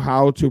know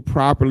how to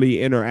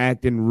properly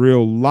interact in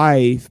real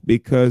life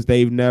because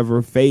they've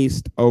never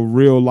faced a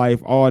real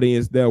life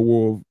audience that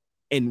will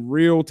in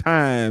real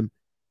time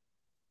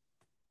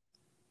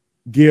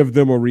give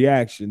them a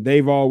reaction.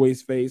 They've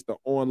always faced the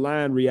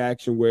online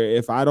reaction where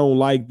if I don't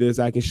like this,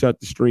 I can shut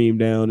the stream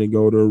down and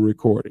go to a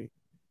recording.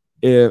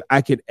 If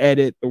I can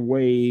edit the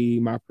way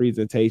my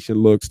presentation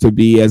looks to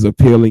be as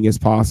appealing as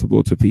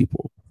possible to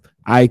people,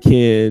 I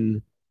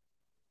can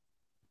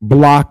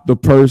block the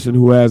person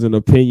who has an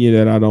opinion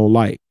that I don't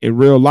like. In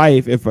real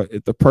life, if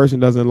the person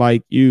doesn't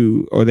like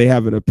you or they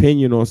have an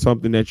opinion on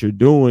something that you're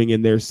doing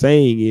and they're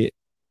saying it,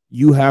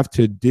 you have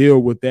to deal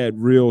with that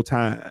real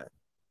time.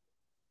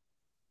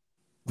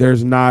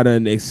 There's not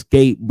an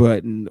escape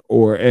button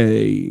or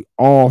a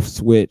off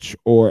switch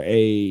or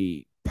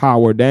a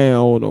power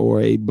down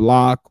or a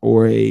block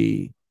or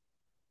a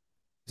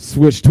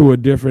switch to a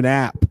different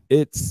app.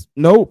 It's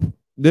nope.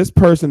 This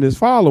person is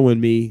following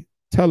me,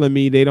 telling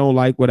me they don't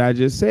like what I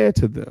just said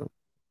to them.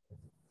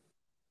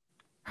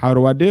 How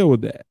do I deal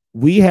with that?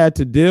 We had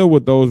to deal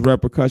with those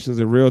repercussions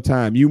in real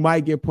time. You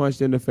might get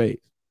punched in the face.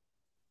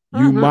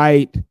 You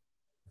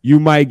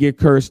might get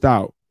cursed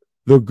out.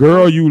 The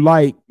girl you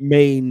like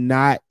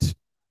may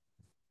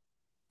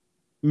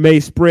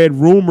spread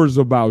rumors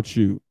about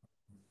you.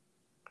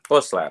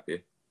 Or slap you.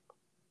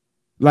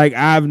 Like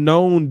I've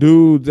known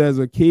dudes as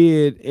a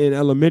kid in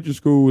elementary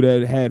school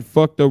that had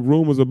fucked up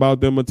rumors about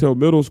them until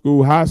middle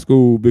school, high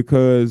school,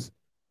 because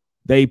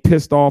they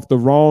pissed off the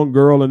wrong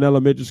girl in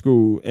elementary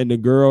school. And the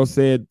girl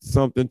said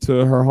something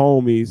to her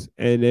homies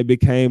and it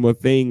became a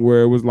thing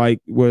where it was like,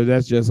 well,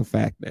 that's just a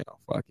fact now.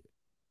 Fuck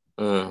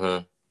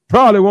it.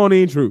 Probably won't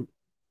even true.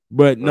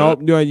 But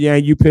nope, yeah,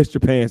 you pissed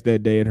your pants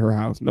that day at her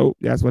house. Nope,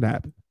 that's what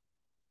happened.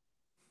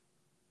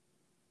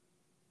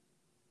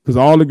 Because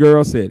all the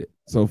girls said it.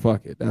 So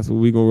fuck it. That's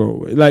what we gonna roll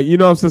with. Like, you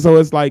know what I'm saying? So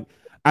it's like,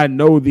 I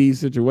know these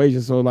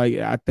situations. So like,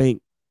 I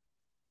think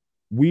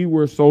we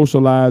were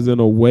socialized in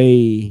a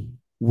way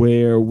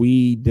where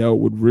we dealt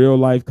with real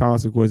life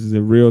consequences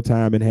in real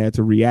time and had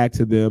to react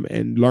to them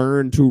and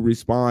learn to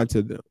respond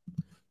to them.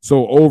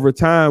 So over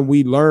time,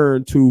 we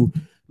learned to,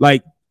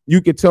 like, you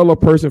could tell a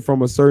person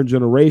from a certain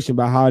generation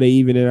by how they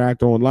even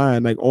interact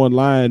online. Like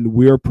online,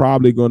 we're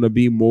probably going to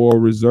be more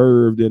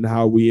reserved in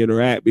how we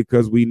interact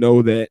because we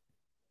know that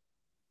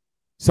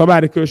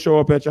somebody could show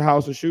up at your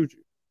house and shoot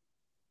you.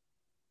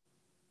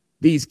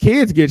 These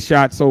kids get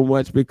shot so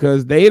much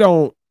because they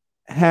don't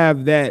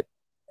have that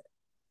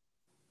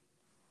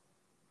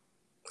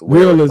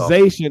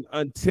realization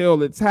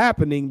until it's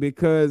happening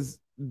because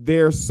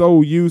they're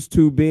so used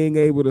to being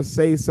able to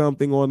say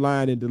something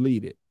online and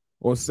delete it.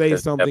 Or say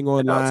something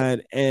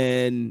online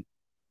and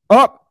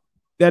that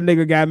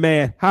nigga got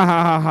mad. Ha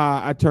ha ha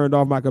ha. I turned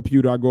off my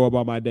computer. I go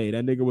about my day.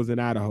 That nigga was in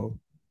Idaho.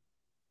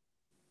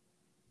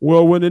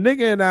 Well, when the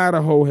nigga in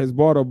Idaho has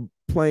bought a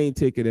plane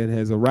ticket and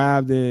has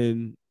arrived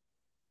in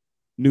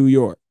New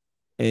York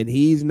and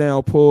he's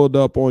now pulled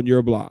up on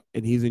your block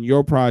and he's in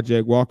your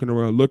project walking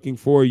around looking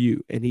for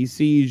you and he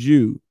sees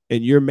you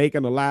and you're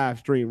making a live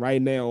stream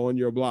right now on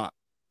your block,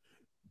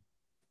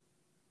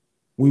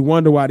 we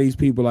wonder why these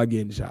people are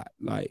getting shot.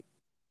 Like,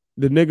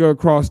 the nigga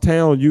across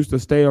town used to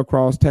stay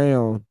across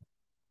town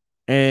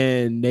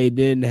and they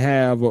didn't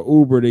have an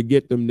Uber to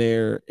get them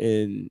there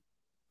in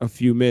a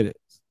few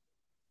minutes.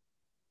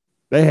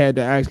 They had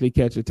to actually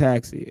catch a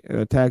taxi, and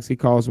a taxi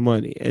costs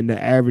money, and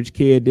the average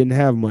kid didn't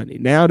have money.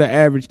 Now the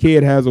average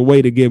kid has a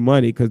way to get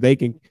money because they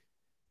can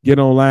get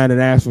online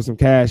and ask for some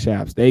cash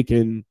apps. They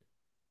can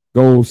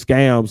go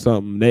scam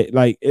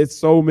something. It's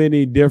so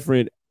many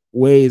different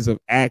ways of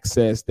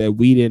access that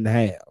we didn't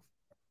have.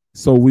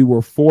 So we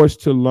were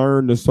forced to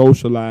learn to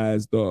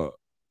socialize the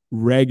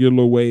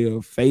regular way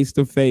of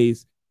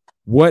face-to-face.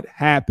 What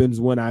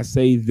happens when I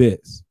say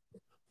this?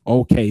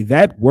 Okay,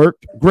 that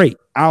worked. Great.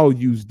 I'll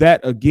use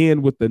that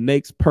again with the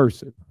next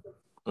person.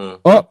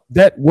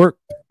 That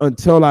worked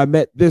until I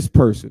met this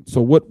person.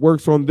 So what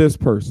works on this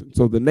person?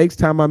 So the next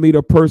time I meet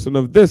a person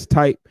of this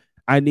type,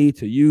 I need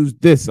to use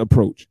this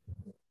approach.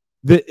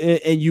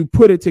 And you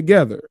put it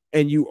together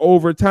and you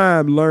over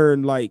time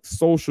learn like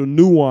social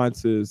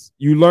nuances.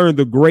 You learn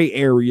the gray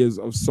areas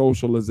of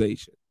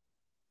socialization.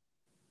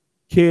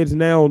 Kids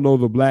now know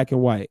the black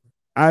and white.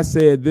 I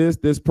said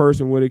this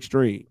person went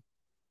extreme.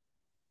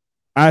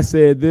 I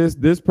said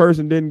this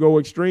person didn't go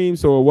extreme,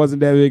 so it wasn't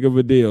that big of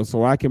a deal.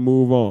 So I can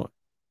move on.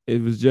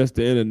 It was just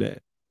the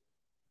internet.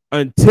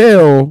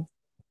 Until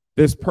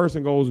this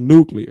person goes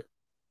nuclear.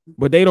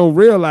 But they don't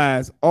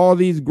realize all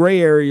these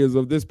gray areas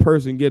of this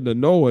person getting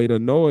annoyed.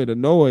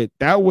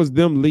 That was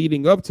them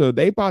leading up to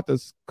they about to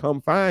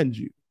come find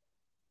you.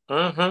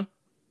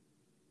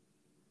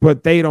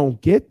 But they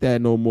don't get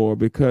that no more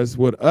because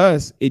with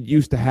us, it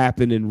used to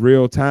happen in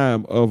real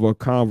time of a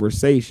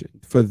conversation.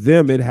 For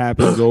them, it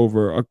happens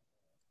over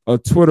a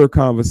Twitter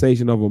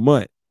conversation of a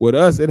month. With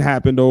us, it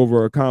happened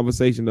over a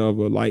conversation of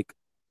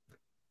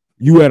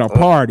you at a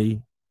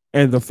party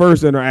and the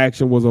first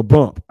interaction was a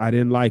bump. I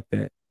didn't like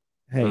that.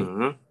 Hey,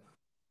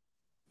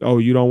 oh,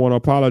 you don't want to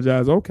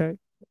apologize? Okay.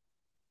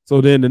 So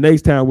then the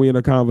next time we in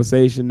a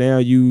conversation, now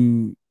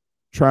you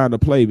trying to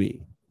play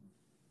me.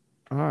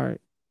 All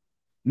right.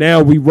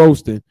 Now we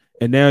roasting,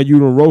 and now you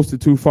done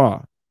roasted too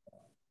far.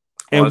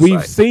 And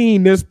we've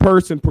seen this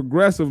person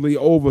progressively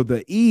over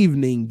the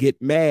evening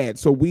get mad.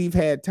 So we've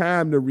had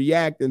time to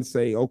react and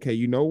say, okay,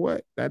 you know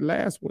what? That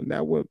last one,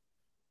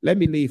 let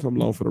me leave him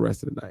alone for the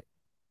rest of the night.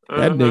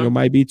 That nigga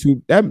might be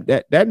too that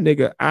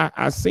nigga.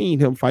 I seen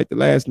him fight the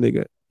last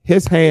nigga.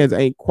 His hands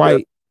ain't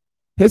quite.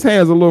 His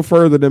hands a little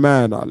further than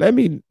mine are. Let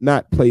me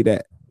not play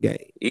that game.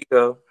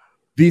 Ego.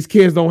 These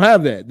kids don't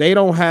have that. They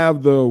don't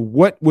have the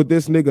what would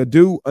this nigga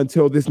do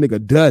until this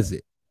nigga does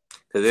it.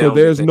 So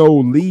there's no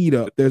lead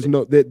up. There's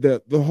no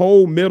the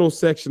whole middle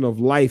section of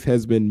life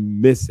has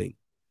been missing.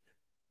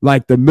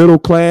 Like the middle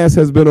class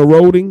has been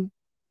eroding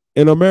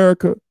in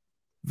America.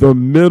 The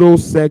middle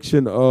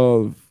section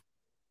of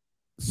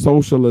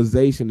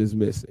socialization is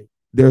missing.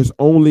 There's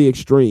only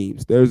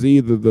extremes. There's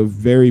either the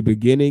very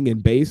beginning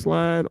and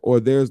baseline, or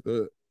there's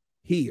the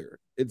here.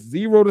 It's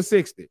 0 to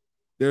 60.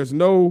 There's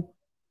no,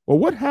 well,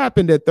 what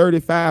happened at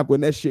 35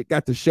 when that shit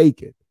got to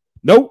shaking?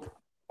 Nope.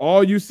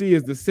 All you see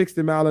is the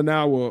 60 mile an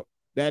hour.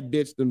 That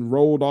bitch then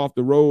rolled off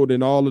the road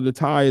and all of the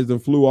tires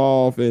and flew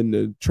off and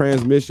the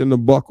transmission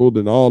buckled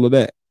and all of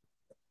that.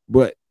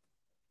 But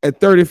at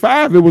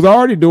 35, it was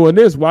already doing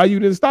this. Why you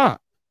didn't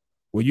stop?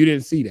 Well, you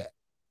didn't see that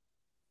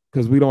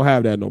because we don't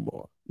have that no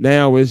more.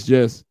 Now it's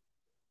just,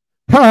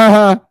 ha ha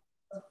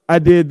ha, I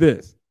did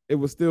this. It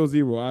was still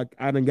 0.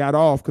 I done got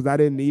off because I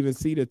didn't even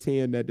see the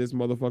 10 that this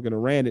motherfucker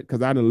ran it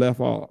because I done left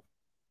off.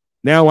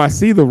 Now I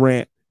see the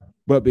rant,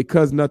 but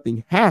because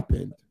nothing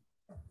happened,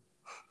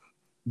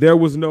 there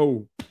was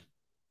no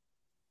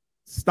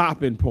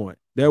stopping point.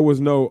 There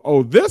was no,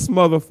 oh, this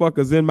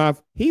motherfucker's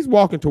he's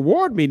walking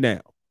toward me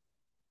now.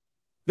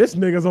 This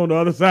nigga's on the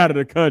other side of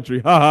the country.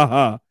 Ha ha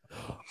ha.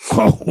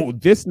 Oh,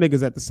 this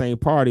nigga's at the same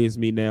party as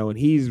me now, and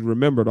he's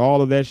remembered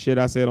all of that shit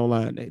I said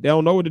online. They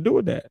don't know what to do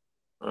with that.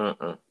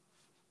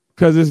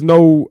 Because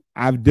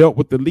I've dealt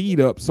with the lead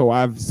up, so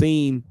I've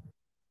seen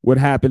what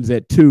happens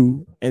at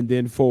 2 and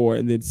then 4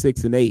 and then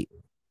 6 and 8.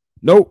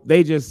 Nope,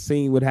 they just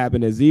seen what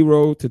happened at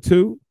 0 to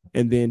 2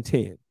 and then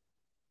 10.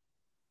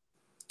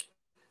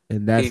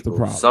 And that's the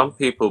problem. Some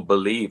people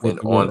believe in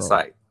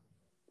on-site.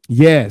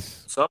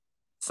 Yes.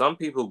 Some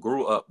people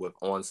grew up with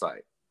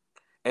on-site.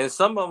 And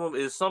some of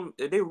them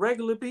they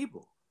regular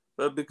people.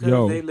 But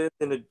because they lived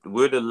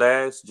we're the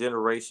last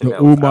generation. The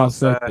Umar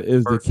sector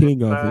is the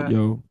king of it,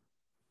 yo.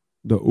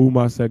 The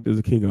Umar sector is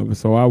the king of it.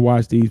 So I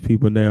watch these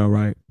people now,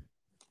 right?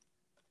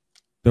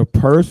 The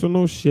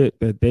personal shit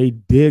that they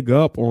dig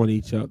up on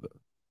each other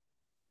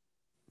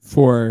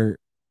for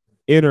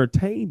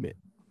entertainment.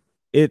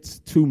 It's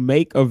to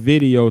make a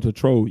video to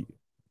troll you.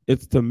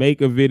 It's to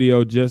make a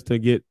video just to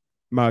get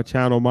my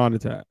channel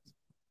monetized.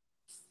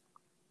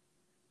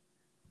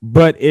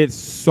 But it's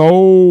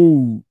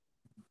so,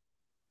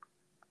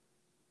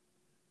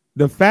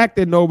 the fact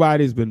that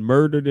nobody's been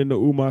murdered in the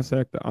Umar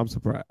sector, I'm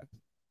surprised.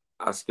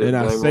 I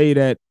say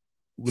that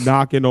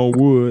knocking on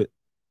wood,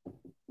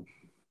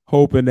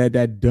 hoping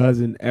that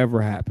doesn't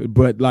ever happen.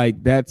 But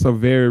like, that's a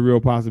very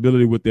real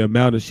possibility with the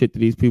amount of shit that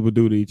these people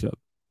do to each other.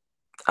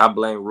 I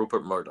blame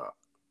Rupert Murdoch.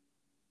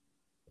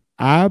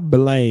 I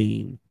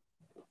blame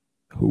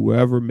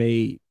whoever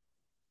made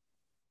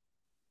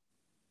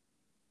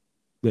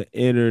the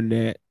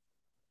internet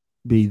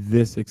be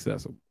this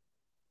accessible.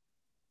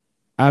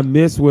 I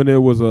miss when it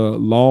was a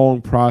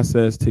long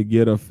process to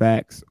get a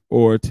fax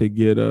or to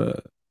get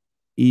a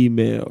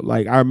email.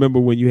 Like I remember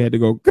when you had to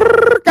go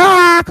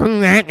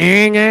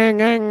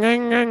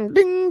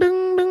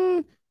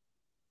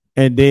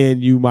and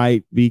then you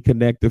might be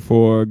connected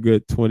for a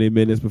good 20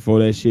 minutes before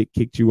that shit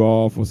kicked you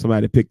off or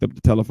somebody picked up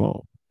the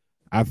telephone.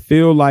 I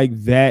feel like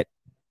that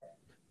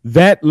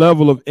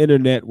level of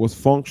internet was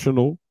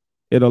functional.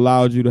 It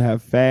allowed you to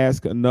have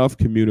fast enough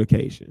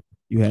communication.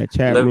 You had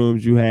chat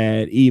rooms, you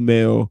had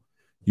email,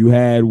 you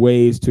had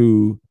ways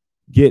to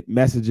get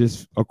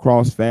messages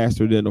across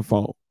faster than a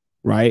phone,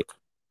 right?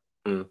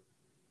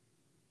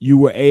 You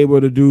were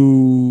able to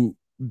do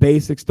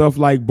basic stuff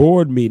like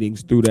board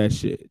meetings through that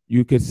shit.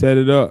 You could set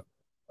it up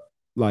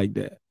like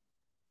that.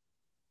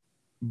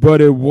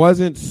 But it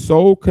wasn't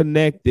so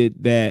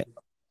connected that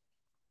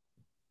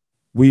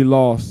we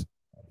lost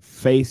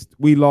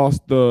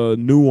the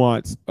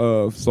nuance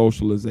of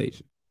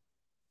socialization.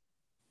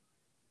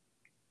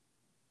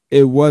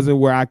 It wasn't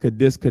where I could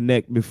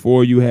disconnect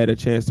before you had a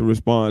chance to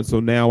respond. So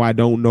now I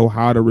don't know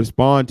how to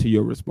respond to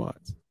your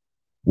response.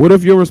 What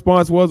if your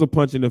response was a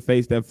punch in the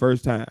face that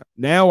first time?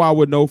 Now I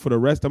would know for the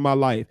rest of my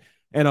life.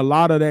 And a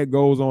lot of that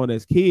goes on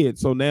as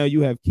kids. So now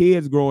you have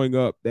kids growing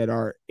up that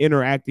are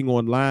interacting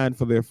online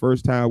for their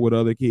first time with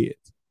other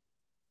kids.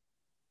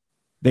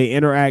 They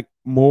interact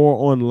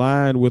more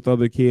online with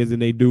other kids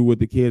than they do with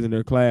the kids in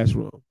their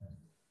classroom.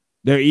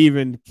 There are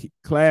even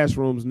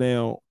classrooms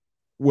now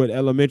with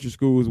elementary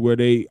schools where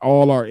they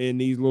all are in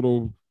these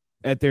little,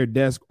 at their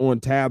desk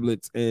on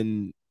tablets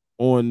and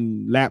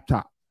on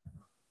laptops.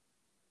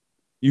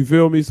 You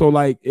feel me? So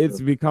like it's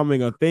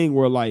becoming a thing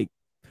where like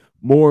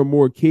more and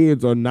more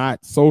kids are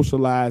not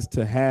socialized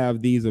to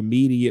have these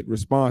immediate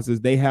responses.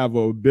 They have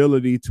an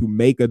ability to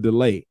make a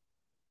delay.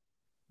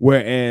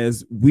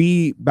 Whereas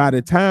by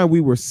the time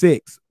we were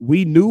 6,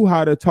 we knew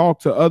how to talk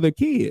to other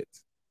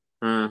kids.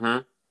 Mm-hmm.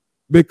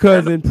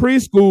 Because in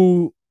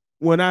preschool,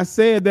 when I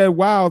said that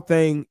wild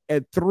thing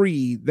at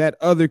 3, that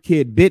other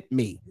kid bit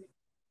me.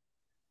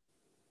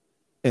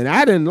 And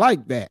I didn't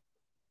like that.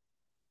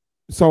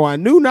 So I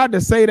knew not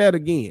to say that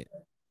again.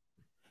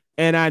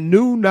 And I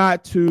knew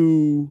not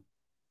to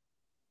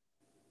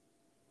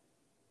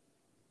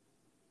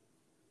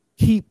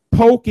keep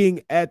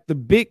poking at the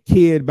big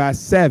kid by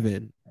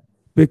 7.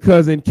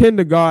 Because in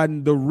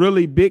kindergarten, the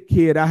really big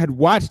kid, I had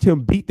watched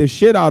him beat the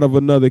shit out of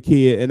another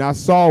kid. And I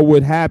saw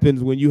what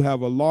happens when you have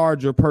a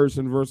larger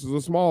person versus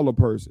a smaller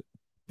person.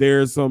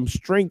 There's some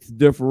strength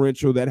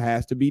differential that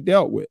has to be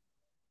dealt with.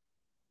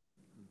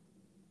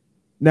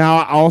 Now,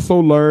 I also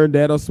learned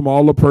that a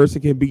smaller person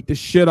can beat the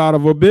shit out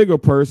of a bigger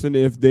person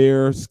if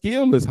their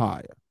skill is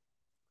higher.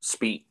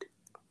 Speed.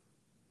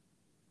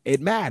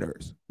 It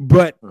matters.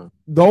 But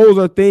those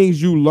are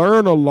things you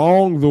learn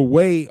along the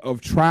way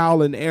of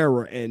trial and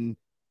error. And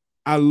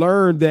I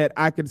learned that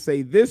I could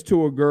say this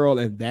to a girl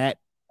and that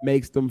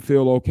makes them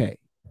feel okay.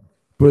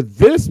 But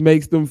this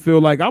makes them feel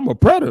like I'm a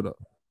predator.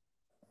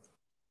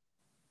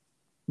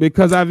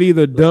 Because I've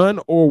either done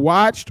or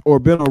watched or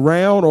been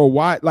around or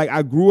watched. Like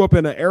I grew up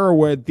in an era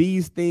where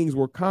these things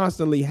were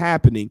constantly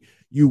happening.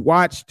 You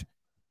watched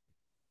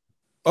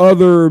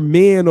other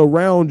men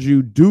around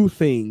you do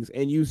things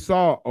and you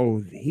saw,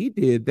 oh, he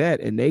did that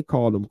and they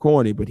called him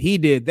corny, but he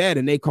did that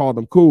and they called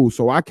him cool.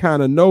 So I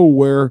kind of know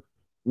where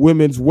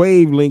women's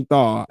wavelength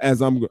are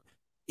as I'm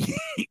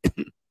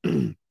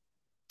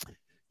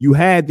you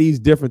had these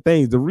different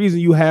things. The reason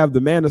you have the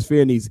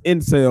manosphere and these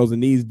incels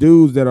and these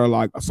dudes that are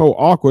like so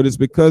awkward is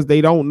because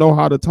they don't know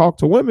how to talk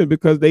to women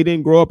because they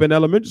didn't grow up in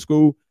elementary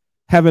school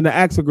having to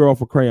ask a girl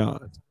for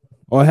crayons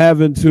or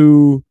having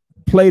to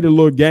play the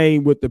little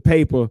game with the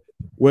paper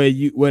where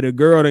the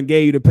girl done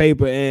gave you the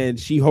paper and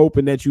she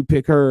hoping that you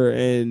pick her,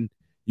 and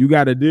you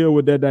got to deal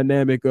with that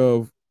dynamic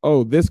of,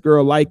 oh, this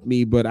girl liked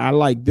me, but I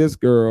like this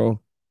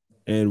girl.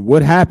 And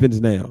what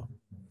happens now?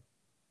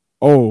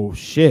 Oh,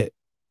 shit.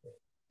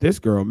 This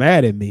girl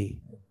mad at me.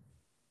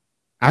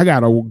 I got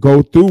to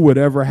go through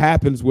whatever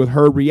happens with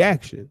her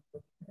reaction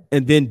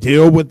and then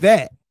deal with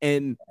that.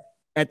 And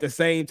at the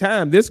same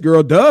time, this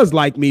girl does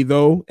like me,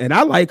 though, and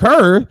I like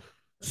her.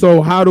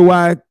 So how do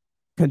I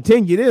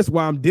continue this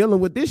while I'm dealing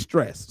with this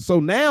stress? So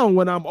now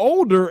when I'm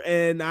older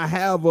and I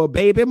have a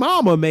baby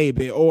mama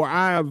maybe, or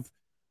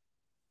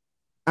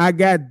I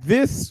got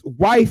this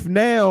wife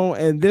now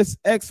and this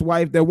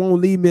ex-wife that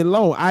won't leave me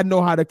alone, I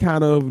know how to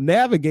kind of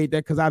navigate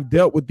that because I've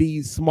dealt with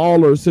these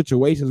smaller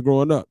situations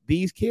growing up.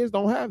 These kids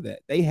don't have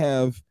that. They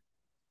have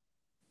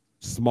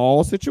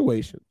small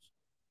situations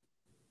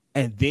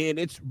and then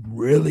it's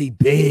really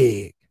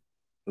big.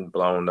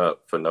 Blown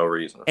up for no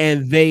reason.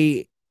 And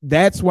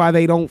that's why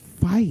they don't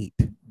fight.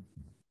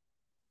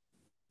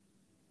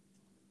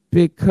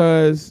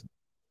 Because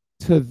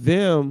to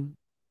them,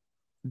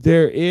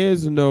 there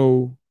is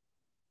no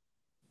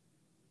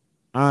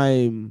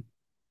I'm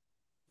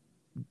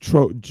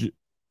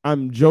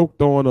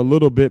joked on a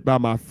little bit by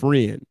my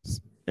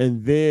friends.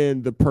 And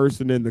then the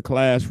person in the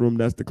classroom,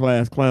 that's the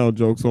class clown,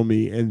 jokes on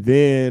me. And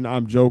then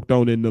I'm joked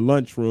on in the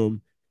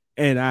lunchroom.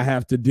 And I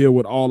have to deal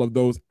with all of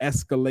those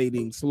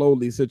escalating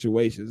slowly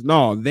situations.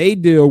 No, they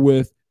deal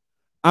with,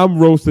 I'm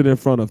roasted in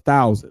front of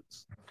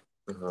thousands.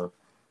 Uh-huh.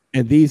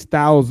 And these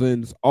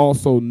thousands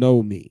also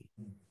know me.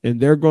 And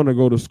they're going to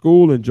go to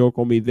school and joke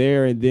on me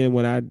there. And then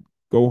when I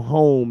go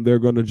home, they're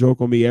going to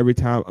joke on me every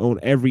time on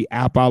every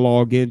app I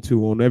log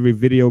into, on every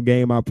video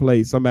game I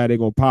play. Somebody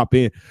going to pop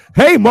in.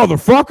 Hey,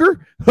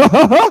 motherfucker.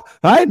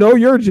 I know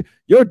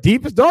your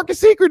deepest,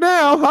 darkest secret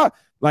now. Huh?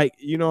 Like,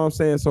 you know what I'm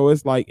saying? So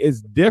it's like,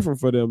 it's different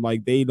for them.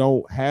 Like they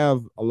don't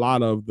have a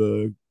lot of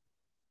the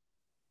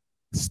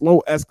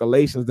slow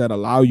escalations that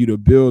allow you to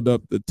build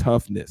up the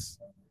toughness.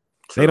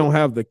 True. They don't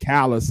have the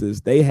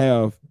calluses. They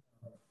have,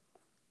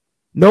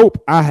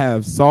 nope, I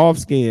have soft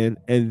skin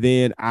and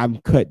then I'm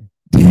cut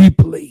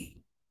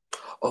deeply.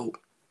 Oh,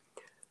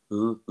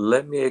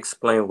 let me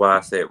explain why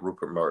I said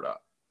Rupert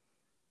Murdoch.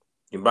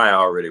 You might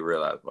already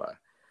realize why.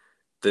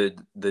 The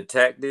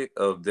tactic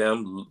of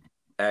them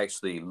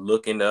actually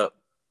looking up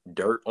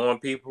dirt on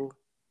people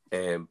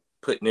and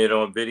putting it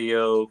on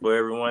video for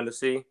everyone to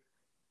see,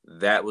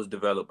 that was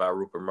developed by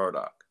Rupert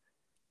Murdoch.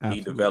 Absolutely.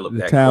 He developed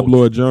that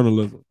tabloid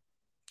journalism.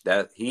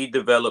 That he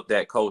developed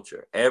that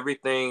culture.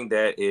 Everything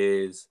that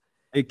is,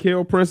 it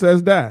killed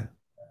Princess Di.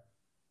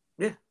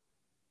 Yeah.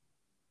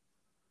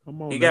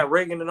 Come on. He got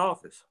Reagan in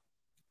office.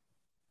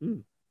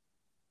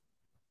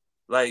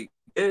 Like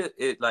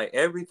it like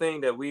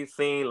everything that we've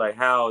seen, like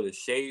how the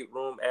Shade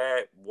Room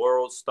Act,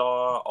 World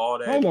Star, all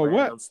that. Hold on,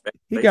 what?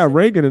 He got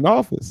Reagan in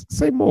office.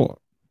 Say more.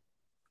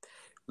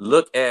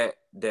 Look at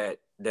that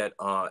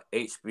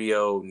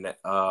HBO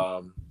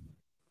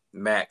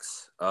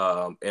Max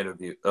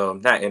interview.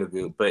 Not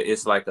interview, but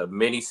it's like a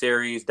mini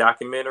series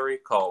documentary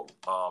called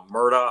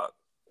Murdoch.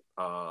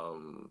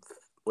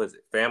 was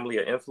it Family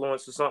of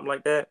Influence or something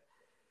like that?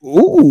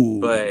 Ooh.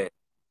 But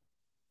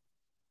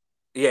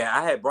yeah,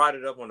 I had brought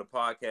it up on the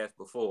podcast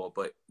before,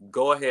 but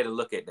go ahead and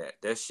look at that.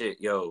 That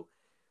shit, yo.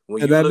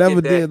 When And you I look never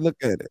at that, did look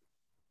at it.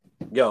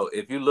 yo,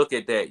 if you look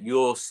at that,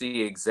 you'll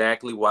see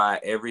exactly why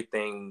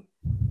everything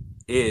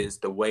is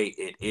the way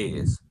it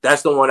is.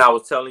 That's the one I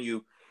was telling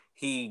you.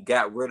 He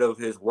got rid of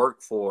his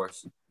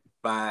workforce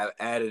by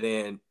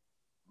acting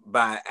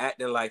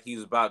like he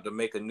was about to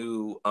make a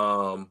new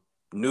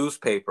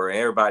newspaper, and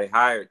everybody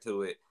hired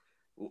to it.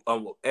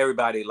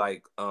 Everybody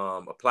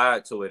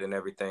applied to it and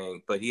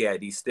everything, but he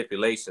had these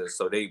stipulations,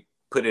 so they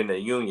put in a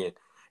union.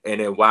 And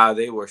then while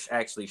they were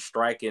actually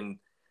striking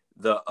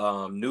the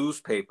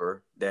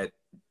newspaper that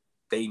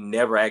they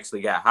never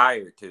actually got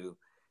hired to,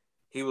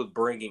 he was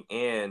bringing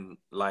in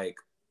like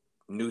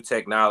new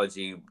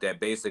technology that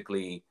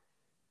basically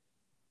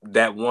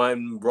that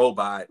one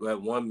robot,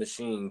 that one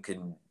machine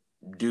can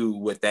do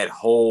what that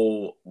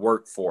whole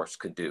workforce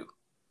could do,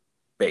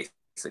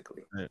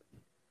 basically. Right.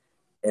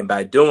 And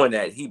by doing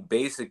that, he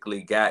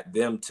basically got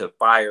them to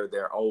fire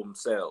their own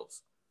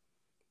selves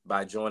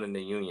by joining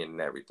the union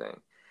and everything.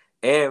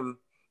 And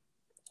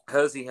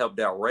because he helped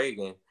out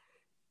Reagan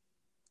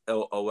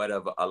or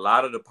whatever, a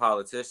lot of the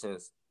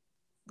politicians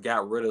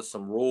got rid of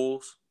some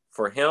rules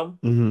for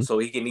him, so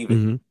he can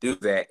even do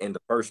that in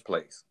the first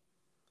place.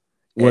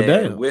 Well, and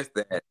damn. with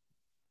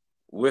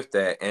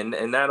that, and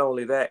not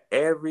only that,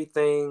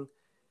 everything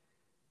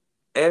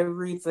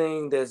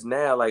that's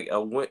now like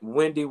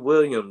Wendy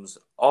Williams,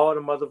 all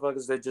the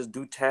motherfuckers that just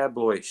do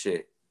tabloid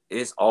shit,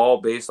 it's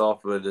all based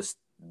off of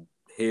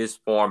his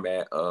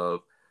format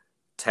of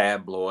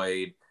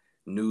tabloid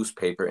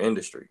newspaper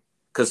industry,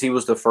 because he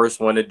was the first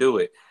one to do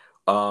it.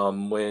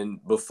 When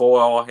before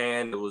All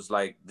Hand, it was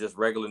like just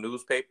regular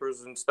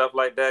newspapers and stuff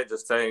like that,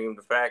 just telling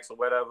the facts or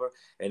whatever,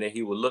 and then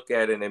he would look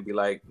at it and be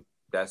like,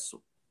 that's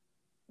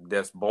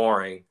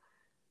boring.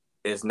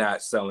 It's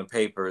not selling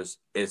papers.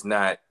 It's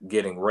not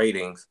getting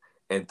ratings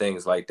and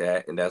things like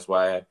that. And that's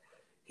why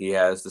he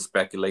has the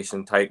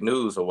speculation type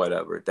news or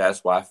whatever.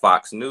 That's why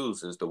Fox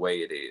News is the way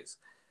it is.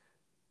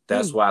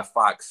 That's why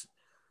Fox,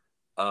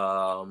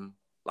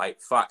 like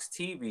Fox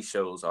TV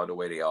shows are the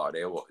way they are.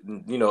 They were,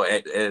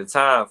 at the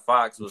time,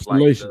 Fox was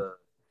like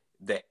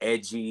the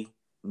edgy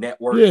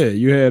network. Yeah,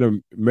 you had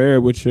them Married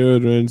with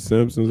Children,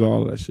 Simpsons,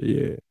 all that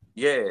shit.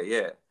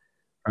 Yeah.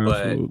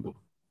 Absolutely. But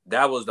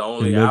that was the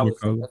only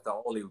that's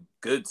the only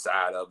good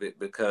side of it,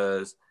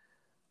 because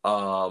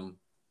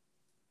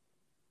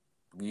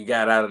you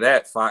got out of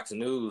that Fox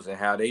News and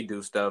how they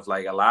do stuff.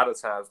 Like a lot of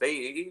times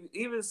they,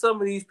 even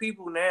some of these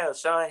people now,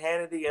 Sean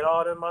Hannity and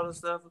all them other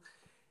stuff,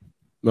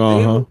 they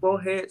will go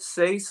ahead,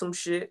 say some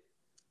shit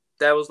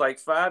that was like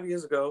 5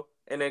 years ago,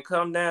 and then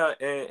come down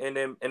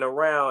and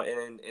around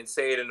and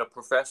say it in a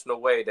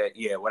professional way that,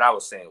 yeah, what I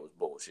was saying was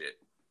bullshit.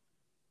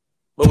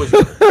 What was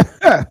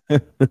you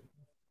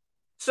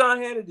Sean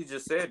Hannity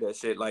just said that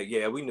shit. Like,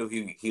 yeah, we knew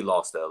he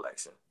lost the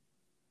election,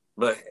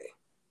 but hey,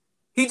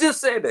 he just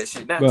said that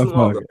shit not too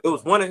long ago. It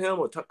was one of him,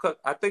 or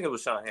I think it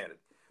was Sean Hannity.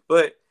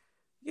 But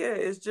yeah,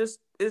 it's just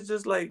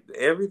like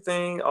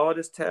everything, all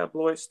this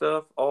tabloid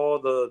stuff, all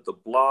the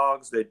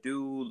blogs that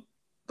do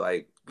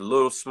like the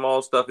little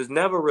small stuff is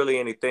never really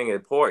anything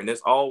important.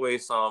 It's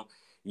always some,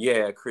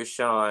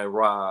 Krishan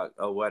Rock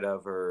or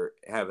whatever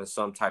having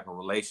some type of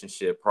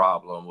relationship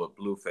problem with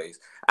Blueface.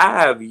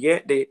 I have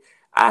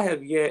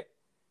yet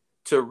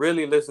to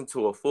really listen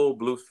to a full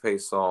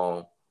Blueface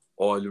song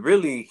or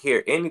really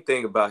hear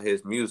anything about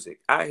his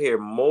music. I hear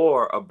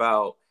more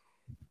about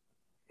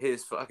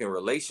his fucking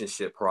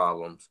relationship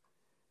problems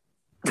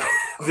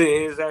than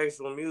his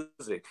actual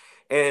music.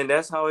 And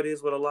that's how it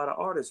is with a lot of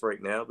artists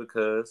right now,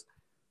 because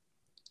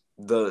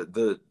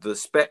the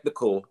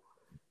spectacle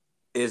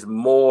is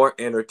more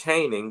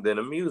entertaining than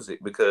the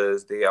music,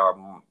 because they are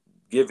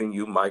giving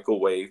you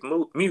microwave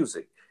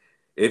music.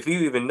 If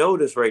you even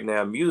notice right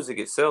now, music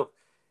itself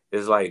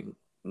is like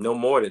no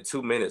more than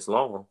 2 minutes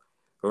long.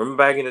 Remember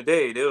back in the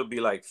day, there would be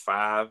like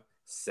 5,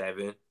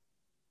 7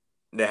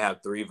 that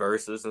have 3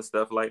 verses and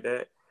stuff like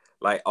that.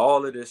 Like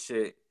all of this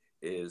shit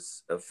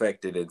is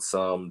affected in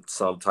some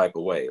type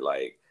of way.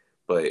 Like,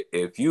 but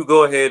if you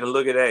go ahead and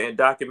look at that in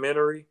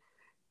documentary,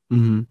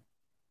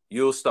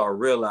 you'll start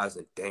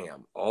realizing,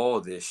 damn, all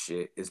this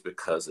shit is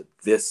because of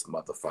this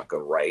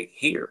motherfucker right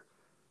here.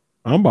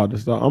 I'm about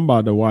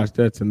to watch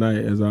that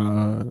tonight as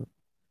I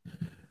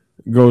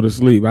go to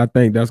sleep. I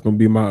think that's gonna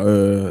be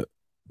my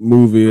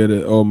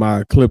movie or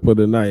my clip of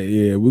the night.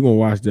 Yeah, we're gonna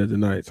watch that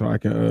tonight, so I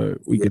can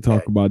we can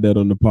talk about that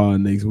on the pod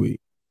next week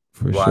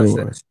for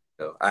sure. That.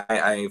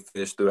 I ain't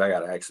finished through. I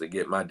gotta actually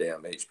get my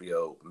damn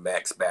HBO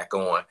Max back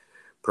on.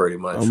 Pretty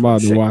much. I'm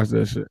about to watch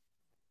that shit.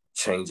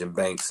 Changing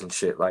banks and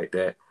shit like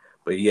that.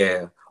 But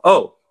yeah.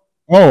 Oh,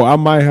 I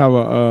might have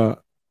a.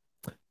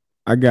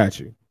 I got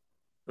you.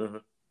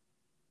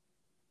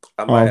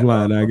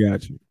 Offline, I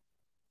got you.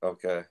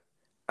 Okay.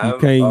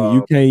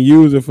 You can't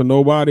use it for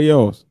nobody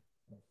else,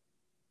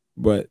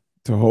 but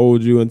to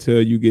hold you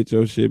until you get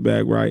your shit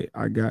back right,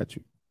 I got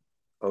you.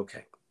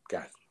 Okay,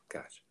 got you.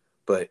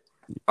 But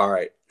All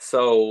right.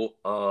 So,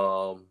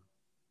 what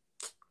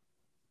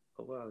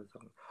was I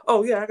talking about?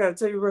 Oh yeah, I gotta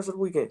tell you the rest of the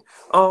weekend.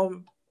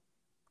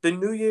 The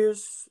New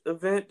Year's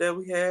event that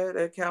we had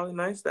at Cali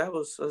Nights, that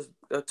was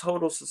a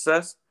total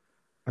success.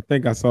 I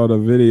think I saw the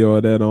video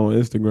of that on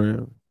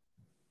Instagram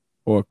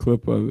or a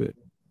clip of it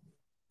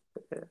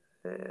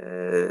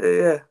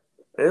Yeah,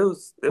 it or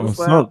was wild.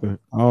 something.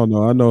 I don't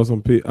know. I know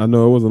some people. I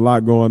know it was a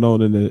lot going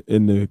on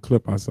in the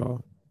clip I saw.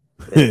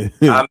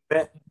 Yeah.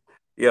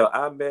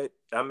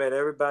 I met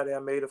everybody I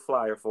made a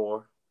flyer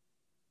for,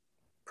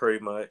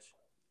 pretty much.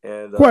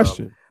 And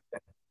Question: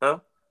 huh?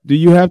 do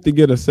you have to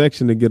get a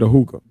section to get a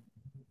hookah?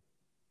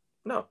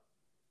 No,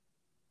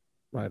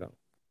 Right on.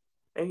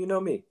 and you know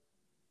me,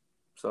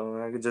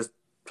 so I could just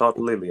talk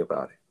to Lily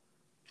about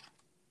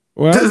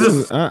Well,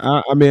 it.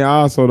 I mean,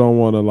 I also don't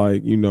want to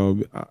like,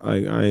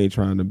 I ain't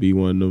trying to be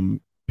one of them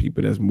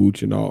people that's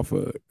mooching off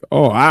of.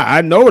 Oh,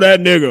 I know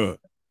that nigga.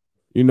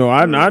 I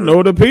Mhm.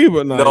 know the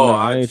people. Like, No, no,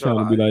 I ain't trying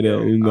to be like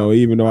that.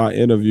 Even though I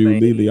interview Same,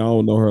 Lily, I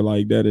don't know her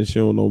like that, and she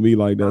don't know me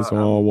like that. So I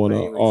I'm don't want the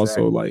to same also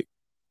exactly. like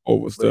But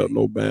overstep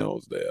no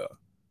bounds there.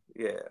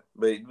 yeah,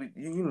 but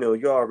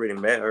you already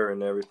met her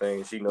and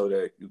everything. She know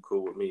that you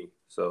cool with me.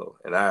 So,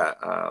 and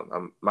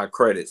I'm my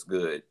credit's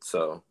good.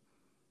 So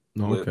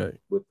Okay.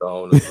 with the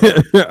owners,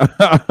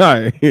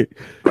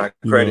 my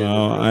credit is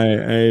I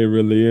good. ain't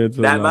really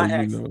into Not my like,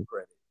 actual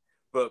credit,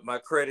 but my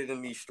credit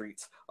in these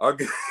streets are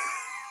good.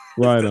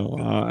 right on.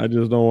 I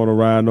just don't want to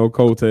ride no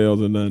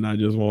coattails or nothing. I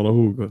just want a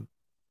hookah.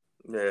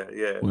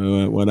 Yeah.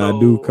 When I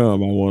do So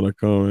come, I want to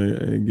come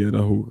and get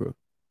a hookah.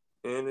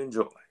 and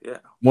enjoy. Yeah.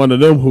 One of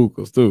them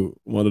hookahs too.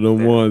 One of them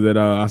Yeah. ones that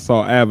I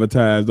saw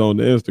advertised on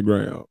the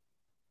Instagram.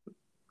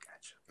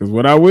 Gotcha. Because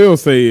what I will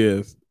say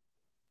is,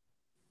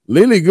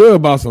 Lily good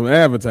about some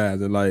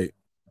advertising. Like,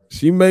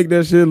 she make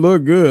that shit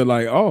look good.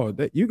 Like, oh,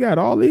 you got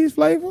all these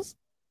flavors.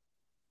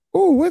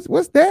 Oh,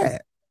 what's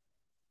that?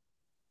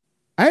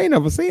 I ain't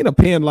never seen a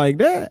pen like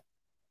that.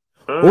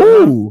 Mm-hmm.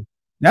 Ooh,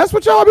 that's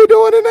what y'all be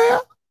doing in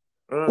there.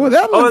 Well, Mm-hmm.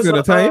 that Oh, looks it's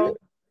entertaining.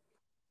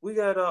 we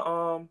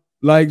got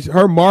Like,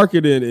 her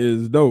marketing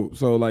is dope.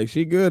 So like,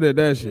 she good at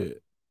that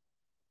shit.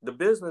 the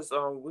business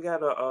we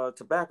got a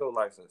tobacco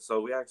license,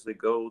 so we actually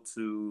go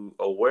to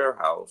a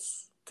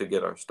warehouse to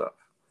get our stuff.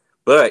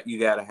 But you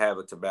got to have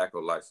a tobacco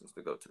license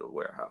to go to the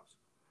warehouse.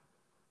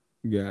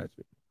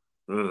 Gotcha.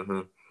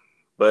 Mm-hmm.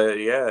 But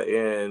yeah,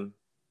 and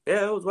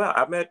yeah, it was well.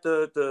 I met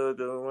the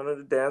one of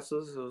the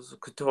dancers. It was a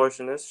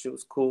contortionist. She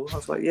was cool. I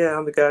was like, yeah,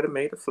 I'm the guy that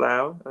made the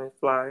flyer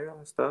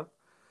and stuff.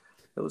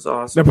 It was Now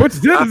awesome.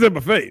 put your titties in my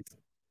face.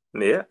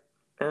 Yeah.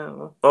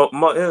 Yeah. It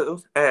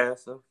was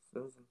ass. It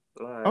was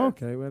a lot of ass.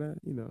 Okay, well, It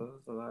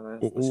was a lot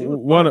of ass. But she was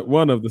fun.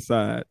 one of the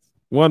sides,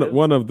 It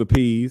one of the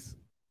peas.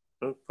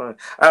 was fun.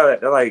 I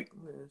like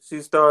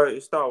she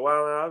started wilding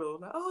out. I was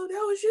like, oh, that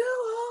was you.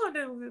 Oh, and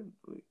then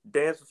we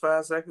danced for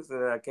 5 seconds,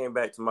 and then I came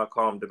back to my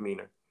calm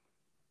demeanor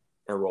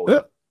and rolled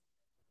up.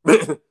 One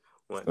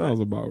night. Sounds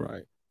about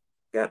right.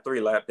 Got 3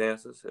 lap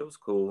dances. It was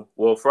cool.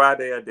 Well,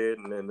 Friday I did,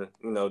 and then the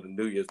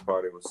New Year's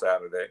party was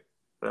Saturday.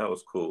 That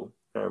was cool.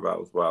 Everybody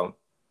was wild,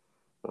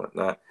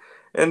 whatnot.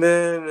 And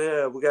then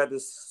yeah, we got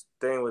this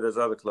thing with this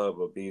other club,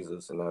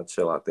 Ibiza's, and I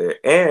chill out there.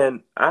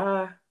 And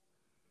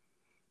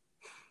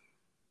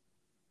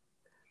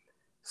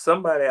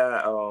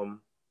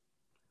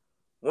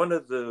one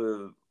of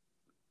the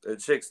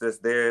chicks that's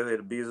there at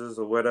Ibiza's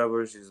or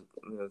whatever, she's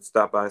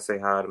stopped by, say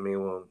hi to me,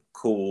 when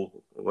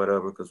cool or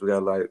whatever, because we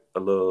got like a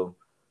little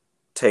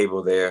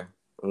table there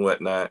and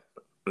whatnot.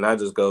 And I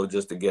just go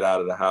just to get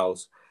out of the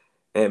house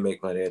and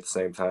make money at the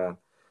same time,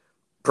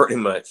 pretty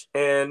much.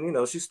 And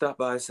she stopped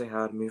by and say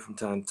hi to me from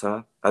time to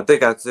time. I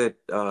think I said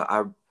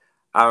I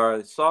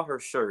saw her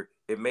shirt.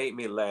 It made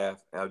me laugh.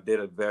 I did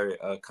a very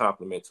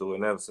compliment to her,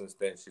 and ever since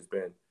then she's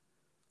been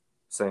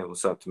saying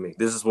what's up to me.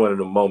 This is one of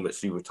the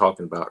moments you were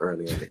talking about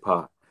earlier in the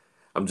pod.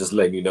 I'm just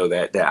letting you know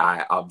that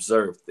I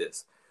observed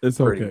this. It's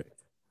pretty okay. much.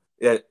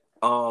 Yeah.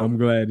 I'm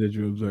glad that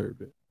you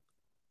observed it.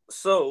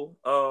 So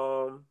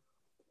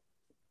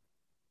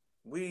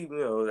we,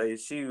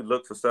 she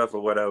looked for stuff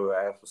or whatever,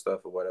 asked for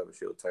stuff or whatever,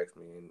 she'll text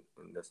me,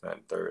 and that's not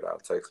the third. I'll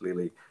text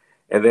Lily.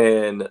 And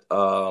then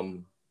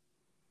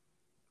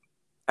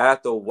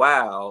after a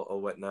while or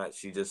whatnot,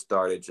 she just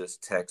started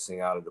just texting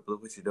out of the blue.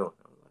 What you doing?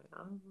 I'm like,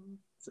 I'm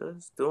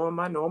just doing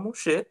my normal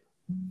shit.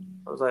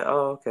 I was like,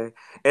 oh, okay.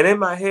 And in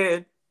my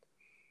head,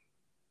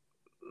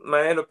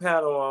 my inner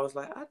paddle, I was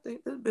like, I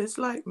think this bitch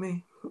like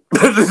me.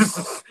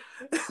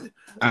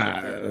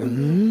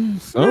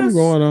 Something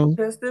going on.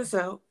 Test this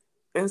out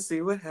and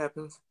see what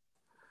happens,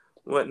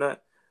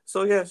 whatnot.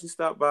 So yeah, she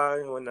stopped by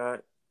and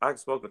whatnot. I can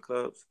smoke in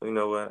clubs. You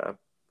know what? I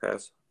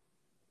passed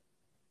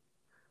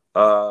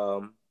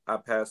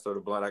her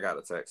the blunt. I got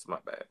a text. My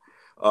bad.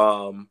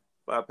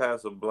 I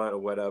passed her the blunt or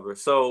whatever.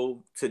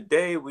 So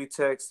today we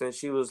text and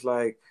she was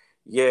like,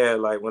 "Yeah,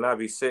 like when I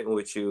be sitting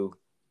with you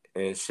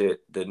and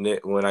shit,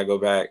 when I go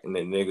back and the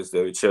niggas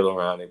they be chilling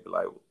around, they be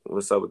like,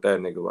 what's up with that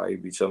nigga? Why you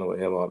be chilling with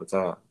him all the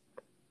time?"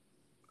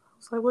 I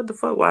was like, what the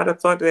fuck? Why the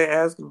fuck they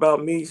asking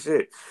about me?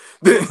 Shit,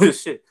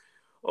 shit,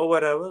 or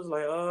whatever. I was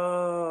like,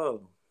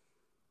 oh.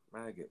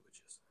 I get what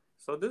you're saying.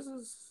 So this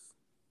is.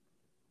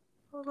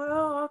 I was like,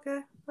 oh, okay.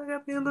 I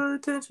got me a little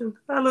attention.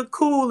 I look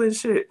cool and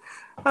shit.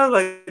 I was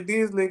like,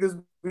 these niggas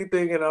be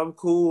thinking I'm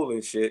cool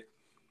and shit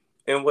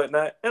and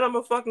whatnot. And I'm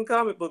a fucking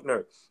comic book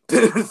nerd.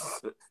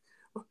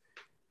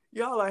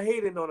 Y'all are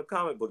hating on a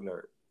comic book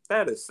nerd.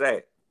 That is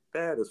sad.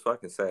 That is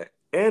fucking sad.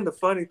 And the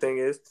funny thing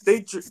is,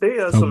 they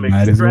are some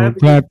extravagant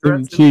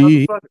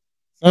dressing motherfuckers.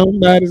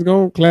 Somebody's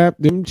gonna clap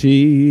them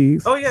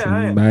cheeks. Oh yeah,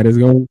 somebody's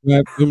gonna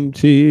clap them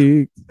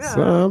cheeks. Yeah.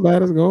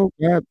 Somebody's gonna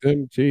clap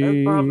them That's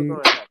cheeks. probably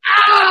gonna happen.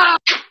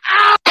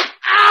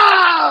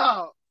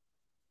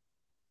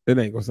 It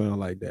ain't gonna sound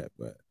like that,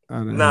 but I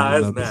don't Nah, have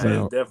it's another not.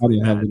 sound. It's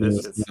definitely I don't have not. another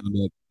That's just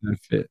sound that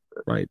fit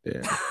right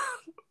there.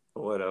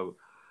 whatever.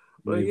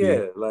 But Maybe.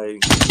 yeah, like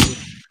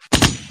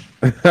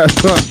I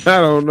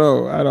don't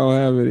know. I don't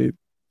have any.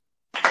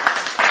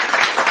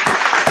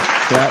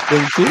 Clap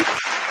them cheeks.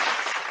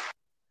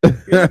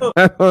 I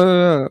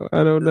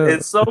don't know.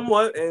 in some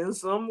way,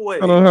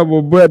 I don't have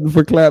a button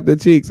for clap the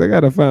cheeks. I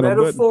gotta find a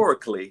button.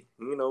 metaphorically,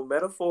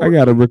 metaphorically. I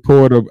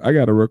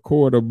gotta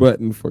record a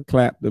button for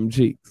clap them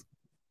cheeks.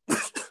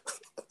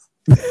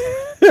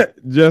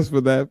 Just for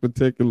that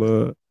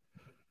particular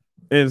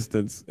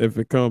instance. If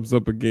it comes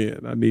up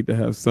again, I need to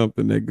have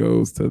something that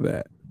goes to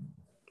that.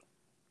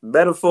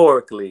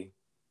 Metaphorically,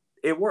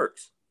 it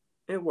works.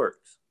 It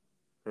works.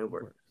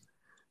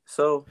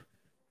 So,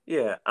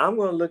 yeah, I'm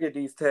gonna look at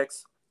these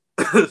texts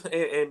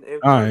and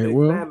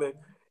examine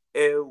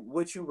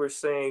what you were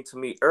saying to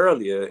me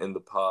earlier in the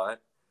pod,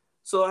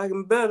 so I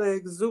can better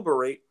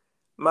exuberate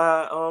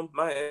my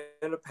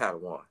inner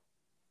Padawan.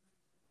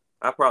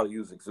 I probably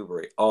use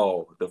exuberate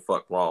all the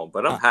fuck wrong,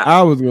 but I'm happy.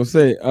 I was gonna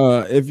say,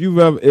 if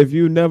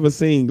you've never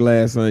seen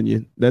Glass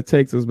Onion, that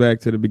takes us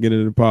back to the beginning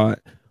of the pod.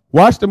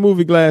 Watch the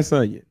movie Glass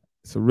Onion.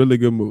 It's a really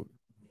good movie.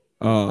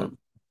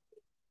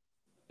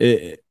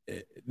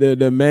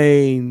 The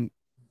main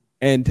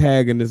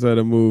antagonist of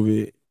the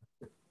movie,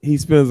 he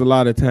spends a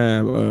lot of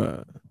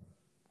time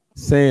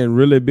saying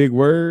really big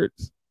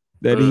words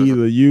that he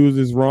either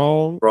uses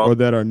wrong or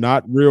that are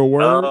not real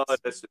words. Oh,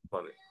 that's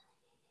funny.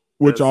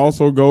 Which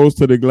also goes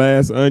to the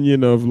Glass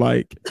Onion of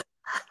like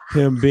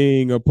him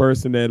being a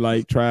person that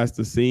like tries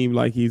to seem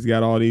like he's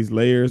got all these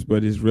layers,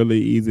 but it's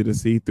really easy to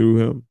see through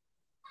him.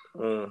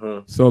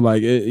 So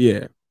like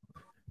yeah.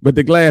 But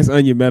the Glass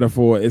Onion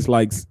metaphor is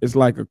like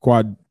a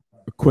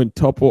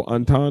quintuple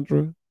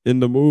entendre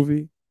in the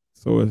movie.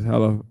 So it's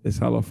hella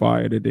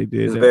fire that they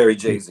did. It's very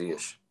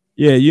Jay-Z-ish.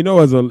 Yeah,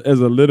 as a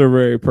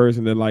literary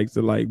person that likes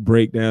to like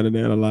break down and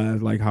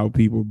analyze like how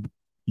people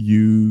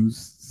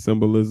use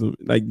symbolism,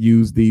 like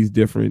use these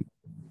different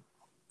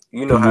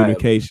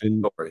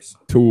communication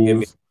tools. Give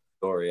me a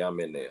story, I'm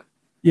in there.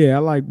 Yeah, I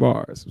like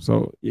bars.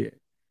 So yeah.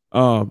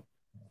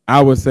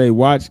 I would say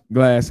watch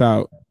Glass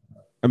Onion.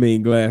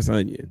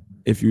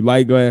 If you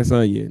like Glass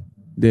Onion,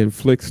 then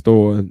flick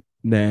store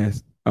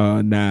Knives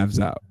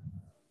Out.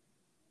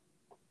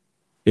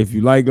 If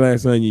you like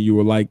Glass Onion, you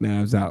will like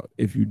Knives Out.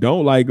 If you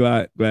don't like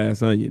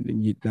Glass Onion,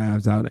 then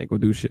Knives Out ain't gonna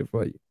do shit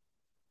for you.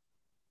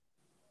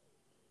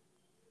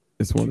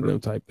 It's one of them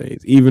type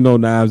things. Even though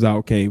Knives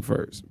Out came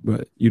first,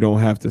 but you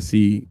don't have to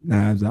see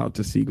Knives Out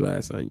to see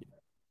Glass Onion.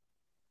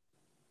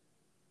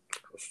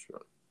 That's true.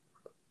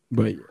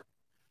 But yeah.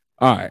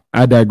 All right,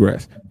 I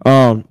digress.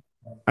 I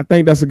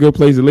think that's a good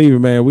place to leave it,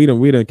 man. We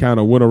done kind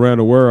of went around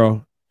the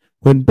world.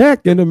 When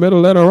back in the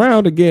middle and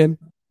around again,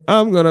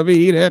 I'm gonna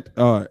be that.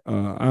 I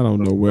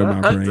don't know where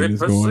my brain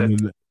is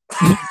going.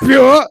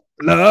 Pure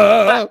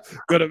love,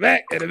 gonna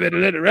back in the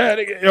middle and around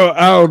again. Yo,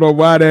 I don't know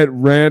why that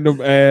random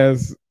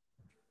ass.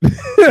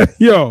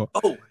 Yo.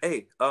 Oh,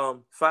 hey,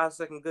 5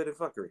 second good and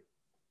fuckery.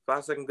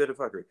 5 second good and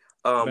fuckery.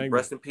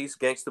 Rest in peace,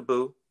 Gangsta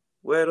Boo.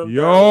 Where them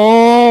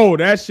dollars?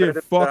 That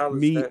shit fucked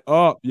me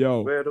up,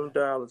 yo. Where them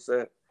dollars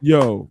at?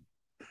 Yo,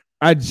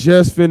 I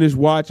just finished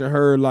watching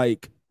her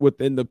like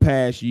within the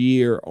past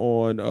year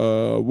on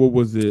what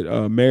was it?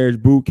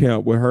 Marriage Boot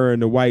Camp with her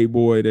and the white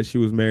boy that she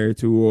was married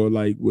to or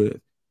like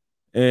with.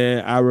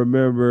 And I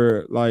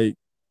remember like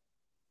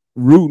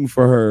rooting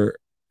for her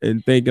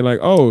and thinking like,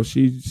 oh,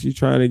 she's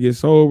trying to get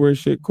sober and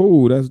shit.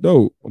 Cool, that's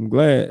dope. I'm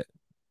glad.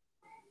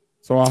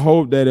 So I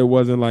hope that it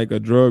wasn't like a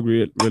drug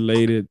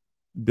related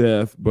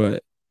death,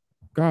 but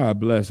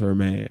God bless her,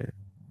 man.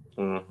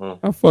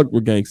 I fucked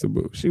with Gangsta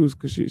Boo.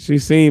 She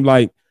seemed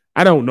like,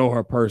 I don't know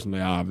her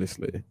personally,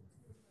 obviously,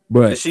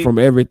 but from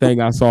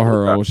everything I saw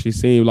her on, she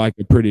seemed like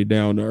a pretty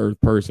down to earth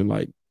person,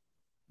 like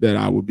that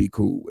I would be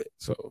cool with.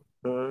 So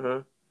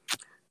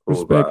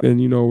respect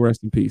and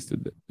rest in peace to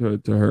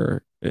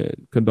her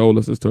and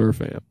condolences to her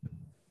family.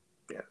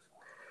 Yeah.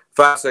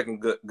 5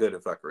 second good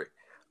and fuckery.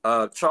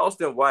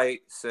 Charleston White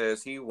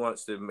says he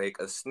wants to make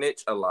a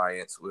snitch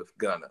alliance with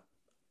Gunna.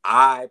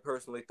 I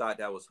personally thought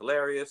that was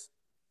hilarious.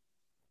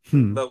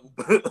 But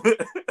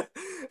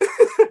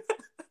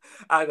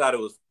I thought it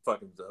was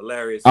fucking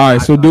hilarious. All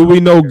right, so do we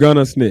know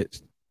Gunna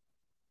snitched?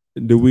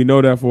 Do we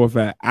know that for a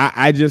fact?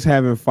 I just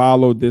haven't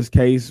followed this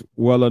case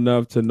well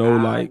enough to know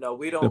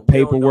the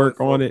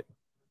paperwork on it.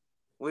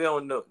 We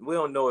don't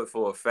know it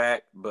for a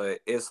fact, but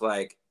it's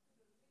like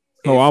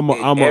So I'm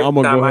every gonna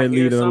go time ahead I and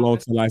hear leave it alone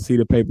something, till I see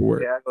the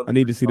paperwork. yeah, I'm gonna I leave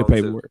need it to see the alone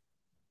too. paperwork.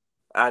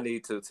 I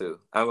need to too.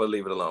 I'm gonna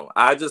leave it alone.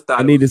 I just I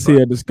thought it need to was see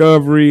funny. a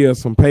discovery or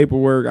some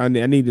paperwork. I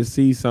need to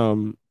see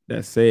some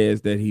that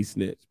says that he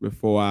snitched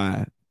before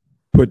I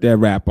put that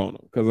rap on him.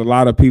 Because a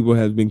lot of people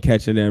has been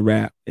catching that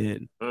rap,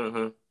 and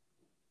Mm-hmm.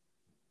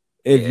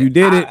 if Yeah, you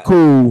did it,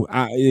 cool,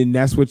 and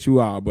that's what you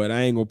are. But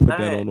I ain't gonna put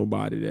that I on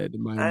nobody that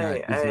might I not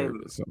ain't, I deserve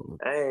ain't, it. So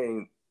I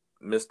ain't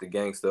Mr.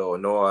 Gangster, or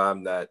nor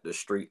I'm not the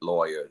street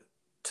lawyer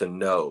to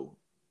know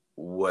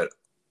what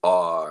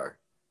are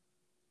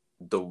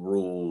the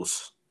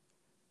rules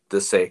to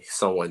say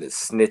someone is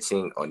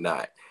snitching or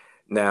not.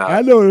 Now,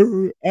 I know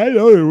the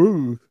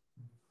rules.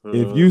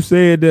 If you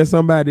said that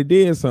somebody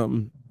did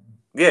something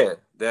yeah,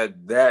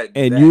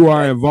 and you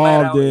are that flat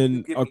involved out. If you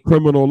in give a me,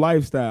 criminal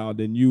lifestyle,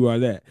 then you are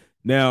that.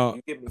 Now,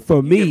 for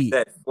you give me me,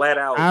 that flat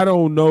out I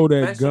don't know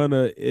that confession.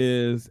 Gunna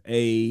is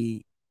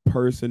a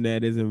person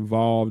that is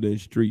involved in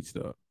street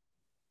stuff.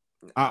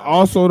 I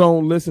also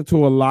don't listen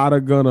to a lot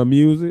of Gunna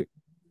music,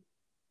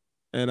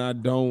 and I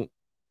don't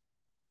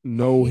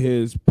know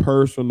his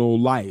personal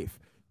life.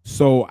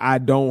 So I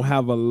don't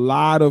have a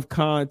lot of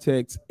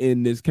context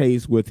in this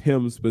case with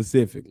him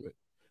specifically.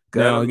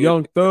 Now,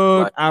 Young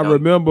Thug, like I young,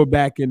 remember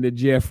back in the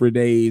Jeffrey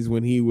days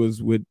when he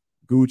was with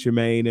Gucci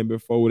Mane, and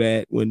before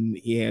that when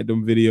he had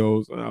them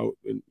videos out.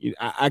 And,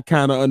 I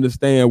kind of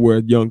understand where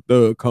Young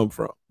Thug come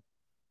from.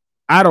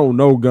 I don't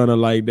know Gunna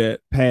like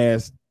that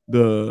past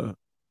the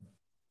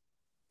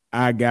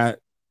I got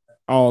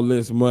all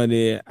this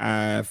money,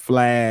 I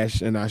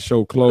flash and I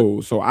show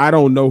clothes. So I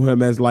don't know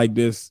him as like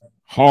this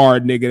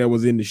hard nigga that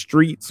was in the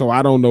street. So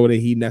I don't know that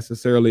he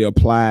necessarily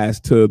applies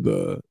to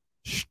the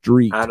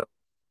street.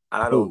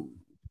 I don't.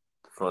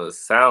 From the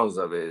sounds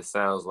of it, it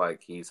sounds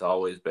like he's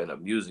always been a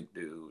music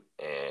dude,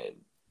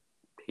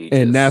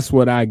 and that's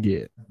what I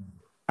get.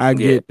 I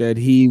get that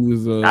he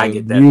was a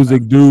that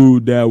music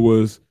dude that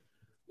was.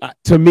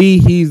 To me,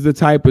 he's the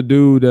type of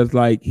dude that's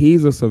like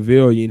he's a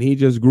civilian. He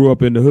just grew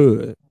up in the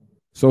hood.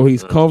 So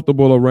he's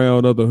comfortable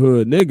around other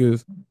hood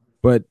niggas,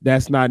 but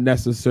that's not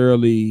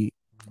necessarily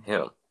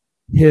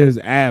his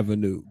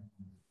avenue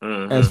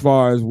as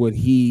far as what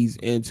he's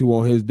into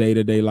on his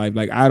day-to-day life.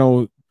 Like I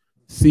don't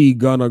see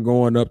Gunna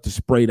going up to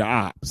spray the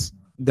ops.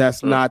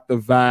 That's not the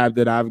vibe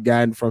that I've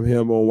gotten from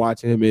him on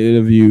watching him in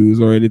interviews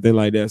or anything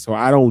like that. So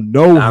I don't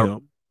know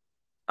him.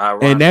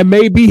 And that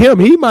may be him.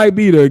 He might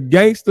be the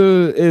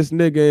gangsterest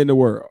nigga in the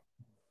world.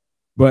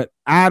 But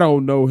I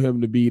don't know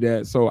him to be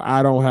that. So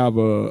I don't have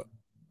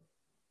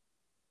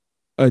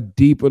a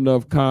deep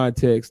enough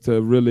context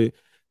to really.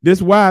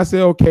 This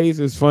YSL case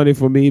is funny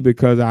for me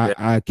because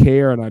I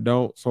care and I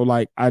don't. So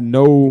like I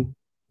know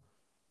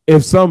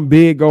if something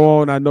big go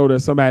on, I know that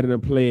somebody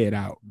done play it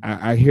out.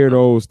 I hear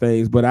those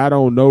things, but I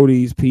don't know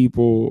these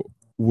people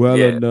well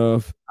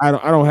enough. I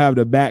don't have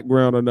the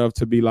background enough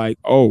to be like,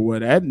 oh, well,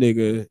 that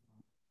nigga,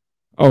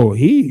 oh,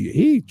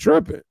 he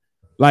tripping.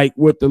 Like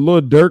with the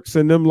little Dirks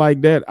and them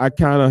like that, I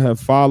kind of have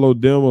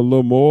followed them a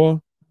little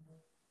more.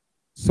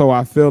 So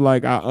I feel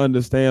like I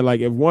understand,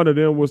 like if one of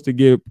them was to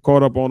get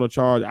caught up on a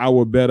charge, I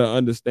would better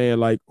understand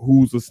like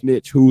who's a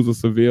snitch, who's a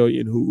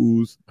civilian,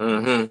 who's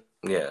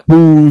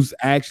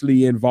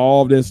actually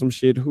involved in some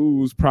shit,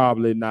 who's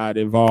probably not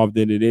involved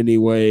in it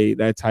anyway,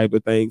 that type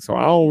of thing. So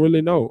I don't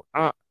really know.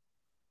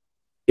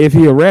 If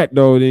he a rat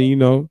though, then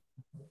them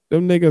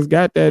niggas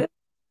got that.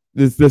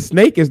 The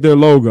snake is their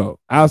logo.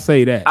 I'll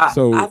say that.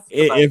 So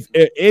if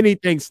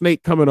anything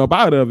snake coming up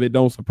out of it,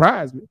 don't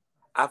surprise me.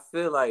 I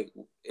feel like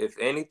if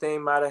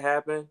anything might have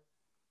happened,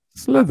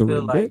 Slytherin, I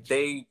feel like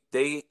bitch.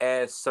 they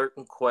asked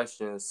certain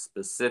questions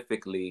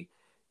specifically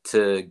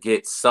to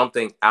get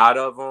something out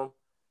of him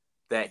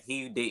that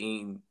he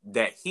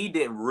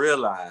didn't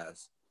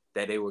realize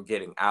that they were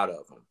getting out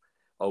of him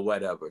or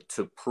whatever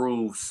to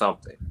prove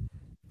something.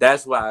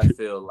 That's why I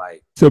feel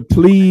like to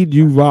plead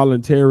you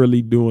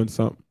voluntarily doing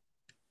something.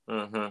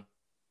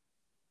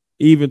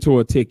 Even to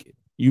a ticket.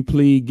 You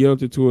plead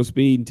guilty to a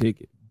speeding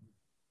ticket.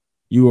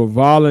 You are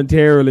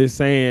voluntarily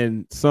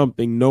saying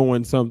something,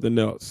 knowing something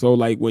else. So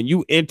like when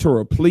you enter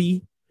a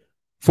plea,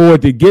 for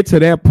it to get to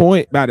that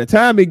point, by the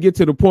time it gets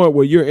to the point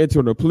where you're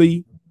entering a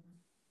plea,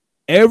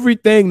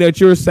 everything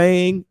that you're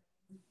saying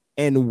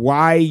and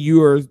why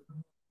you're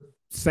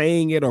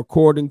saying it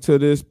according to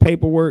this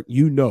paperwork,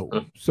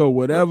 So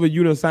whatever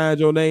you done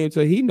signed your name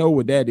to, he know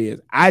what that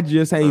is. I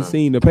just ain't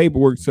seen the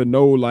paperwork to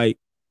know like,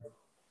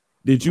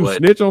 did you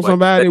snitch on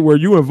somebody? Were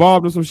you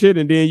involved in some shit?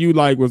 And then you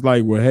was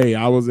like, well, hey,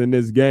 I was in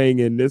this gang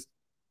and this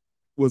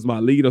was my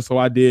leader, so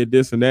I did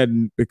this and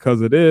that because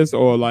of this,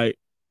 or like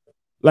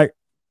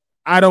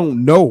I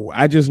don't know.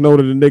 I just know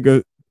that the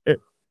nigga,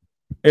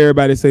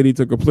 everybody said he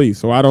took a plea,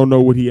 so I don't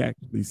know what he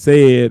actually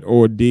said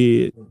or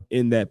did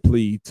in that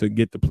plea to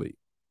get the plea.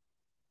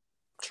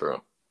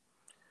 True.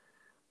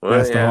 Well,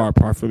 that's the hard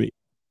part for me.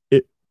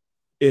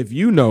 If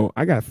you know,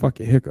 I got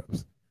fucking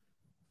hiccups.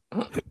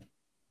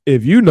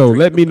 If you know,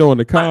 let me know in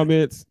the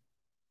comments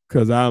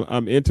because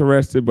I'm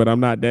interested, but I'm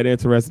not that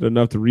interested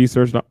enough to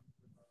research. I'm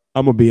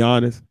gonna be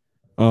honest.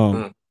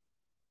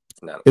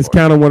 It's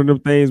kind of one of them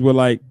things where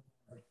like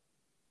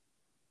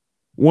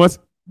once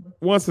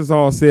it's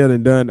all said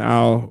and done,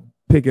 I'll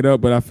pick it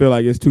up, but I feel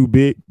like it's too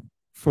big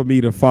for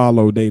me to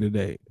follow day to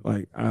day.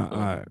 Like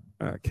I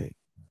can't.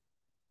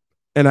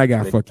 And I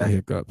got fucking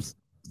hiccups.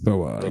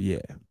 So yeah.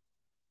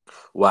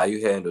 While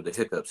you handle the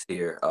hiccups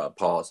here,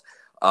 pause.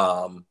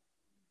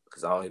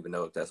 Because I don't even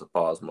know if that's a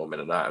pause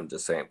moment or not. I'm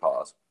just saying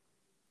pause.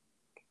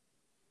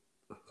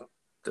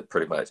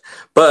 Pretty much.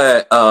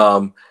 But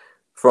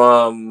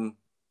from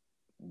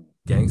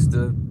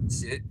gangster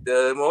shit,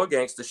 more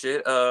gangster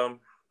shit.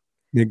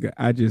 Nigga,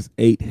 I just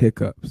ate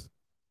hiccups.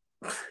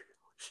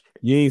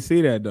 You ain't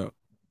see that though.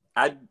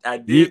 I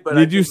did, but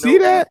did you see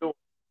that?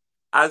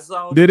 I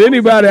saw. Did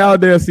anybody out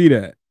there see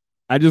that?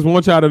 I just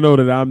want y'all to know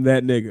that I'm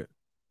that nigga.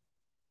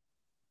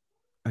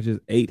 I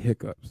just ate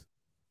hiccups.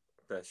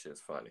 That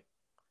shit's funny.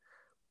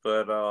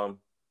 But what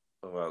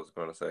I was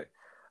gonna say.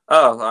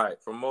 Oh, all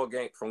right.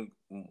 From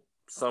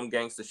some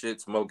gangster shit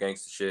to more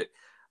gangster shit.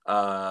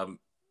 The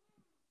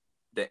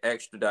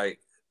extradite.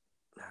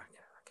 I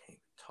can't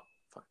talk.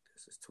 Fuck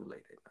this. It's too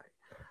late at night.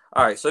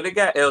 All right, so they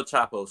got El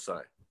Chapo's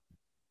son.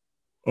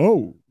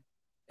 Oh.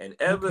 And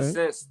ever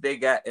since they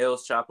got El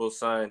Chapo's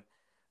son,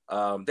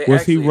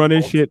 was he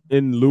running shit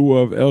in lieu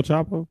of El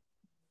Chapo?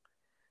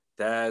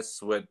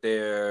 That's what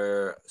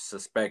they're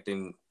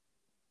suspecting.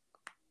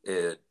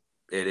 It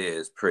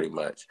is pretty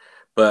much,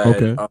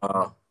 but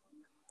what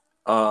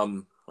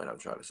I'm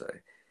trying to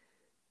say,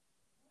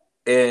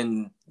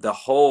 in the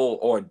whole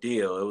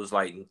ordeal, it was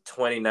like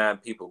 29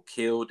 people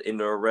killed in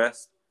the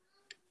arrest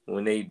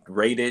when they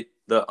raided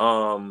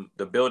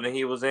the building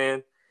he was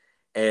in,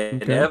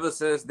 and ever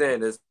since then,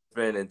 there's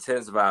been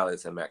intense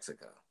violence in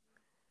Mexico.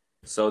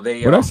 So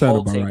they are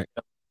halting. Right.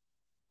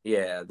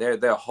 Yeah,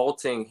 they're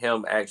halting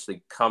him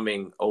actually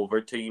coming over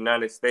to the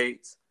United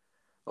States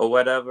or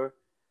whatever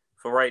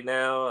for right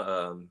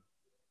now.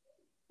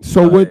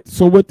 So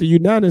what the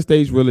United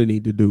States really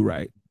need to do,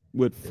 right?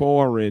 With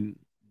foreign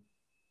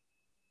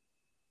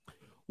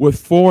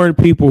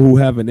people who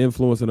have an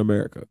influence in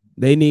America,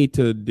 they need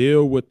to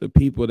deal with the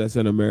people that's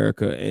in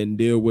America and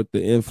deal with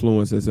the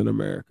influence that's in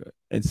America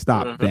and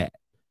stop that.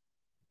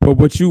 But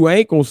what you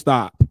ain't gonna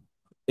stop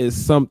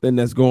is something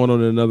that's going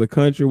on in another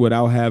country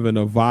without having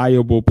a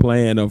viable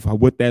plan of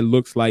what that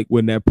looks like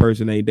when that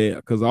person ain't there.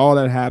 Because all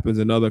that happens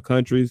in other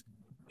countries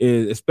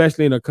is,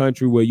 especially in a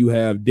country where you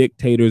have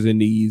dictators in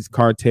these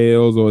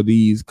cartels or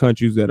these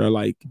countries that are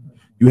like,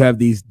 you have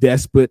these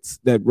despots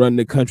that run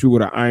the country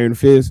with an iron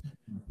fist.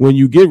 When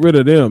you get rid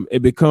of them,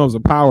 it becomes a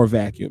power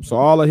vacuum. So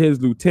all of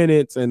his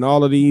lieutenants and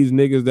all of these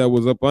niggas that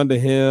was up under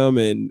him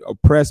and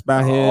oppressed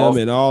by him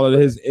and all of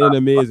his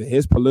enemies and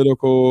his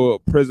political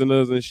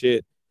prisoners and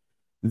shit,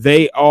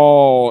 they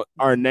all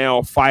are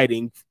now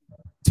fighting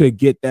to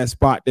get that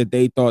spot that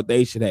they thought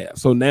they should have.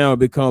 So now it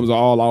becomes an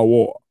all-out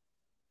war.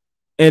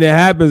 And it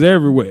happens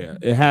everywhere.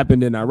 It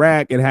happened in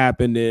Iraq. It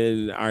happened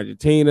in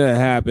Argentina. It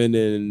happened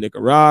in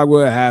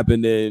Nicaragua. It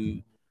happened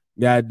in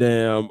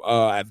goddamn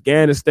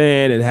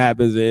Afghanistan. It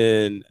happens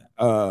in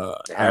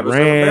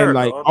Iran.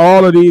 Like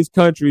all of these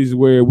countries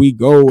where we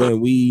go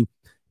and we,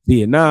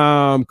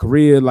 Vietnam,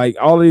 Korea, like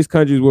all of these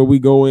countries where we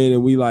go in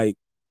and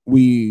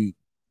we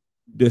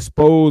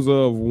dispose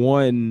of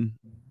one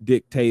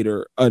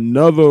dictator,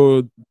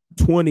 another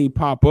 20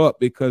 pop up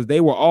because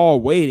they were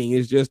all waiting.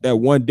 It's just that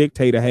one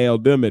dictator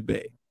held them at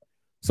bay.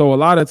 So a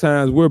lot of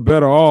times we're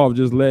better off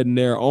just letting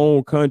their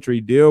own country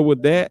deal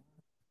with that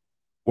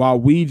while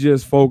we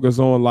just focus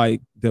on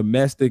like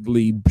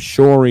domestically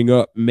shoring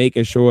up,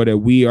 making sure that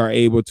we are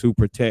able to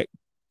protect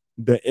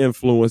the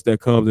influence that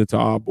comes into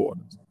our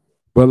borders.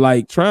 But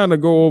like trying to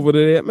go over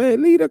to that,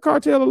 man, leave the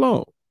cartel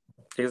alone.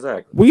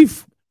 Exactly.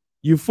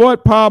 You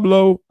fought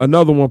Pablo,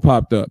 another one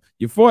popped up.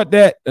 You fought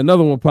that,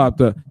 another one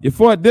popped up. You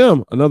fought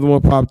them, another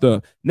one popped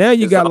up. Now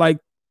you got like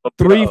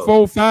 3,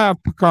 4, 5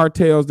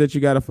 cartels that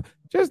you got to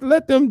just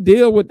let them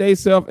deal with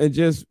themselves and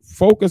just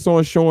focus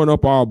on shoring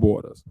up our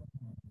borders.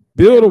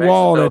 Build a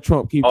wall that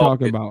Trump keep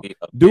talking about.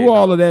 Do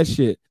all of that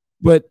shit.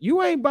 But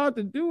you ain't about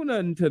to do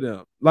nothing to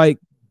them. Like,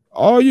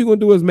 all you're going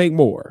to do is make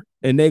more.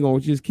 And they're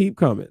going to just keep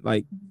coming.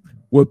 Like,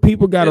 what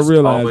people got to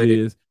realize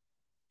is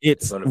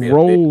it's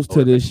rolls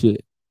to this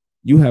shit.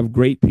 You have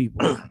great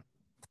people.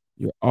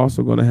 You're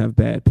also going to have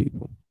bad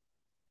people.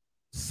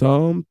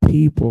 Some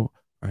people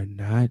are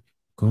not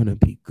going to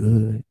be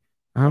good.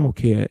 I don't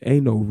care.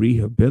 Ain't no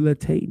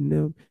rehabilitating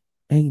them.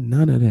 Ain't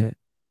none of that.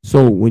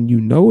 So when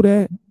you know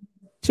that,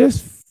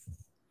 just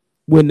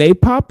when they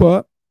pop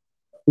up,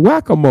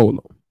 whack-a-mole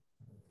them.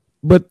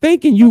 But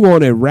thinking you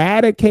want to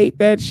eradicate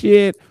that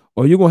shit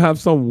or you're going to have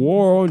some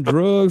war on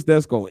drugs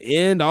that's going to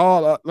end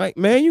all up, like,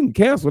 man, you can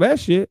cancel that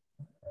shit.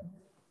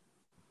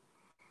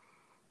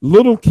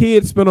 Little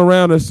kids spin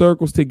around in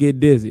circles to get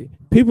dizzy.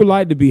 People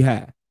like to be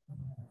high.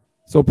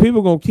 So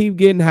people going to keep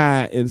getting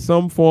high in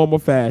some form or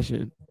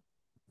fashion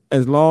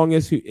as long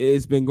as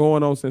it's been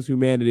going on since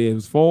humanity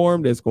was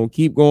formed. It's going to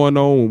keep going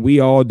on when we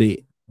all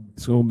dead.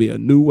 It's going to be a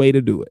new way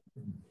to do it.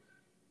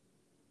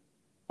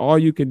 All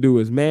you can do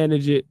is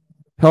manage it,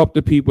 help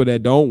the people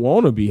that don't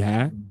want to be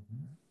high.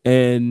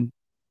 And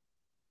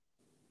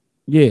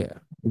yeah,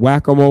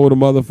 whack-a-mole the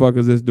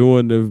motherfuckers that's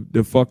doing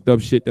the fucked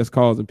up shit that's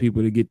causing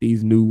people to get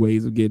these new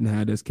ways of getting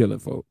high that's killing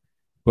folk.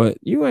 But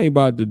you ain't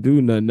about to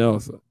do nothing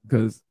else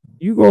because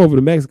you go over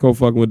to Mexico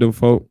fucking with them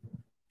folk,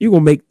 you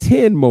gonna make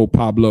 10 more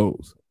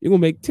Pablos. You gonna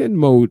make 10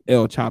 more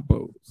El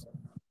Chapos.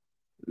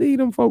 Leave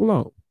them folk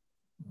alone.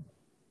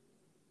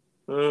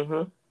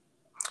 Mm-hmm.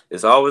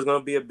 It's always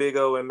gonna be a big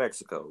O in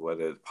Mexico,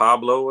 whether it's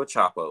Pablo or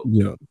Chapo.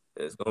 Yeah.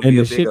 It's gonna And be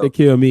a the big shit O. that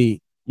kill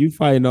me, you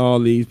fighting all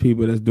these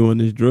people that's doing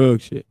this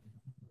drug shit.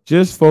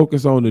 Just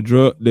focus on the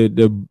drug,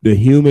 the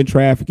human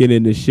trafficking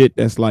and the shit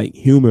that's like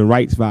human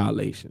rights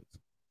violations.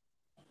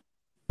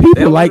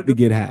 People like to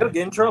get high. They'll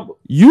get in trouble.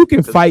 You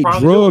can fight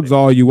drugs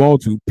all you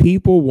want to.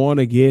 People want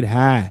to get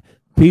high.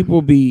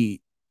 People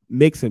be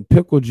mixing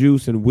pickle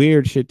juice and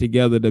weird shit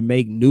together to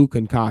make new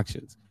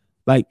concoctions.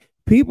 Like,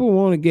 people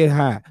want to get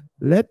high.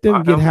 Let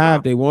them get high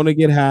if they want to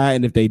get high.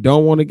 And if they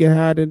don't want to get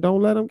high, then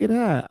don't let them get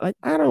high. Like,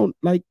 I don't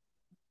like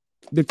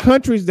the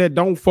countries that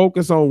don't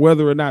focus on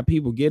whether or not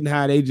people getting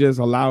high. They just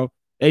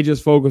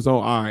focus on,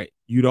 all right,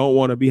 you don't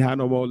want to be high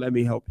no more. Let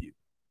me help you.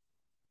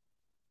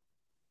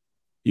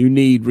 You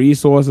need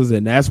resources,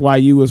 and that's why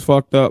you was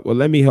fucked up. Well,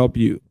 let me help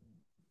you.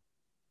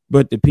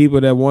 But the people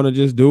that want to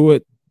just do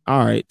it,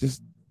 all right,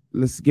 just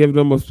let's give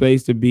them a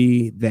space to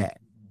be that.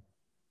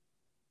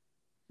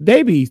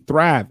 They be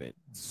thriving.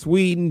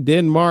 Sweden,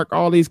 Denmark,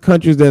 all these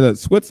countries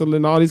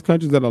Switzerland, all these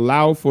countries that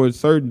allow for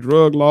certain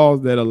drug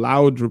laws that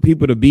allow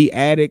people to be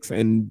addicts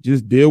and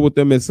just deal with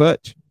them as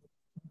such.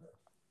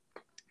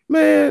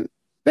 Man,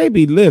 they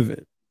be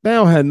living. They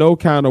don't have no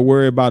kind of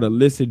worry about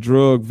illicit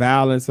drug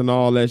violence and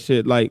all that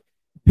shit. Like,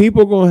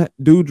 people gonna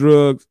do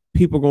drugs,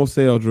 people gonna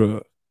sell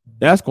drugs.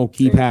 That's gonna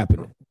keep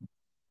happening.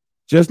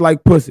 Just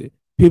like pussy.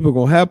 People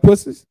gonna have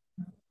pussies,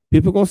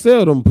 people gonna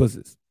sell them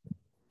pussies.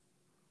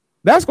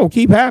 That's gonna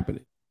keep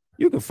happening.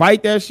 You can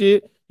fight that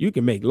shit, you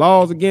can make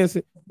laws against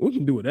it, we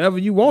can do whatever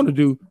you want to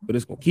do, but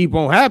it's gonna keep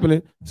on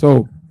happening.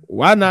 So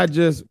why not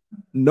just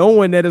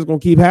knowing that it's gonna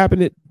keep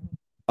happening,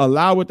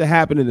 allow it to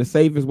happen in the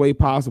safest way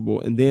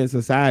possible, and then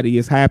society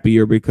is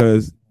happier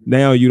because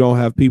now you don't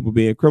have people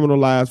being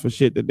criminalized for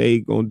shit that they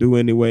gonna do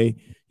anyway.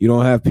 You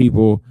don't have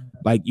people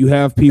you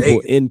have people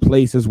in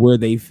places where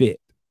they fit.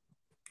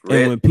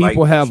 And when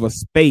people have a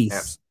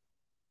space,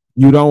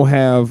 you don't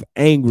have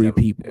angry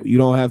people. You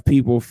don't have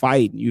people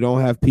fighting. You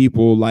don't have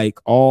people like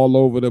all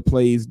over the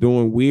place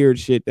doing weird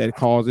shit that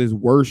causes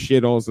worse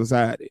shit on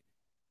society.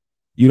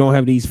 You don't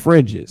have these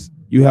fringes.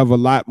 You have a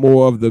lot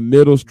more of the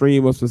middle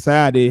stream of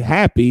society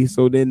happy.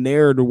 So then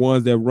they're the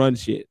ones that run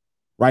shit.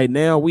 Right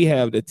now, we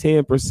have the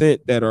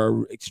 10% that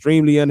are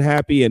extremely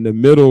unhappy and the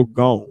middle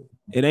gone.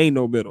 It ain't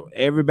no middle.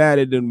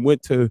 Everybody then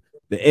went to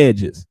the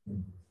edges.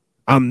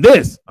 I'm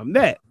this, I'm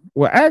that.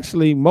 Well,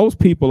 actually, most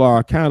people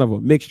are kind of a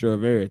mixture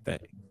of everything.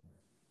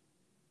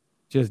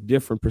 Just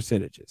different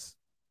percentages.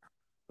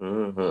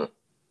 Mm-hmm.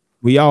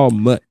 We all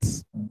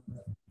mutts.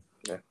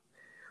 Yeah.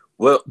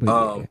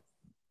 Well,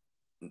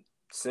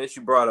 since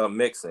you brought up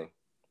mixing,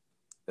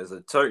 there's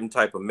a certain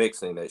type of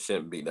mixing that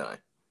shouldn't be done.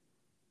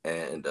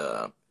 And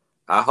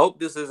I hope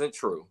this isn't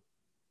true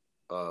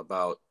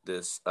about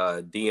this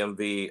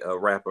DMV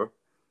rapper.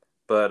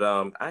 But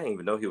I didn't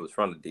even know he was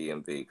from the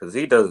DMV because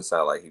he doesn't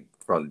sound like he's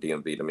from the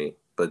DMV to me.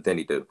 But then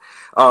he do.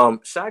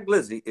 Shy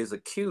Glizzy is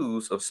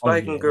accused of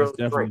spiking girls'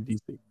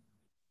 drinks.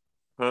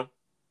 Huh?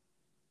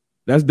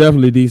 That's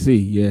definitely DC.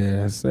 Yeah,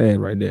 that's sad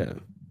right there.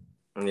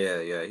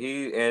 Yeah.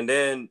 He and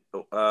then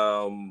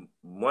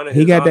one of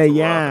he his got that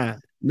yeah.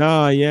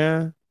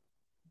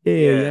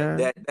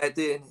 That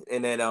did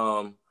and then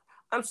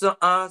I'm so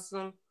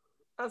awesome.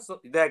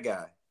 That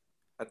guy.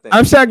 I think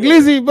I'm Shy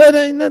Glizzy, but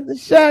ain't nothing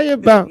shy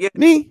about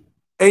me.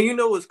 And you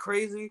know what's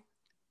crazy?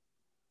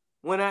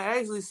 When I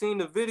actually seen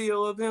the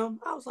video of him,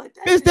 I was like,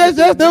 "That's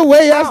just the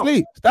way I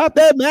sleep. Stop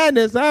that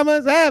madness. I'm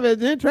a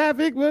savage in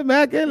traffic with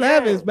Mac and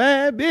Levis,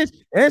 bad bitch,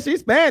 and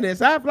she's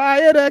Spanish. I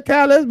fly her to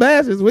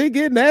Calabasas. We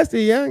get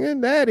nasty, young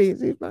and daddy.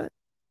 She's fine.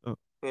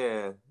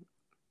 Yeah.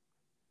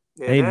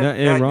 Ain't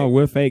nothing wrong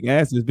with fake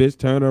asses, bitch.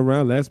 Turn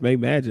around, let's make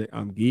magic.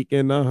 I'm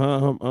geeking,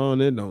 I'm on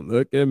it. Don't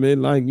look at me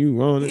like you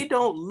want it. He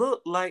don't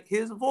look like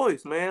his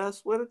voice, man. I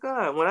swear to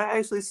God. When I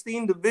actually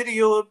seen the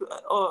video of him,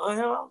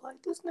 I was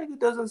like, this nigga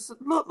doesn't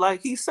look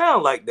like he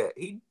sound like that.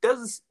 He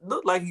doesn't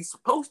look like he's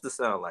supposed to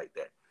sound like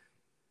that.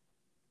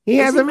 He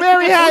has a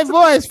very high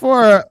voice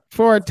for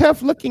a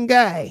tough looking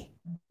guy.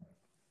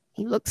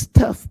 He looks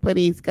tough, but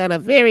he's got a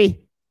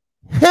very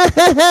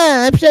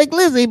I'm Shy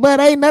Glizzy,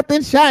 but ain't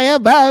nothing shy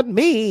about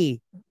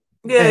me.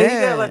 Yeah, he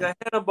got like a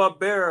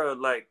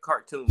Hanna-Barbera like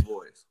cartoon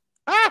voice.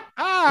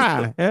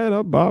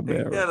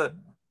 Hanna-Barbera.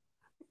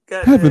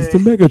 Heavens to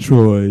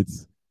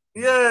Megatroids.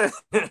 Yeah.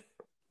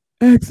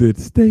 Exit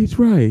stage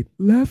right,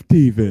 left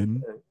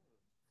even.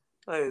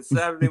 Like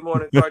Saturday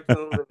morning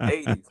cartoons in the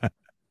 80s.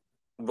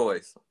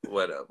 Voice,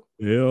 whatever.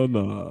 Hell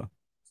nah.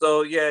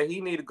 So yeah, he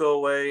need to go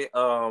away.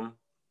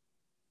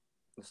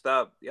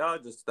 Stop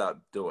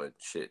doing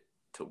shit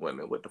to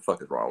women. What the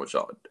fuck is wrong with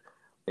y'all?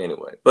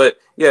 Anyway, but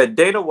yeah,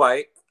 Dana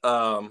White,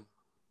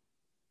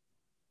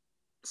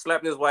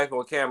 slapping his wife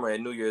on camera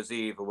at New Year's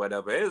Eve or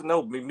whatever. There's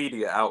no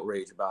media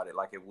outrage about it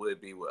like it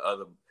would be with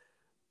other.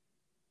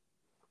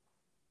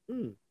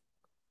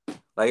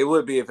 Like it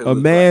would be if it a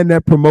was man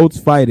that promotes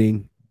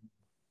fighting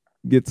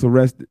gets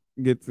arrested,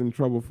 gets in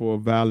trouble for a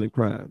violent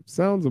crime.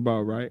 Sounds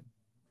about right.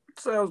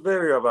 Sounds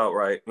very about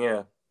right.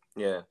 Yeah.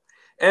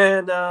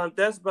 And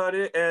that's about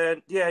it.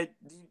 And yeah,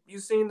 you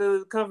seen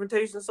the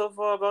confrontation so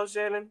far about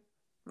Shannon?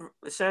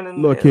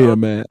 Look here,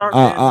 man.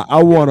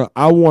 I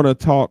wanna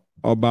talk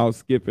about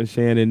Skip and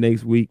Shannon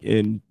next week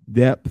in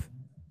depth.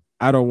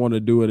 I don't want to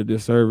do it a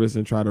disservice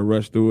and try to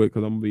rush through it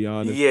because I'm gonna be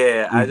honest.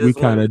 Yeah, we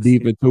kind of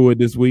deep into it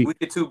this week. We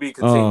could to be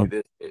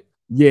continued.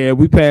 Yeah,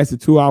 we passed the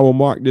 2-hour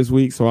mark this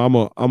week, so I'm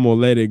gonna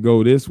let it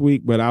go this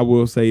week. But I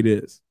will say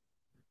this: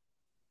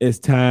 it's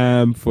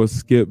time for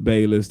Skip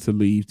Bayless to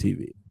leave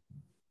TV.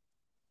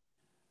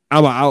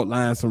 I'm gonna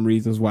outline some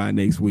reasons why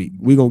next week.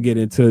 We're gonna get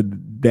into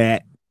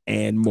that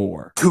and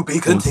more to be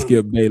continued.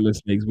 Skip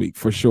Bayless next week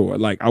for sure.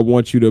 Like I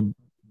want you to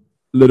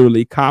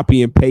literally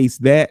copy and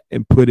paste that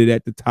and put it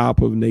at the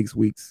top of next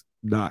week's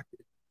docket.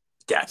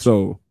 Gotcha.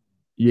 So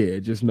yeah,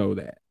 just know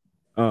that.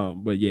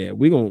 But yeah,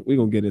 we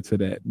gonna get into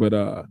that.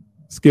 But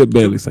Skip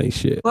Bayless ain't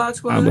shit. I'm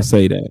gonna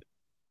say that.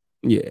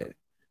 Yeah,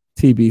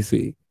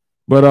 TBC.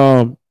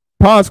 But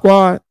Pod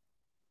Squad.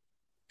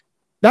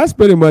 That's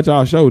pretty much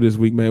our show this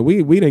week, man.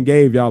 We done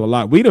gave y'all a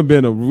lot. We done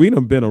been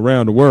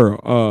around the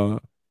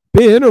world.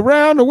 Been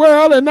around the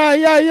world and now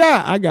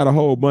yeah. I got a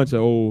whole bunch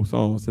of old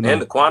songs tonight.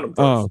 And the Quantum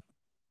Verse.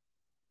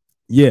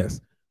 Yes.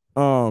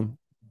 But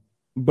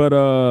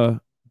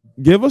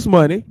give us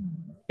money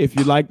if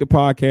you like the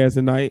podcast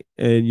tonight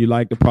and you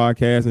like the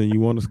podcast and you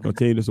want to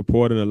continue to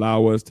support and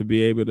allow us to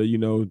be able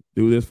to,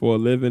 do this for a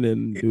living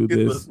and do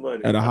this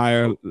at a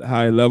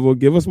higher level.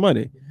 Give us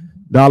money.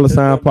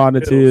 $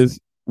 Partner Tiers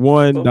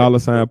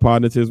 $1,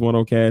 Partner Tiers 1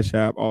 on Cash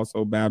App.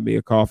 Also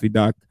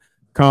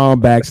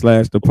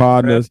buymeacoffee.com/the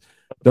partners.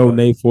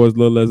 Donate for as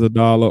little as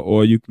 $1,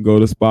 or you can go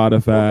to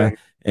Spotify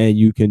and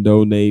you can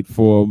donate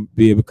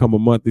become a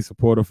monthly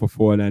supporter for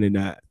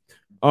 $4.99.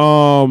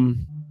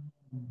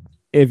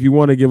 If you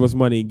want to give us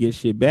money and get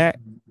shit back,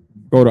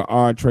 go to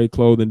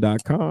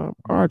rtradeclothing.com.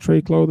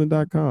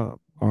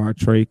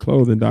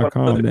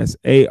 rtradeclothing.com. That's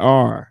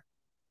ARTRE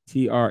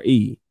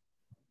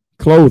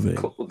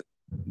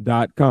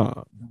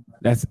clothing.com.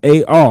 That's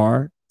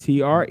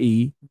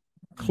ARTRE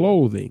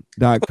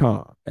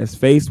clothing.com. As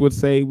Face would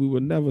say, we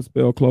would never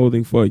spell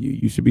clothing for you.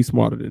 You should be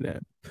smarter than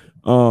that.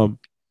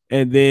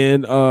 And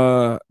then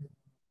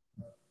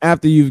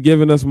after you've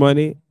given us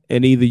money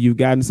and either you've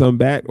gotten some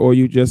back or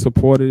you just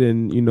supported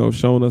and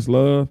shown us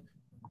love,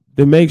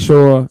 then make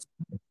sure,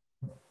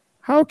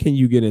 how can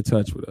you get in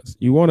touch with us?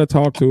 You want to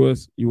talk to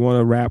us, you want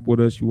to rap with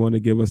us, you want to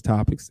give us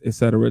topics,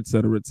 etc.,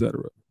 etc.,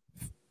 etc.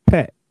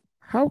 Pat,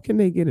 how can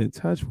they get in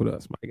touch with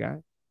us, my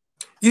guy?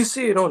 You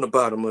see it on the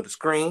bottom of the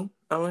screen.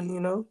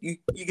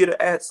 You get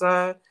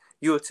an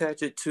 @, you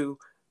attach it to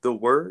the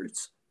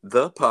words,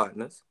 the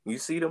partners. You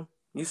see them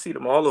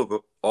all over,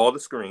 all the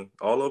screen,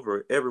 all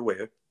over,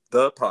 everywhere.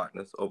 The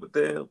partners, over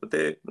there,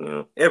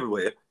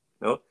 everywhere.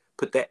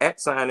 Put that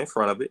 @ in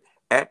front of it,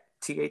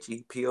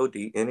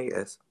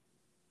 @THEPODNAS,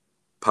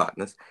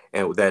 partners.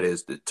 And that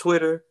is the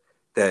Twitter,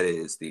 that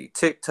is the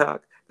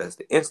TikTok, that's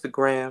the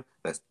Instagram,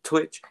 that's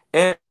Twitch,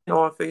 and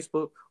on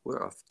Facebook,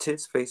 we're off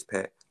Tis Face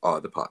Pat are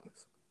the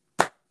partners.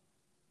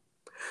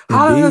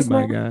 Indeed,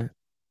 my guy.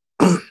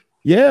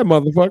 Yeah,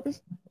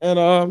 motherfuckers.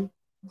 And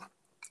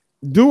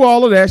do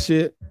all of that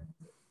shit.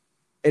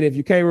 And if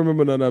you can't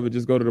remember none of it,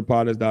 just go to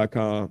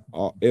thepartners.com.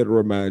 It'll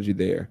remind you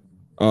there.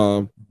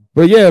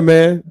 But yeah,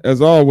 man,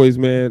 as always,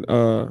 man,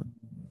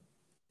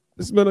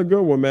 this has been a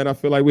good one, man. I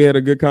feel like we had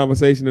a good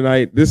conversation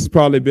tonight. This has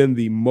probably been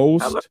the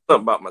most. I learned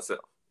something about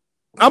myself.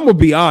 I'm gonna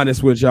be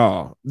honest with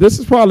y'all. This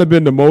has probably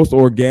been the most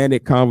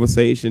organic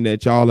conversation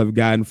that y'all have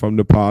gotten from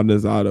the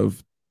partners out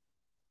of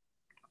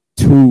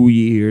 2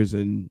 years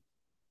and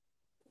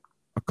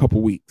a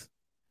couple weeks.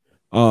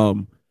 I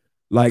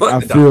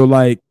feel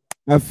like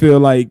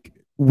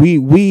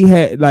we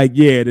had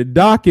the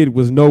docket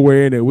was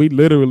nowhere in it. We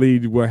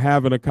literally were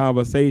having a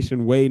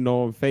conversation, waiting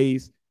on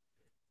Face.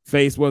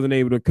 Face wasn't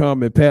able to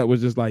come, and Pat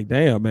was just like,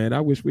 "Damn, man,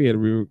 I wish we had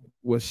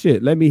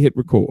shit. Let me hit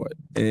record,"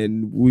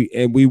 and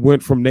we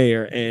went from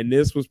there. And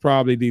this was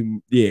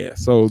probably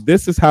So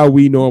this is how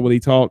we normally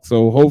talk.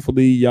 So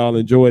hopefully y'all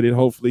enjoyed it.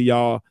 Hopefully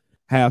y'all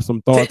have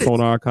some thoughts on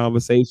our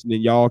conversation,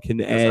 and y'all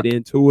can add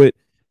into it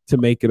to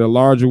make it a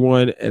larger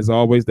one. As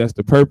always, that's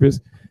the purpose.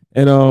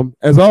 And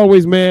as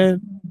always,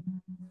 man,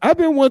 I've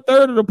been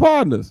 1/3 of the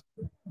partners.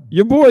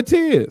 Your boy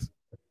Tiz,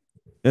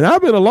 and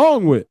I've been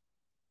along with.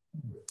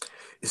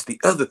 It's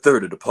the other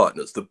third of the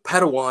partners, the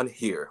Padawan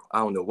here. I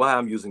don't know why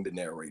I'm using the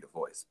narrator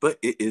voice, but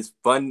it is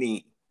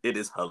funny. It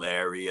is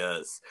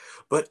hilarious.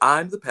 But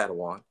I'm the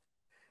Padawan,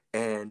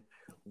 and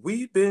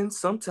we've been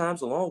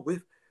sometimes along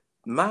with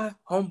my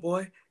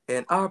homeboy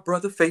and our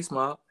brother Face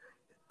Mob.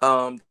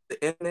 The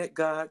internet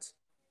gods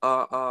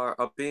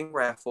are being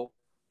wrathful.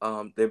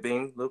 They're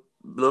being a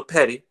little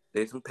petty.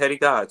 They're some petty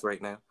gods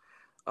right now.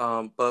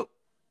 But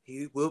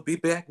he will be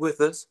back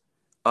with us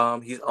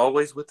He's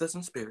always with us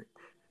in spirit.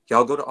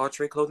 Y'all go to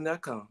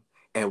entreeclothing.com,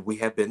 and we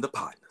have been the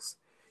partners.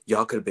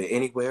 Y'all could have been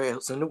anywhere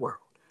else in the world,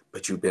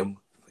 but you're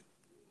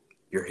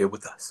here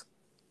with us,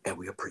 and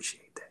we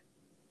appreciate that.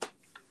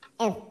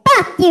 And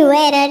fuck you,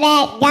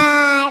 internet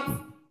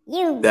gods.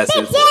 You That's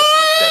bitches!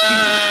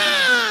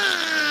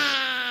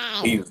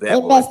 He used that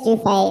We voice. missed you,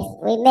 Face.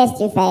 We missed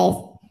you, Face.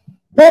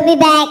 We'll be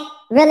back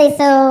really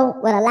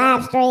soon with a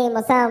live stream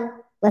or something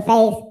with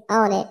Face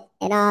on it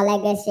and all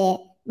that good shit.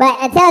 But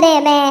until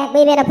then, man,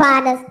 we been the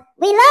partners.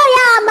 We love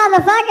y'all,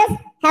 motherfuckers.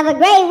 Have a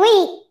great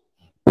week.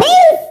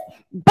 Peace,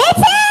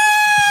 bitches!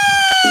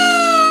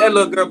 That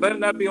little girl better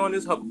not be on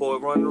this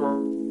hoverboard running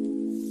around.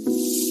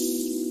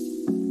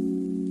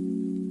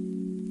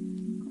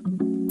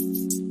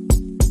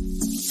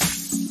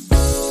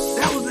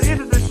 That was the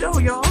end of the show,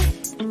 y'all.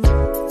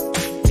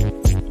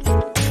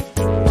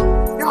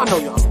 Y'all know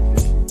y'all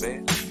bitches,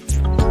 man.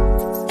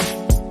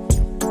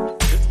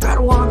 It's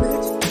Padawan,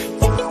 bitch.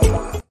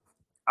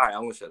 All right,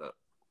 I'm gonna shut up.